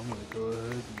off, so I'm going to go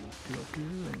ahead and get up here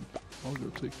and I'll go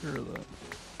take care of that.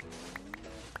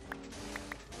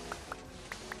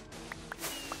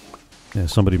 Yeah,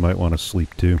 somebody might want to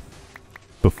sleep too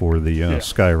before the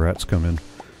sky rats come in.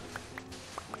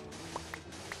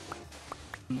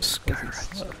 Sky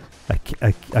rats. I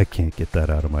can't get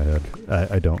that out of my head.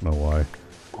 I don't know why.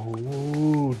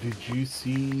 Oh, did you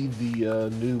see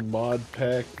the new mod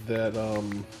pack that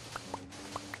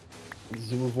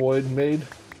Zoomovoid made?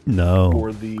 No.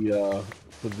 For the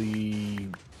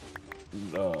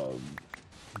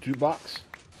jukebox?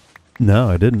 No,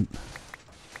 I didn't.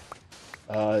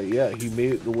 Yeah, he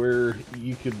made it to where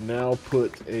you could now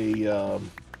put a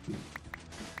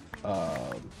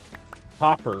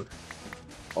hopper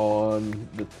on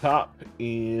the top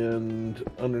and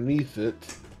underneath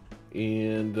it,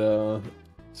 and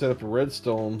set up a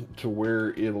redstone to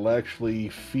where it'll actually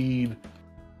feed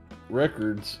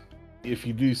records. If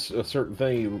you do a certain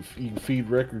thing, you can feed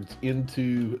records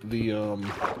into the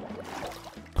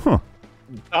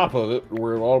top of it,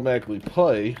 where it'll automatically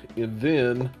play, and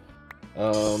then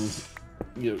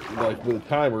you know, like with a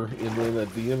timer, and then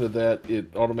at the end of that,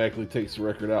 it automatically takes the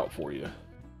record out for you.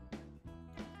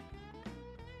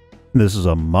 This is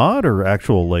a mod or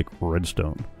actual, like,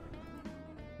 redstone?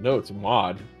 No, it's a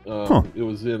mod. It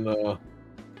was in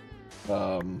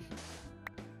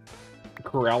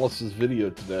Corrales' video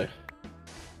today.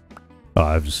 Oh,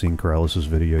 I haven't seen Corrales'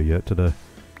 video yet today.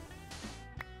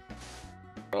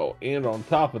 Oh, and on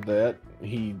top of that,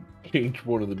 he changed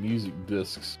one of the music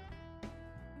discs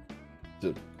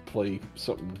to play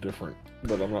something different.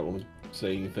 But I'm not going to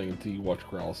say anything until you watch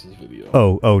Corrales' video.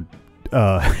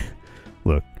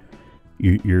 Look,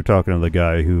 You're talking to the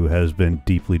guy who has been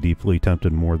deeply, deeply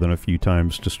tempted more than a few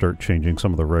times to start changing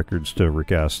some of the records to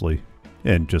Rick Astley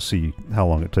and just see how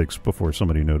long it takes before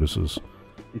somebody notices.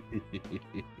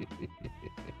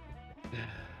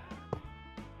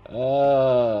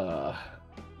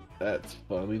 That's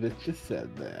funny that you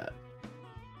said that.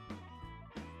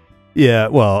 Yeah,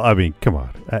 well, I mean, come on.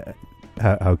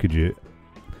 How could you...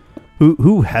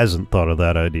 Who hasn't thought of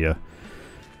that idea?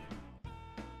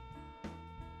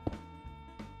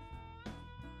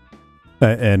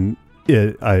 And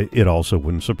it also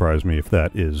wouldn't surprise me if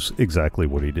that is exactly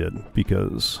what he did,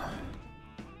 because,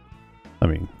 I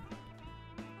mean,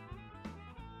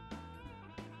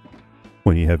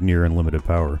 when you have near unlimited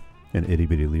power and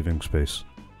itty-bitty leaving space.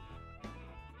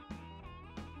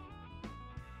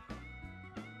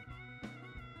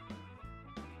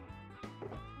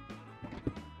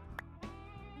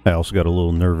 I also got a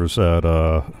little nervous at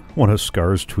one of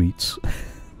Scar's tweets.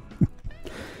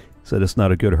 Said it's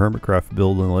not a good Hermitcraft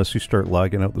build unless you start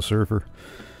logging out the server.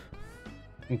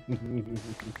 And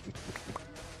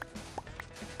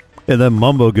then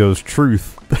Mumbo goes,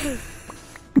 truth.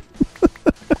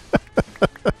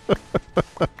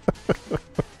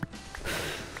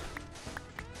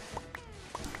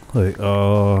 Like,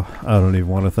 oh, I don't even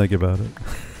want to think about it.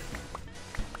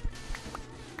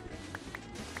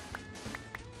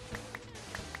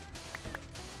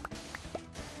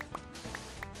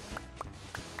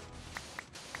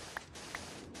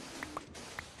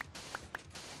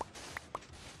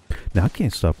 Now I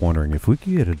can't stop wondering if we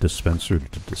could get a dispenser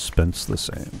to dispense the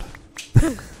sand.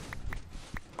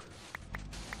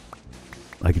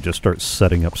 I could just start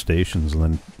setting up stations and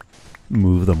then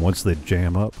move them once they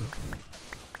jam up.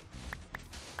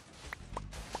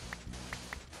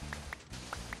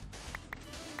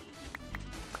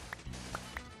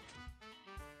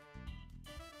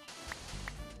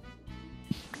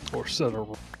 Or set a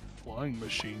flying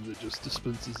machine that just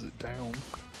dispenses it down.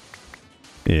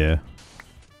 Yeah.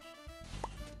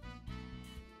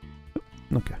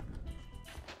 Okay.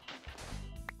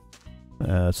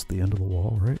 That's the end of the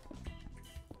wall, right?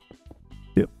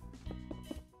 Yep.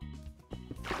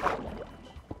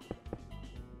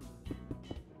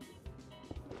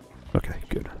 Okay,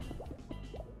 good.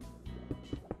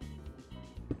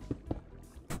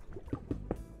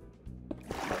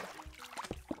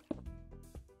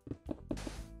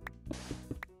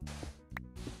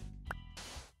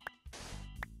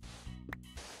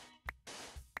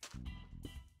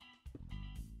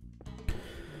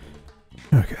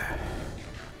 Okay.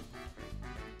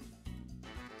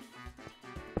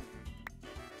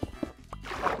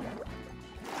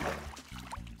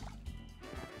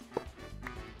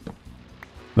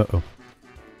 Uh-oh.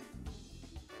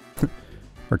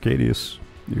 Arcaidius,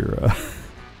 you're,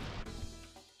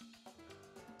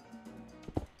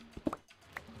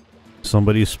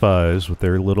 somebody spies with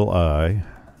their little eye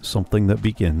something that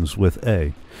begins with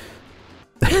A.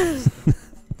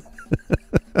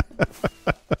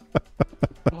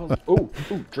 Oh,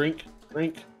 drink.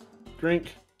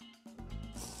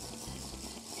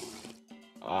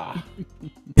 Ah.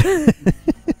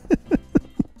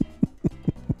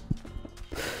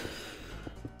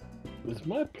 Is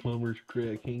my plumber's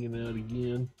crack hanging out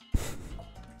again?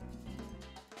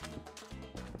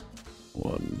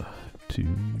 1, 2,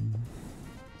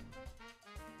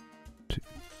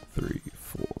 3,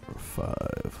 4,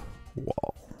 5.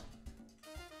 Wall.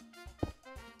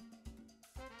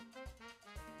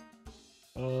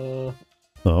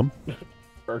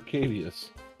 Arcaidius.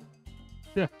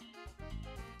 Yeah.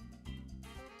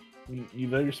 You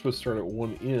know you're supposed to start at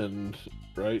one end,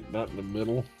 right? Not in the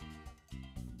middle.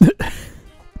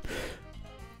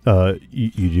 You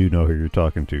do know who you're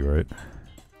talking to, right?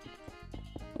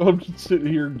 I'm just sitting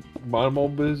here, mind my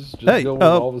own business, just Hey, going.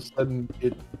 All of a sudden,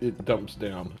 it dumps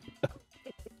down.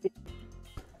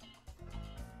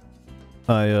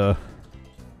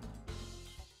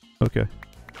 Okay.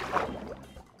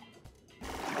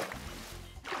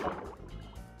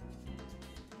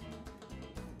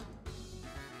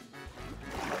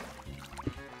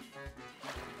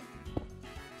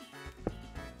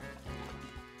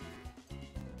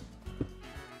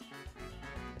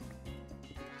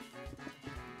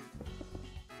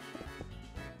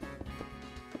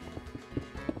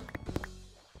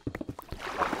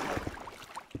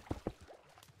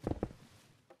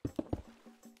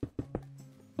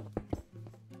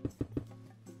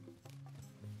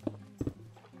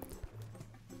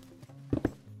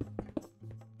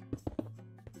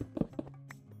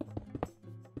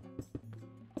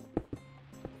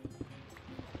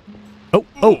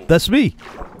 Oh, that's me.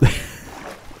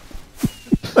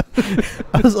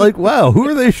 I was like, wow, who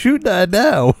are they shooting at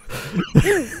now?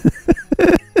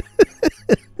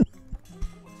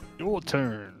 Your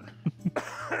turn.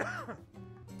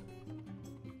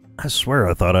 I swear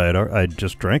I thought I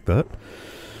just drank that.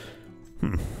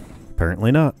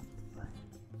 Apparently not.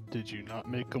 Did you not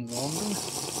make them longer?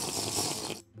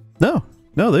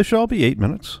 No, they should all be 8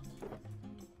 minutes.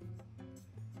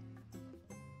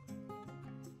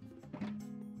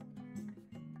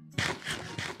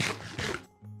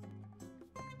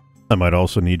 I might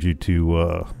also need you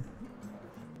to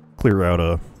clear out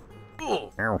a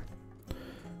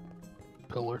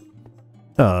Pillar.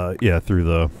 yeah, through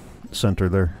the center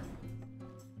there.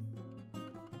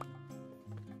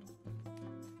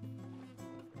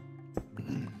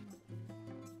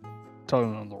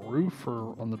 Talking on the roof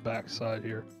or on the back side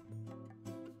here?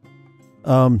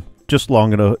 Just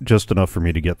long enough, just enough for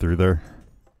me to get through there.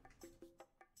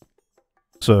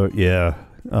 So yeah,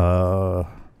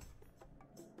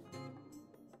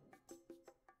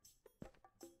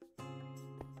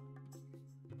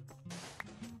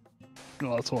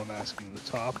 No, that's what I'm asking. The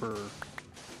top or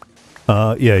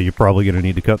yeah, you're probably gonna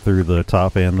need to cut through the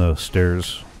top and the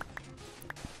stairs.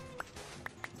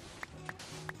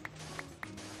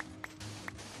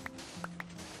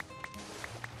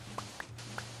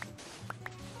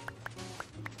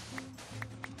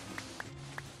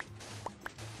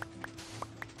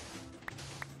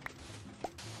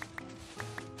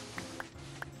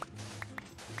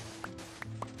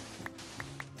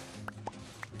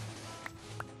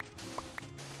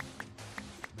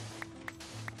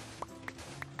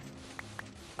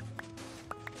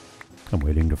 I'm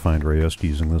waiting to find Reyes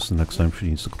using this the next time she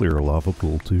needs to clear a lava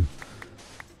pool too.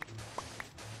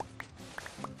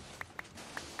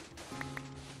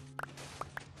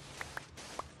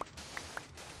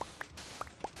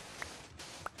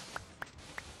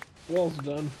 Wall's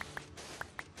done.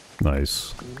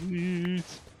 Nice. Sweet.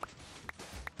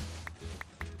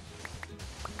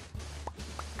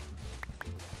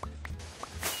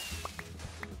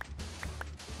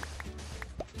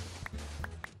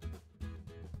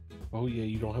 Oh yeah,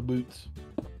 you don't have boots.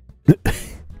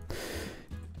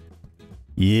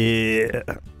 Yeah.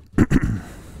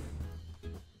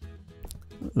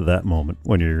 That moment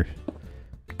when you're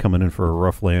coming in for a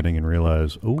rough landing and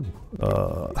realize, oh,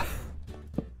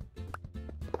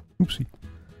 oopsie.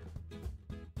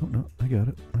 Oh no, I got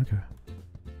it. Okay.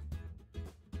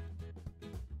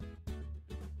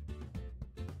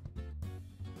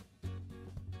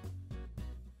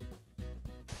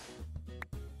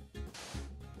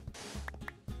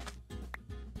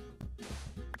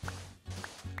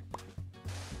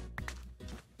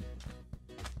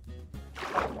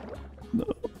 No.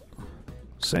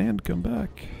 Sand, come back.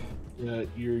 Yeah,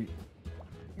 you're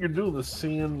doing the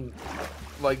sand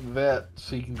like that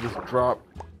so you can just drop.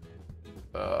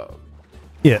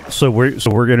 Yeah, so we're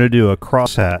gonna do a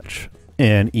crosshatch,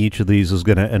 and each of these is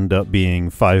gonna end up being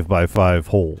 5x5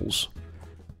 holes,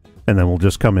 and then we'll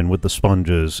just come in with the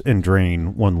sponges and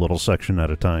drain one little section at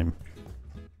a time.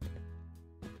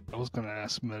 I was gonna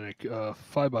ask Medic.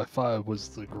 5x5 was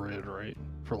the grid, right?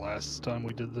 For last time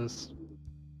we did this.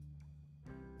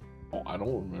 Oh, I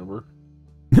don't remember.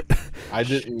 I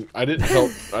didn't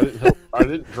help. I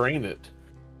didn't drain it.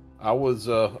 I was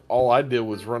all I did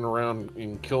was run around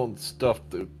and killing stuff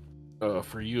that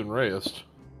for you and Reyes.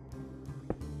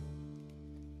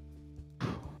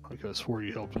 I could have swore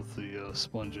you helped with the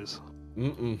sponges.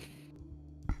 Mm-mm.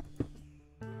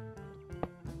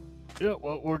 Yeah,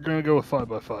 well, we're gonna go with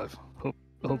 5x5.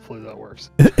 Hopefully that works.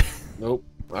 Nope.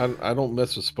 I don't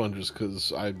mess with sponges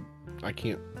because I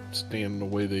can't stand the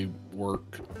way they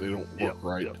work. They don't work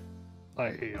right. Yep. I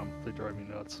hate them. They drive me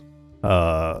nuts.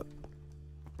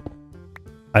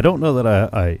 I don't know that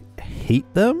I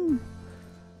hate them,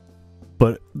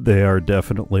 but they are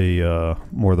definitely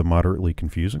more than moderately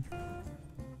confusing.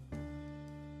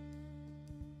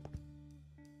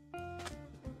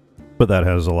 But that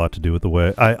has a lot to do with the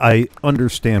way... I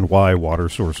understand why water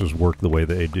sources work the way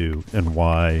they do, and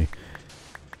why...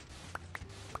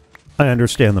 I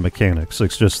understand the mechanics.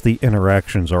 It's just the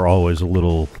interactions are always a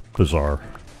little bizarre.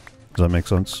 Does that make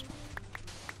sense?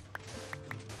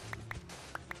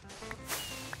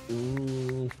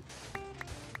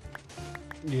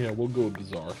 Yeah, we'll go with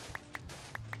bizarre.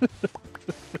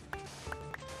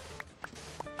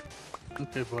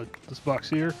 Okay, bud. This box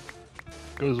here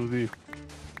goes with you.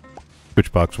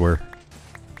 Which box where?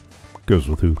 Goes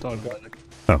with who? Talking about it.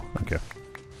 Oh, okay.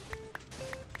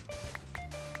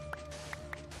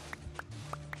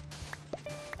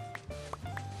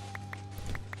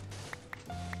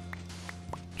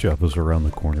 Jabba's around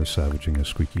the corner savaging a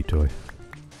squeaky toy.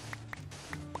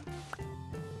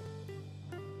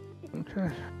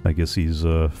 Okay. I I guess he's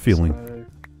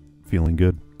feeling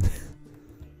good.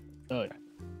 Oh yeah.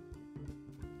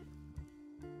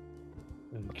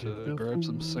 To grab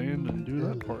some sand and do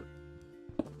that part.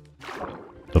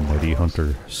 The mighty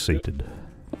hunter sated.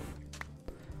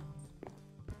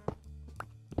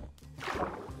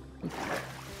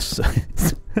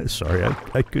 Sorry,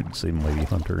 I couldn't say mighty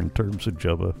hunter in terms of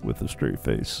Jabba with a straight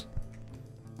face.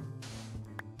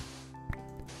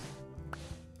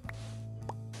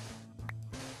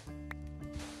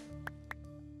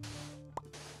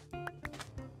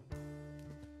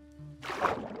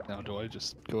 Now, do I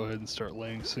just go ahead and start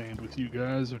laying sand with you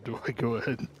guys, or do I go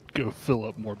ahead and go fill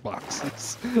up more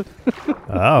boxes?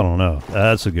 I don't know.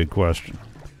 That's a good question.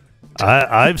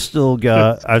 I've still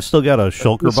got a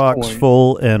shulker box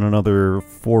full and another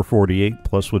 448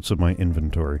 plus what's in my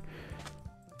inventory.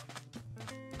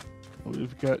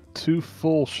 We've got 2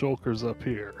 full shulkers up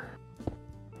here.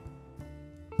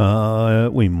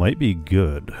 We might be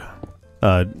good.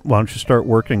 Why don't you start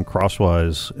working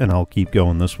crosswise and I'll keep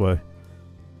going this way.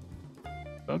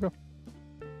 Okay.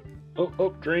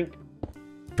 Oh, drink.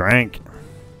 Drank.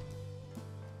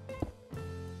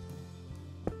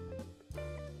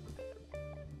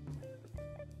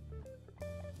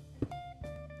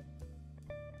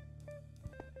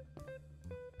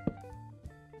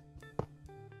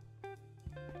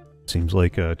 Seems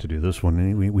like to do this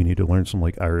one, we need to learn some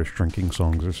like Irish drinking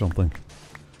songs or something.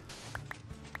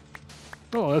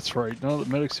 Oh, that's right. Now that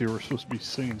Medic's here, we're supposed to be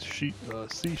singing sea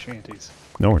shanties.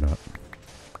 No, we're not.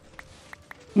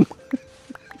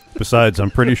 Besides, I'm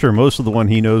pretty sure most of the one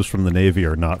he knows from the Navy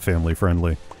are not family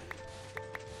friendly.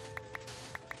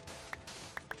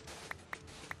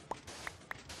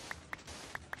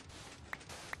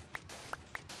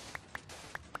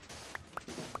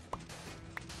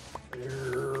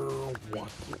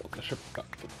 I should put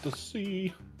the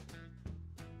sea.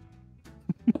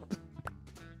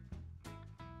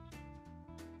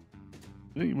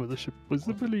 Name of the ship was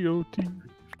the Billy O.T.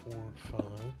 4, 5.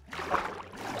 1,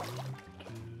 2,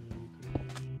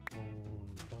 3, 4,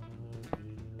 5,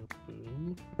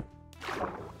 boom.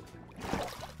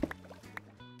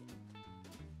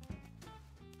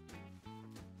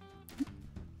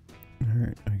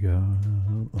 Alright, I got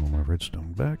all my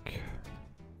redstone back.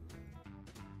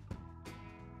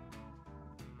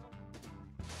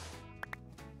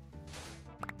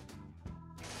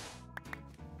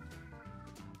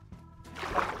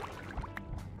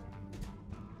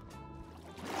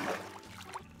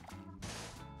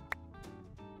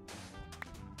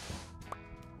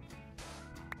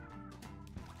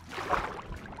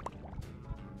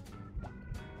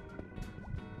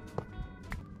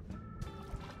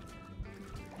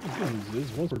 The good news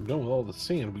is, once we're done with all the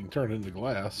sand, we can turn it into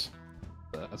glass.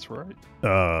 That's right.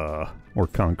 Or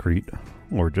concrete,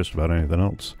 or just about anything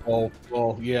else. Well,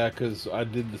 yeah, because I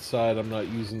did decide I'm not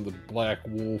using the black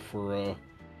wool for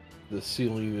the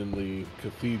ceiling in the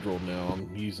cathedral now. I'm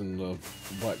using the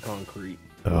black concrete.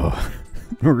 Oh,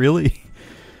 really?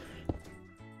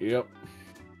 Yep.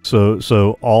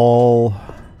 So all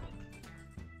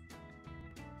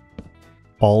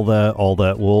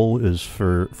that wool is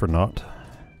for naught?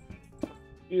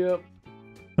 Yep.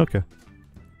 Okay.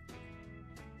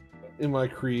 In my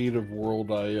creative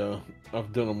world,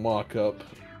 I've done a mock-up,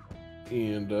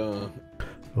 and the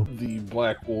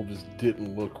black wool just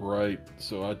didn't look right,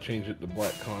 so I changed it to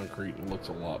black concrete, and it looks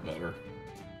a lot better.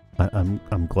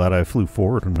 I'm glad I flew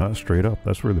forward and not straight up.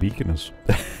 That's where the beacon is.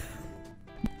 Yeah,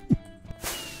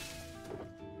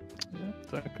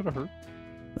 that could have hurt.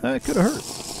 That could have hurt.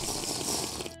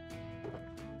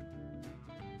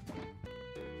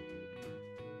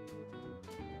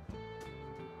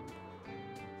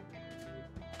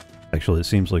 Actually, it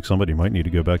seems like somebody might need to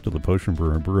go back to the potion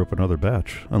brewer and brew up another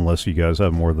batch, unless you guys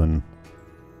have more than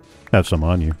some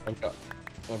on you. I've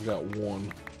got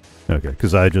one. Okay,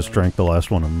 because I just drank the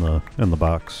last one in the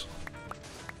box.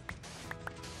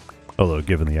 Although,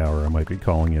 given the hour, I might be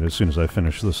calling it as soon as I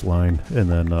finish this line and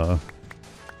then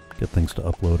get things to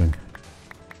uploading.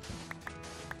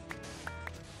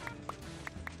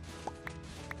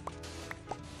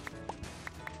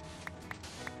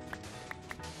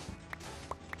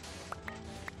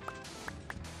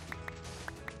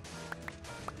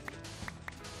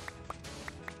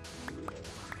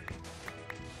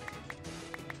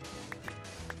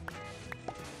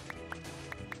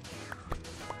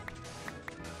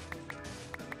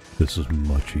 This is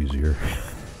much easier.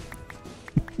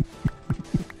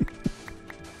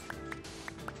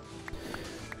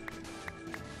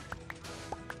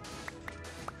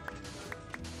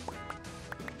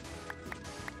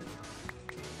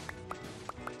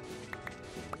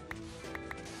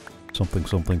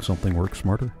 Something works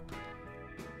smarter.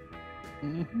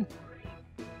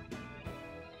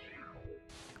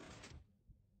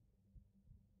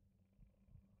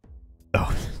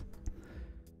 Oh,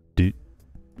 dude,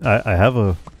 I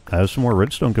have some more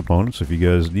redstone components if you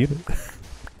guys need it.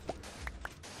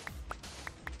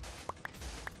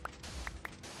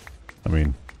 I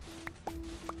mean,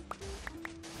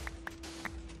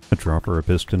 a dropper, a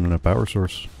piston, and a power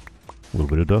source. A little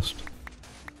bit of dust.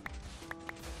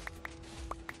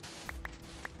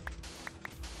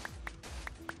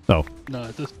 Oh. No,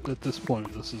 at this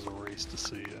point, this is a race to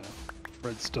see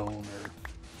redstone or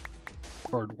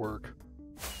hard work.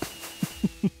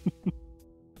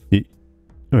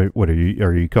 Wait, what are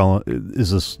you calling?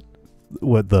 Is this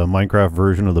what the Minecraft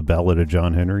version of the Ballad of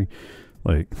John Henry?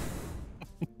 Like,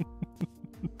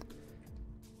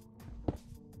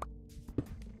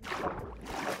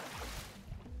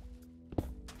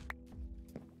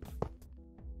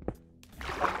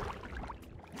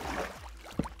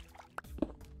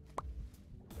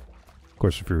 of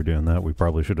course, if we were doing that, we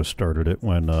probably should have started it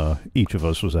when each of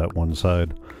us was at one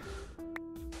side.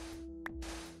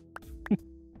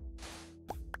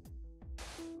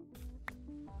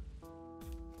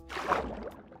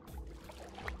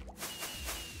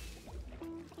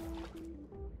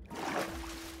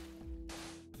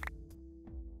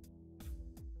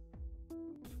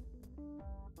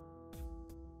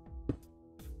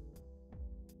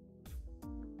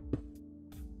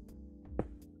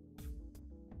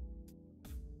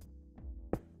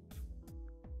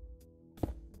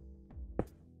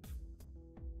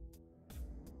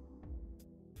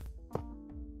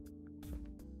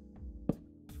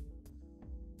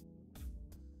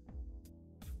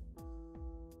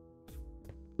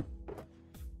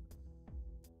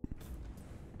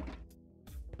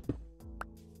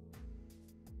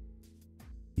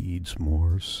 Needs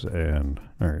more sand.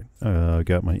 Alright, I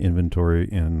got my inventory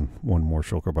and one more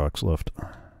shulker box left.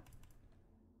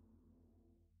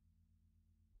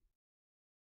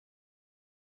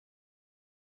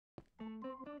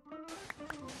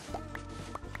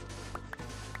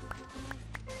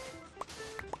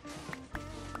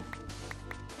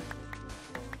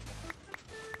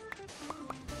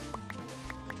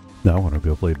 Now I want to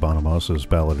go play Bonamassa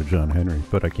Ballad of John Henry,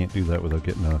 but I can't do that without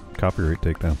getting a copyright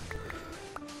takedown.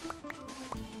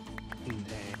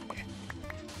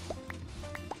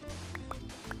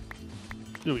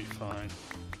 You'll be fine.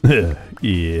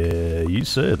 Yeah, you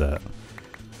say that.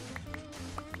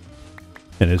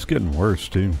 And it's getting worse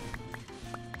too.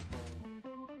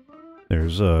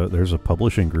 There's a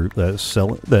publishing group that's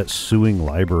suing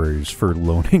libraries for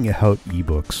loaning out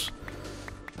ebooks.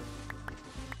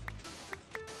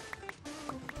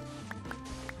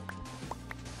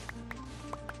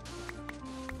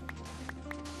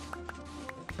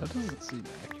 That doesn't seem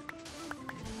accurate.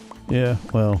 Yeah,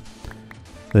 well,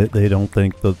 they don't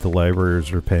think that the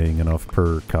libraries are paying enough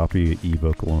per copy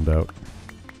ebook loaned out.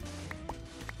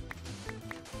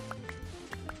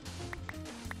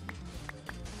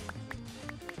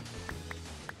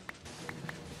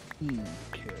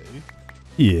 Okay.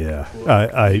 Yeah,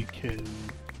 Well, can...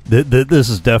 this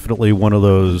is definitely one of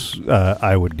those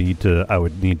I would need to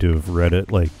have read it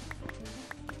like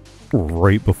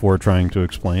right before trying to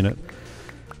explain it.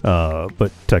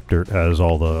 But TechDirt has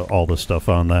all the stuff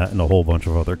on that and a whole bunch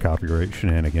of other copyright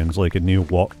shenanigans, like a new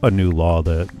law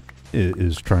that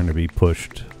is trying to be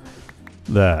pushed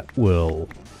that will,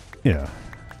 yeah,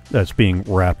 that's being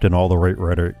wrapped in all the right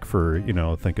rhetoric for, you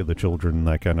know, think of the children and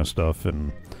that kind of stuff,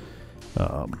 and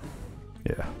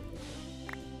yeah.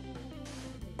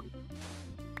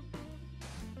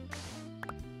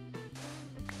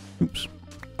 Oops,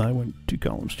 I went 2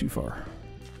 columns too far.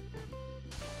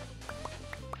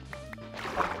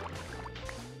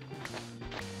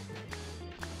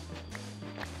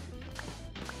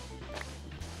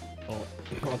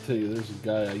 I'll tell you, there's a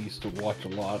guy I used to watch a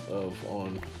lot of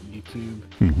on YouTube,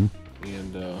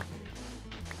 and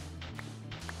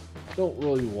don't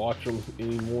really watch him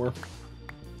anymore,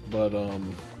 but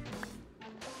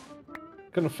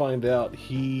gonna find out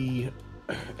he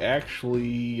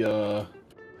actually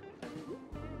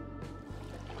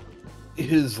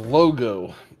his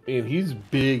logo, and he's a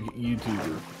big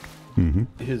YouTuber.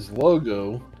 His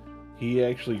logo, he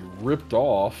actually ripped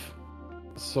off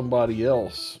somebody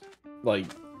else, like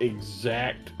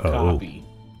exact copy,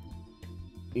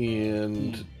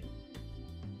 and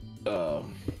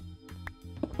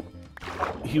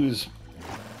he was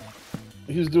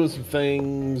doing some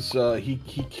things. He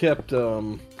kept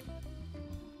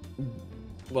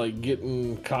like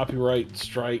getting copyright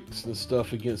strikes and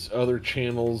stuff against other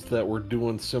channels that were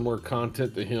doing similar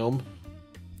content to him.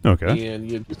 Okay.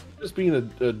 And just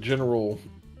being a general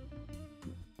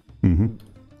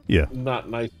Yeah. not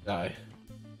nice guy.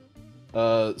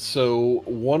 So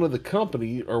one of the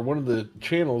company or one of the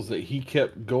channels that he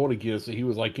kept going against, that he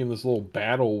was like in this little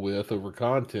battle with over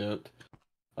content,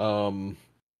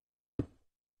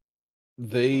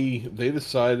 they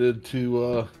decided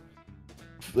to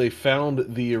they found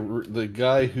the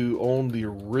guy who owned the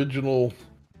original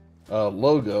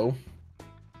logo,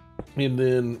 and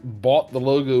then bought the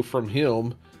logo from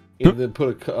him, and then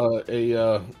put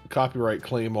a copyright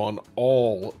claim on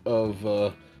all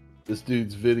of this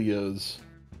dude's videos.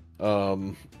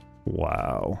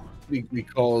 Wow.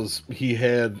 Because he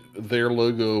had their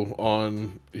logo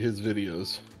on his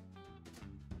videos.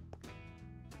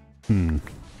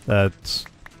 That's.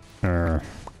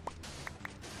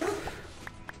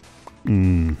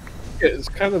 It's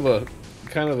kind of a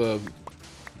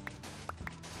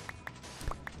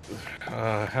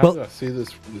how do I see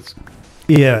this?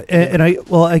 Yeah, and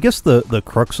I guess the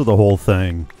crux of the whole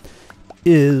thing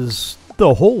is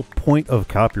the whole point of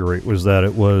copyright was that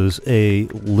it was a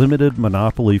limited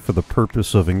monopoly for the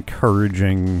purpose of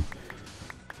encouraging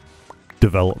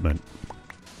development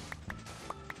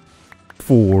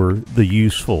for the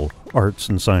useful arts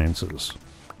and sciences.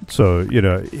 So,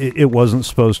 it wasn't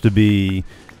supposed to be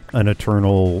an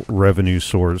eternal revenue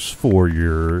source for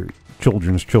your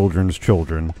children's children's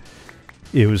children.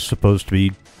 It was supposed to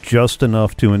be just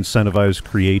enough to incentivize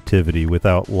creativity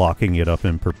without locking it up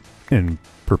in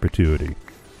perpetuity.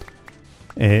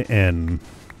 And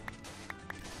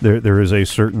there is a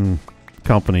certain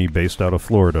company based out of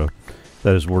Florida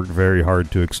that has worked very hard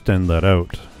to extend that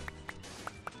out.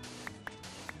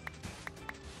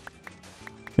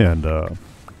 And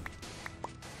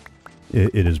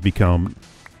it has become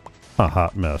a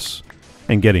hot mess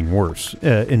and getting worse,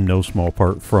 in no small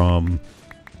part from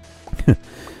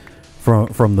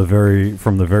the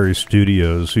very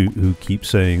studios who keep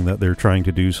saying that they're trying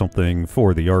to do something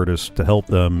for the artists to help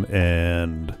them,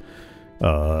 and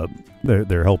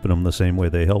they're helping them the same way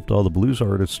they helped all the blues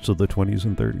artists of the 20s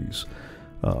and 30s.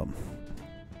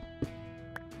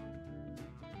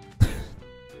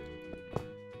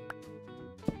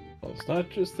 It's not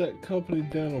just that company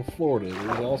down in Florida.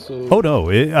 There's also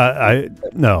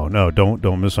no,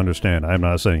 don't misunderstand. I'm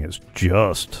not saying it's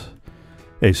just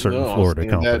a certain Florida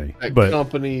company,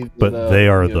 but they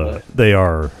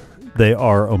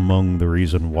are among the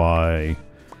reason why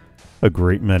a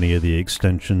great many of the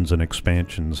extensions and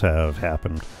expansions have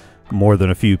happened. More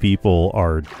than a few people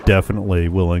are definitely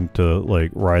willing to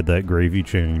ride that gravy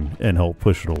train and help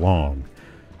push it along.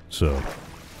 So,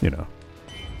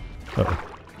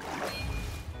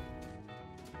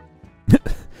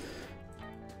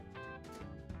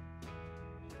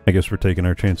 I guess we're taking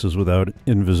our chances without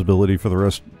invisibility for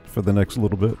the next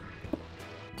little bit.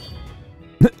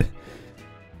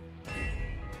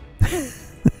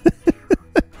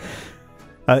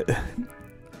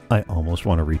 I almost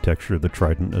want to retexture the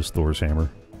trident as Thor's hammer,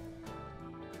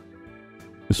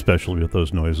 especially with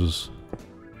those noises.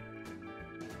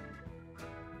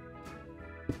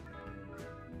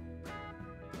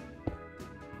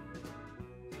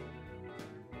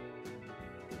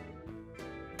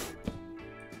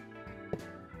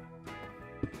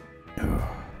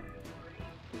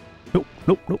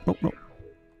 Nope.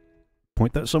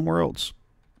 Point that somewhere else.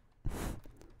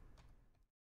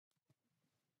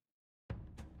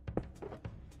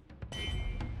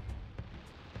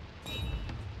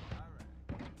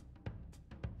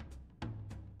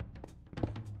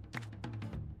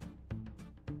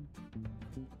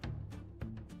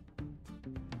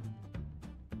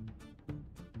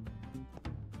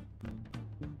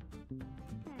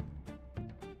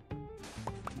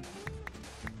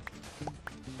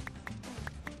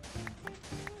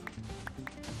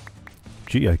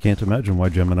 Gee, I can't imagine why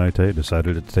Gemini Tay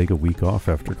decided to take a week off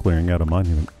after clearing out a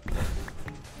monument.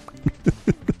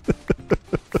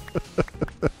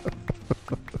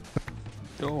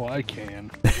 Oh, I can.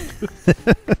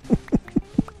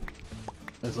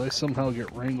 As I somehow get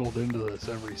wrangled into this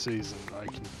every season, I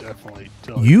can definitely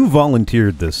tell you. You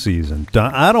volunteered this season.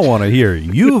 I don't want to hear it.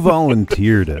 You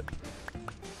volunteered it.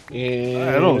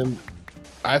 And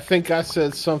I think I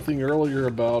said something earlier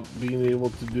about being able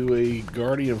to do a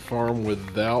guardian farm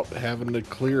without having to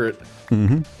clear it.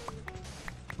 Mm-hmm.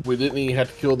 We didn't even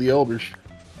have to kill the elders.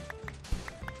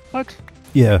 What?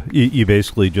 Yeah, you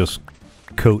basically just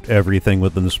coat everything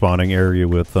within the spawning area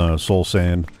with soul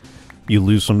sand. You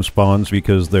lose some spawns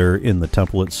because they're in the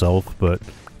temple itself, but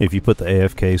if you put the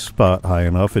AFK spot high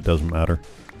enough, it doesn't matter.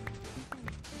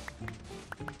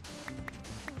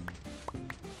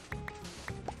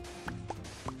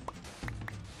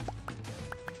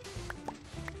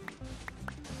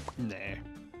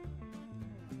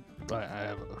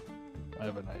 I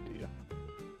have an idea.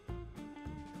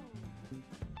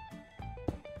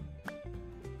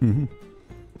 Mm-hmm.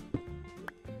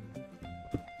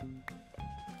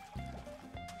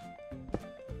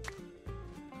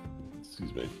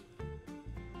 Excuse me.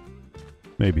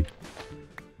 Maybe.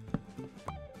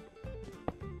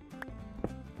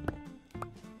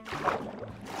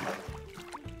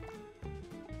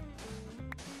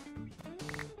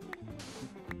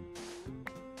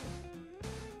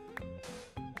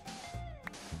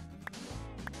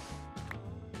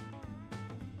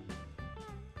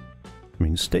 I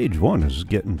mean, stage 1 is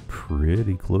getting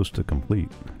pretty close to complete.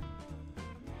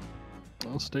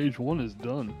 Well, stage 1 is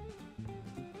done.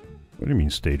 What do you mean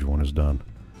stage 1 is done?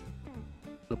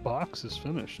 The box is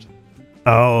finished.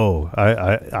 Oh,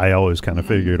 I always kind of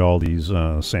figured all these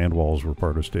sand walls were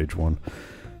part of stage 1.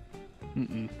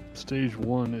 Mm-mm. Stage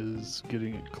 1 is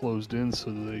getting it closed in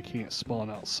so that they can't spawn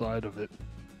outside of it.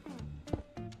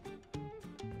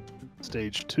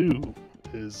 Stage 2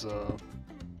 is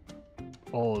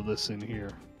all of this in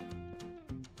here.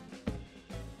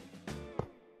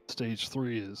 Stage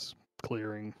 3 is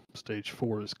clearing. Stage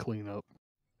 4 is cleanup.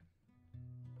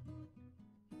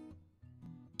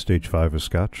 Stage 5 is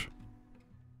scotch.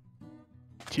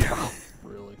 Yeah,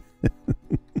 really.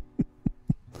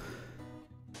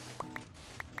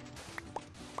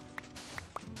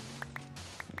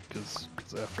 Because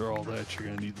after all that, you're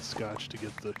going to need the scotch to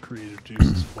get the creative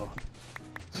juices flowing.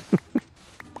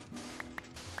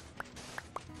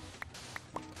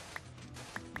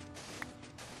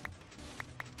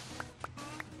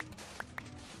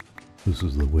 This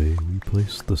is the way we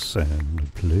place the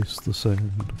sand, place the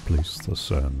sand, place the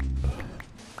sand.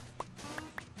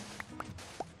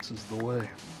 This is the way.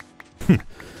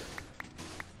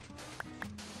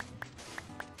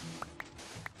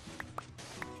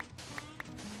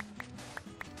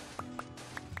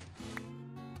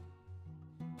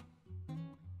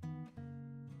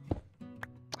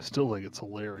 I still think it's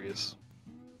hilarious.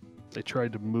 They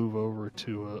tried to move over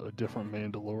to a different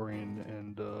Mandalorian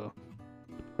and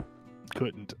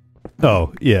couldn't.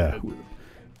 Oh, yeah.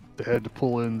 They had to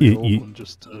pull in the old one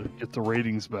just to get the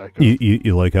ratings back up.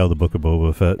 You like how the Book of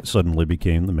Boba Fett suddenly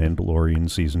became The Mandalorian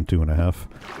season 2.5?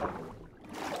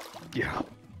 Yeah.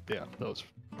 Yeah, that was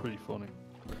pretty funny.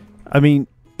 I mean,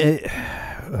 I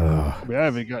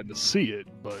haven't gotten to see it,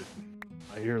 but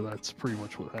I hear that's pretty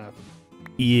much what happened.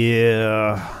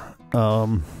 yeah.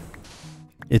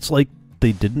 It's like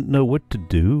they didn't know what to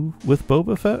do with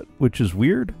Boba Fett, which is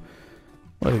weird.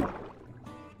 Like,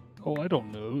 oh, I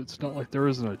don't know. It's not like there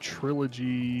isn't a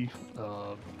trilogy,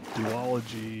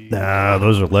 duology. nah,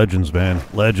 those are legends, man.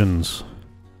 Legends.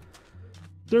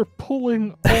 They're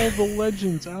pulling all the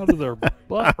legends out of their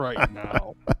butt right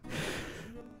now.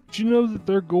 Do you know that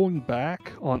they're going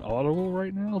back on Audible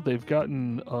right now? They've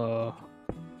gotten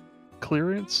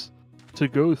clearance to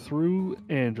go through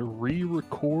and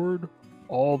re-record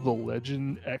all the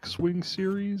Legend X-Wing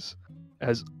series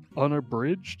as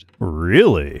unabridged.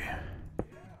 Really?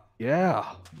 Yeah.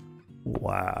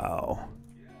 Wow.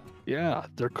 Yeah,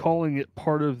 they're calling it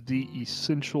part of the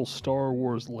Essential Star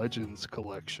Wars Legends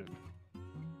collection.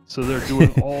 So they're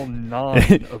doing all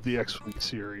 9 of the X-Wing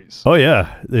series. Oh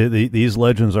yeah, these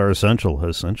legends are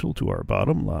essential to our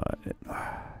bottom line.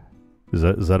 Is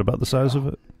that about the size of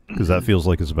it? Because that feels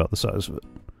like it's about the size of it.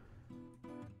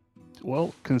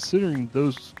 Well, considering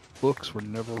those books were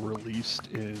never released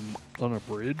in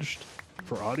unabridged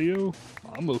for audio,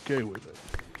 I'm okay with it.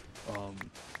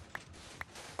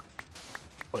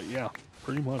 But yeah,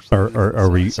 pretty much. Are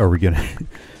we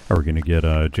gonna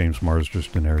get James Mars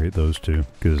just to narrate those two?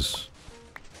 Because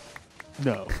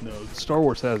no, Star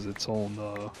Wars has its own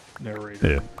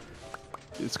narrator. yeah.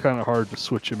 It's kind of hard to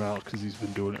switch him out because he's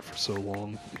been doing it for so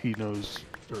long. He knows,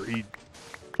 or he.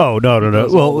 Oh no.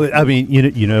 Well, I the- mean,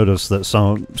 you notice that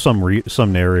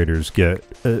some narrators get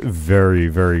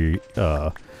very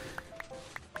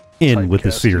in with the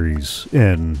Typecasted. series,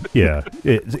 and yeah,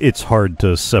 it's hard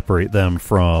to separate them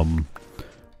from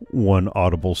one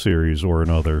Audible series or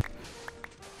another.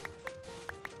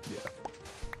 Yeah.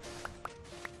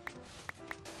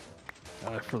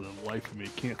 I, for the life of me,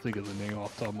 can't think of the name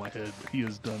off the top of my head, but he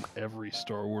has done every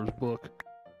Star Wars book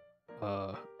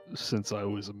since I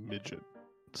was a midget.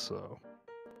 So.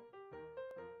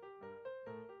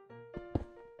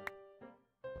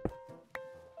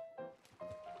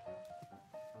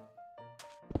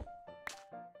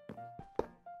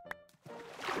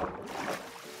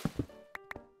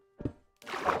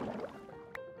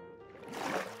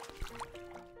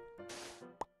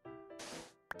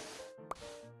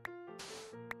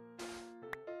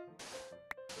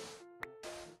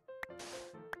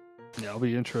 Yeah, I'll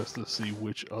be interested to see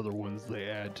which other ones they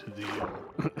add to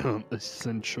the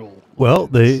essential. Well,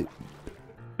 legends.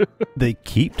 they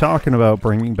keep talking about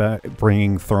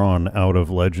bringing Thrawn out of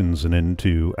Legends and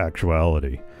into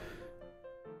actuality.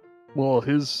 Well,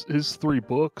 his 3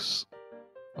 books,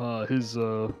 his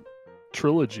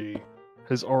trilogy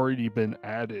has already been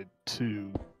added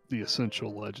to the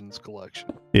Essential Legends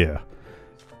collection. Yeah.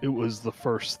 It was the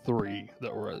first 3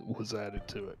 that was added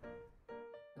to it.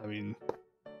 I mean,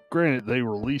 granted, they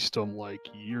released them like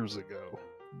years ago,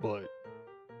 but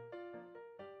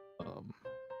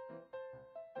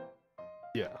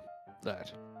yeah,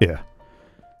 that. Yeah.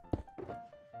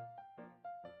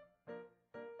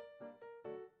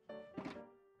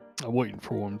 I'm waiting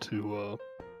for them to.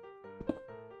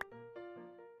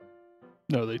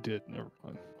 No, they did. Never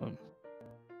mind. I'm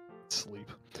asleep.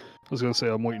 I was gonna say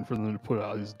I'm waiting for them to put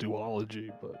out his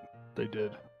duology, but they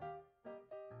did.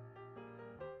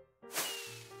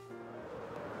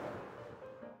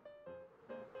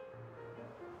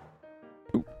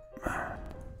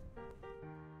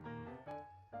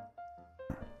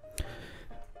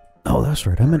 Oh, that's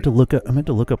right. I meant to look up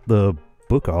the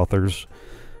book authors.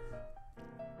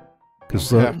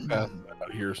 Because I'm half past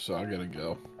out here, so I gotta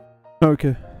go.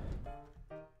 okay.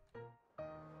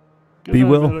 Good Be night,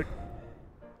 well. Medic.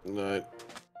 Night.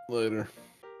 Later.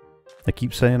 I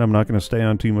keep saying I'm not going to stay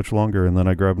on too much longer, and then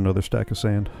I grab another stack of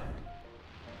sand.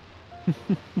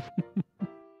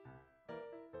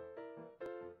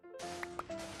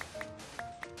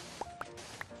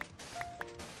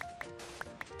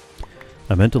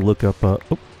 I meant to look up. Oh,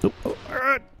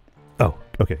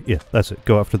 okay. Yeah, that's it.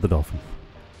 Go after the dolphin.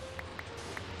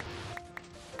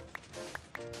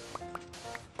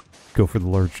 Go for the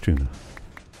large tuna.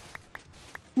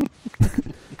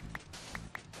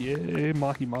 Yay,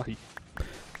 mahi mahi.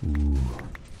 Ooh.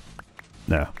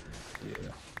 No.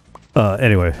 Yeah.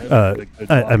 Anyway,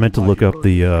 I meant to look up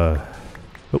the.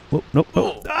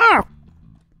 Ah!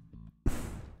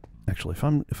 Actually, if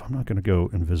I'm not going to go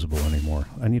invisible anymore,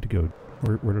 I need to go.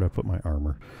 Where did I put my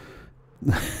armor?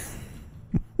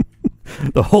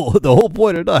 The whole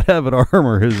point of not having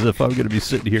armor is if I'm going to be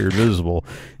sitting here invisible.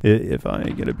 If I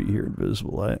ain't going to be here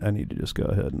invisible, I need to just go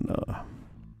ahead and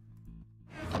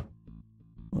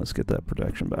let's get that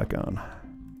protection back on.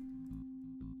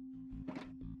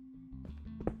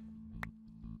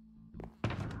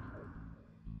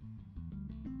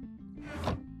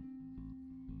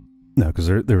 No, because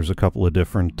there's a couple of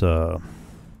different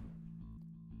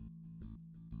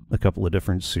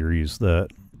series that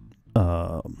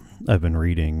I've been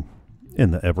reading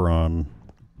in the Eberron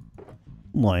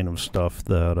line of stuff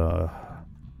that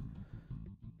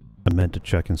I meant to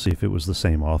check and see if it was the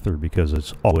same author, because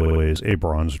it's always a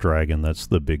bronze dragon that's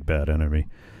the big bad enemy.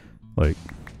 Like,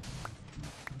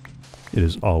 it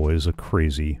is always a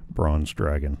crazy bronze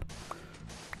dragon.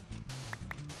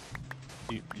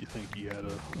 You think he had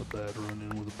a bad run-in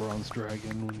with a bronze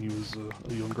dragon when he was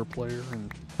a younger player?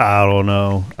 And I don't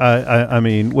know. I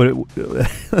mean,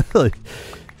 like,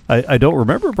 I don't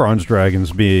remember bronze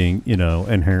dragons being,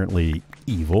 inherently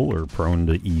evil or prone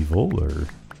to evil, or...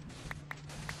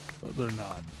 they're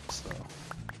not, so...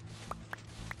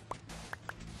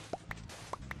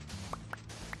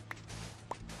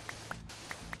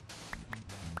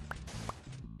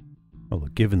 Well,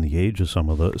 given the age of some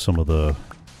of the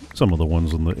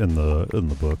ones in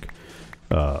the book,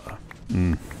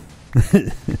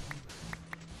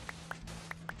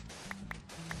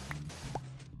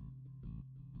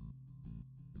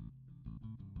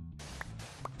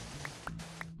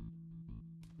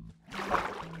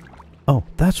 Oh,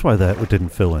 that's why that didn't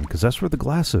fill in, because that's where the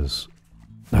glass is.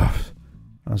 Ugh.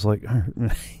 I was like, all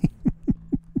right.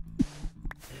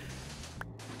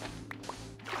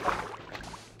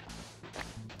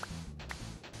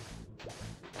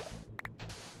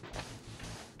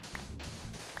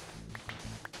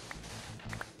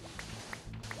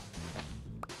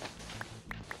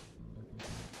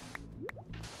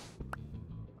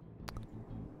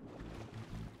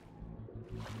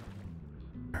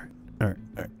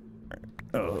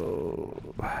 Oh.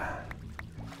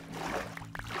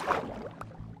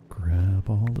 Grab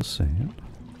all the sand.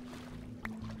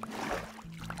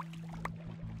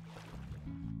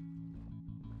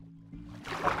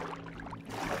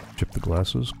 Chip the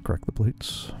glasses, crack the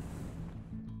plates.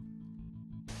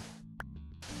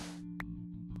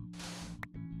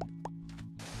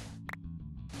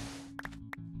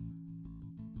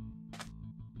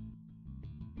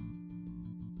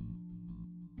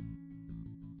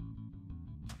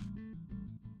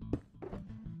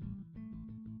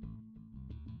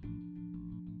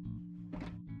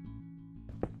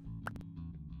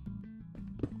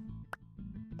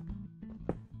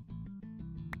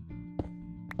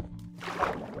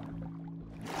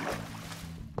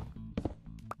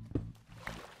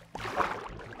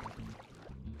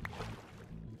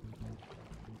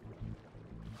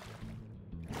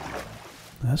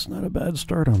 That's not a bad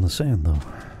start on the sand, though.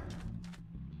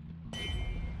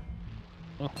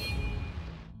 Oh.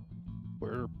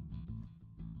 We're,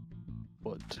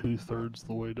 what, 2/3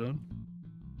 the way done?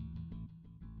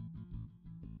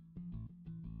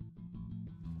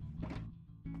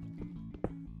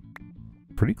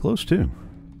 Pretty close, too.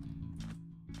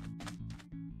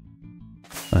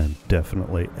 I'm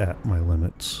definitely at my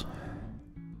limits.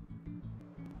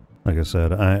 Like I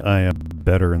said, I am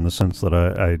better in the sense that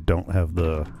I don't have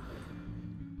the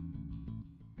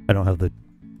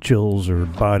chills or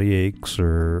body aches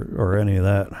or any of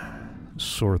that.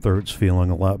 Sore throat's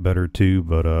feeling a lot better too,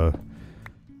 but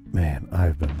man,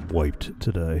 I've been wiped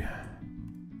today.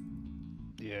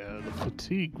 Yeah, the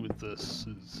fatigue with this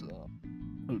is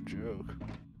no joke.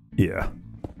 Yeah.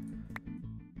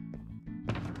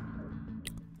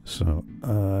 So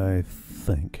I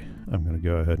think I'm going to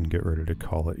go ahead and get ready to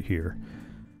call it here.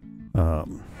 Well,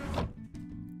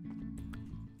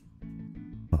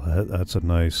 that's a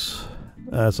nice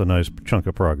chunk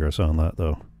of progress on that,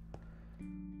 though.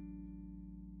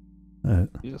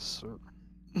 Yes, sir.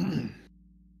 And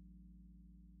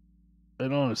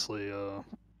honestly, I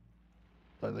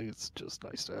think it's just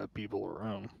nice to have people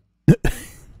around.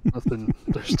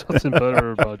 There's nothing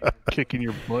better about kicking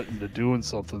your butt into doing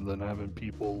something than having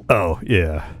people. Oh,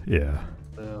 yeah. Yeah.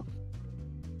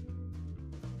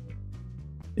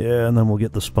 Yeah, and then we'll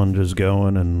get the sponges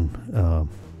going, and how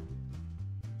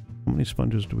many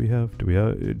sponges do we have?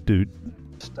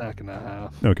 Stack and a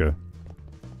half. Okay.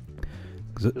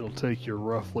 It'll take you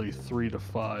roughly 3 to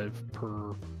 5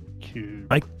 per cube.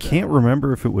 I can't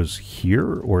remember if it was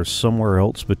here or somewhere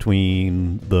else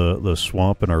between the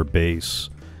swamp and our base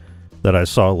that I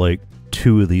saw like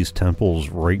 2 of these temples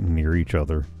right near each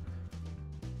other.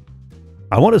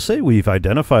 I want to say we've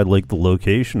identified like the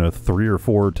location of 3 or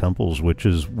 4 temples, which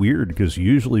is weird because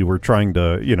usually we're trying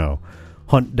to, you know,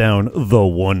 hunt down the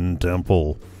one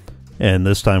temple, and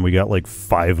this time we got like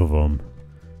 5 of them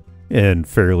in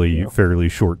fairly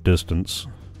short distance.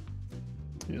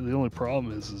 Yeah, the only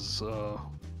problem is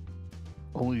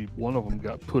only one of them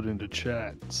got put into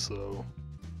chat, so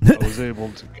I was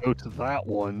able to go to that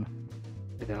one.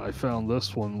 And I found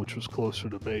this one, which was closer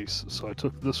to base. So I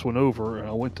took this one over, and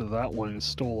I went to that one and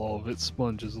stole all of its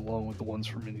sponges along with the ones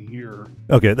from in here.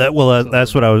 Okay, that's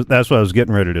what I was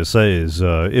getting ready to say is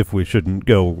if we shouldn't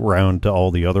go round to all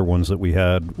the other ones that we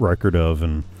had record of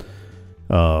and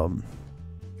at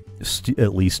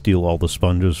least steal all the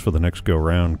sponges for the next go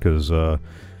round, because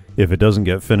if it doesn't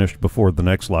get finished before the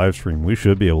next live stream, we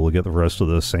should be able to get the rest of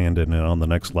the sand in on the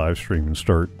next live stream and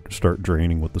start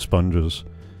draining with the sponges.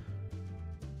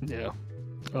 Yeah,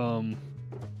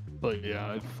 but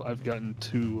yeah, I've gotten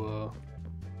 2,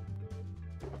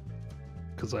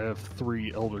 because I have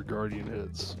 3 Elder Guardian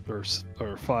heads,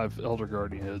 or 5 Elder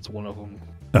Guardian heads. One of them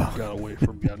got away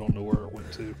from me. I don't know where it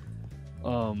went to.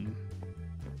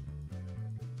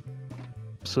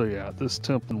 So yeah, this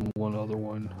temple and one other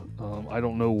one. I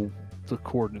don't know the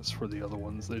coordinates for the other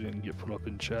ones. They didn't get put up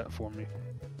in chat for me.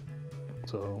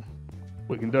 So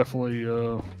we can definitely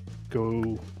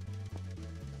go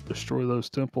destroy those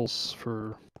temples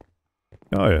for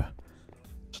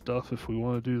stuff if we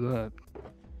want to do that.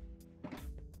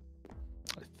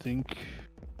 I think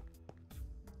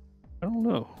I don't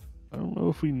know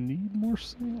if we need more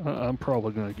sand. I'm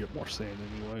probably gonna get more sand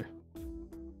anyway.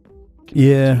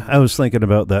 Yeah, I was thinking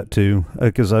about that too,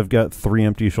 because I've got 3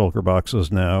 empty shulker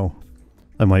boxes now.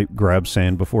 I might grab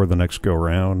sand before the next go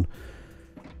round,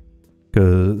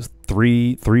 because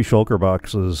three shulker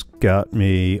boxes got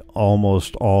me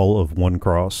almost all of one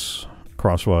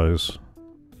crosswise.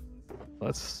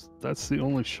 That's the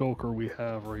only shulker we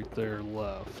have right there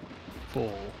left,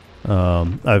 full.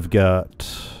 I've got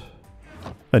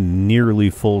a nearly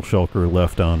full shulker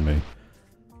left on me.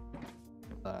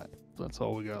 That's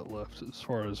all we got left as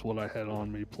far as what I had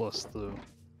on me, plus the...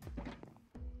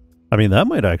 I mean, that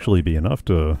might actually be enough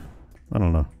to... I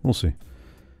don't know. We'll see.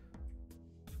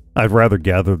 I'd rather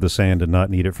gather the sand and not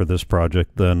need it for this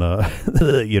project than,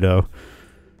 you know...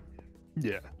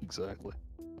 Yeah, exactly.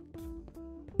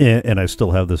 And I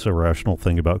still have this irrational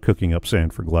thing about cooking up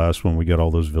sand for glass. When we get all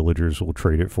those villagers, we'll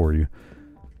trade it for you.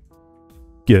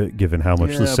 Given how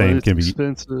much the sand can be...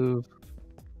 expensive.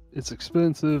 It's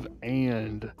expensive,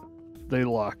 and they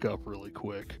lock up really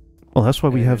quick. Well, that's why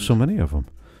we have so many of them.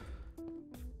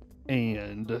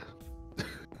 And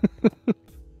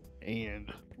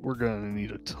and we're gonna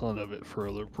need a ton of it for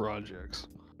other projects.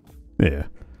 Yeah.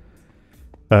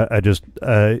 I just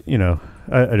don't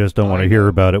want to hear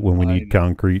about it when we need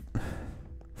concrete.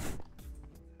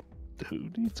 Who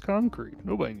needs concrete?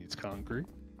 Nobody needs concrete.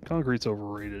 Concrete's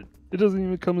overrated. It doesn't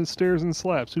even come in stairs and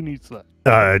slabs. Who needs that?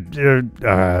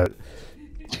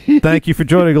 Thank you for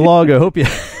joining along. I hope you.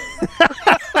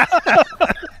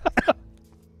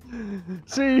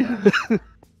 See?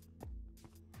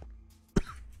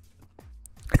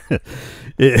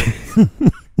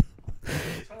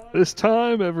 This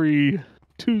time every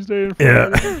Tuesday and Friday.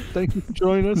 Yeah. Thank you for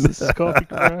joining us. This is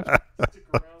CoffeeCraft.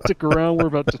 Stick around. We're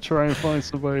about to try and find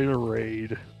somebody to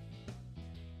raid.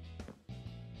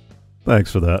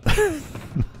 Thanks for that.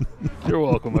 You're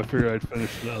welcome. I figured I'd finish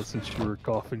it out since you were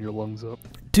coughing your lungs up.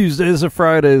 Tuesdays and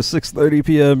Fridays, 6:30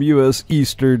 p.m. U.S.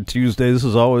 Eastern. Tuesdays,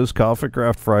 as always,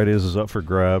 CoffeeCraft. Fridays is up for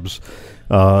grabs.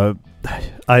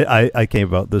 I came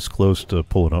about this close to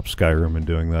pulling up Skyrim and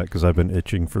doing that because I've been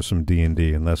itching for some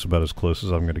D&D, and that's about as close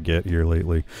as I'm going to get here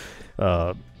lately.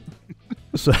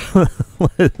 So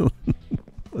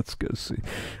let's go see.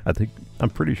 I'm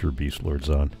pretty sure Beast Lord's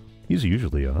on. He's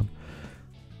usually on.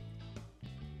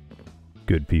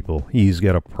 Good people. He's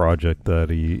got a project that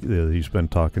he's been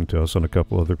talking to us and a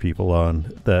couple other people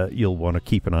on that you'll want to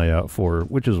keep an eye out for,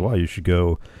 which is why you should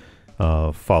go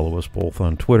follow us both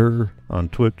on Twitter, on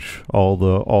Twitch, all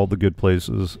the good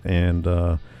places,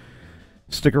 and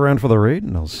stick around for the raid,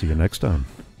 and I'll see you next time.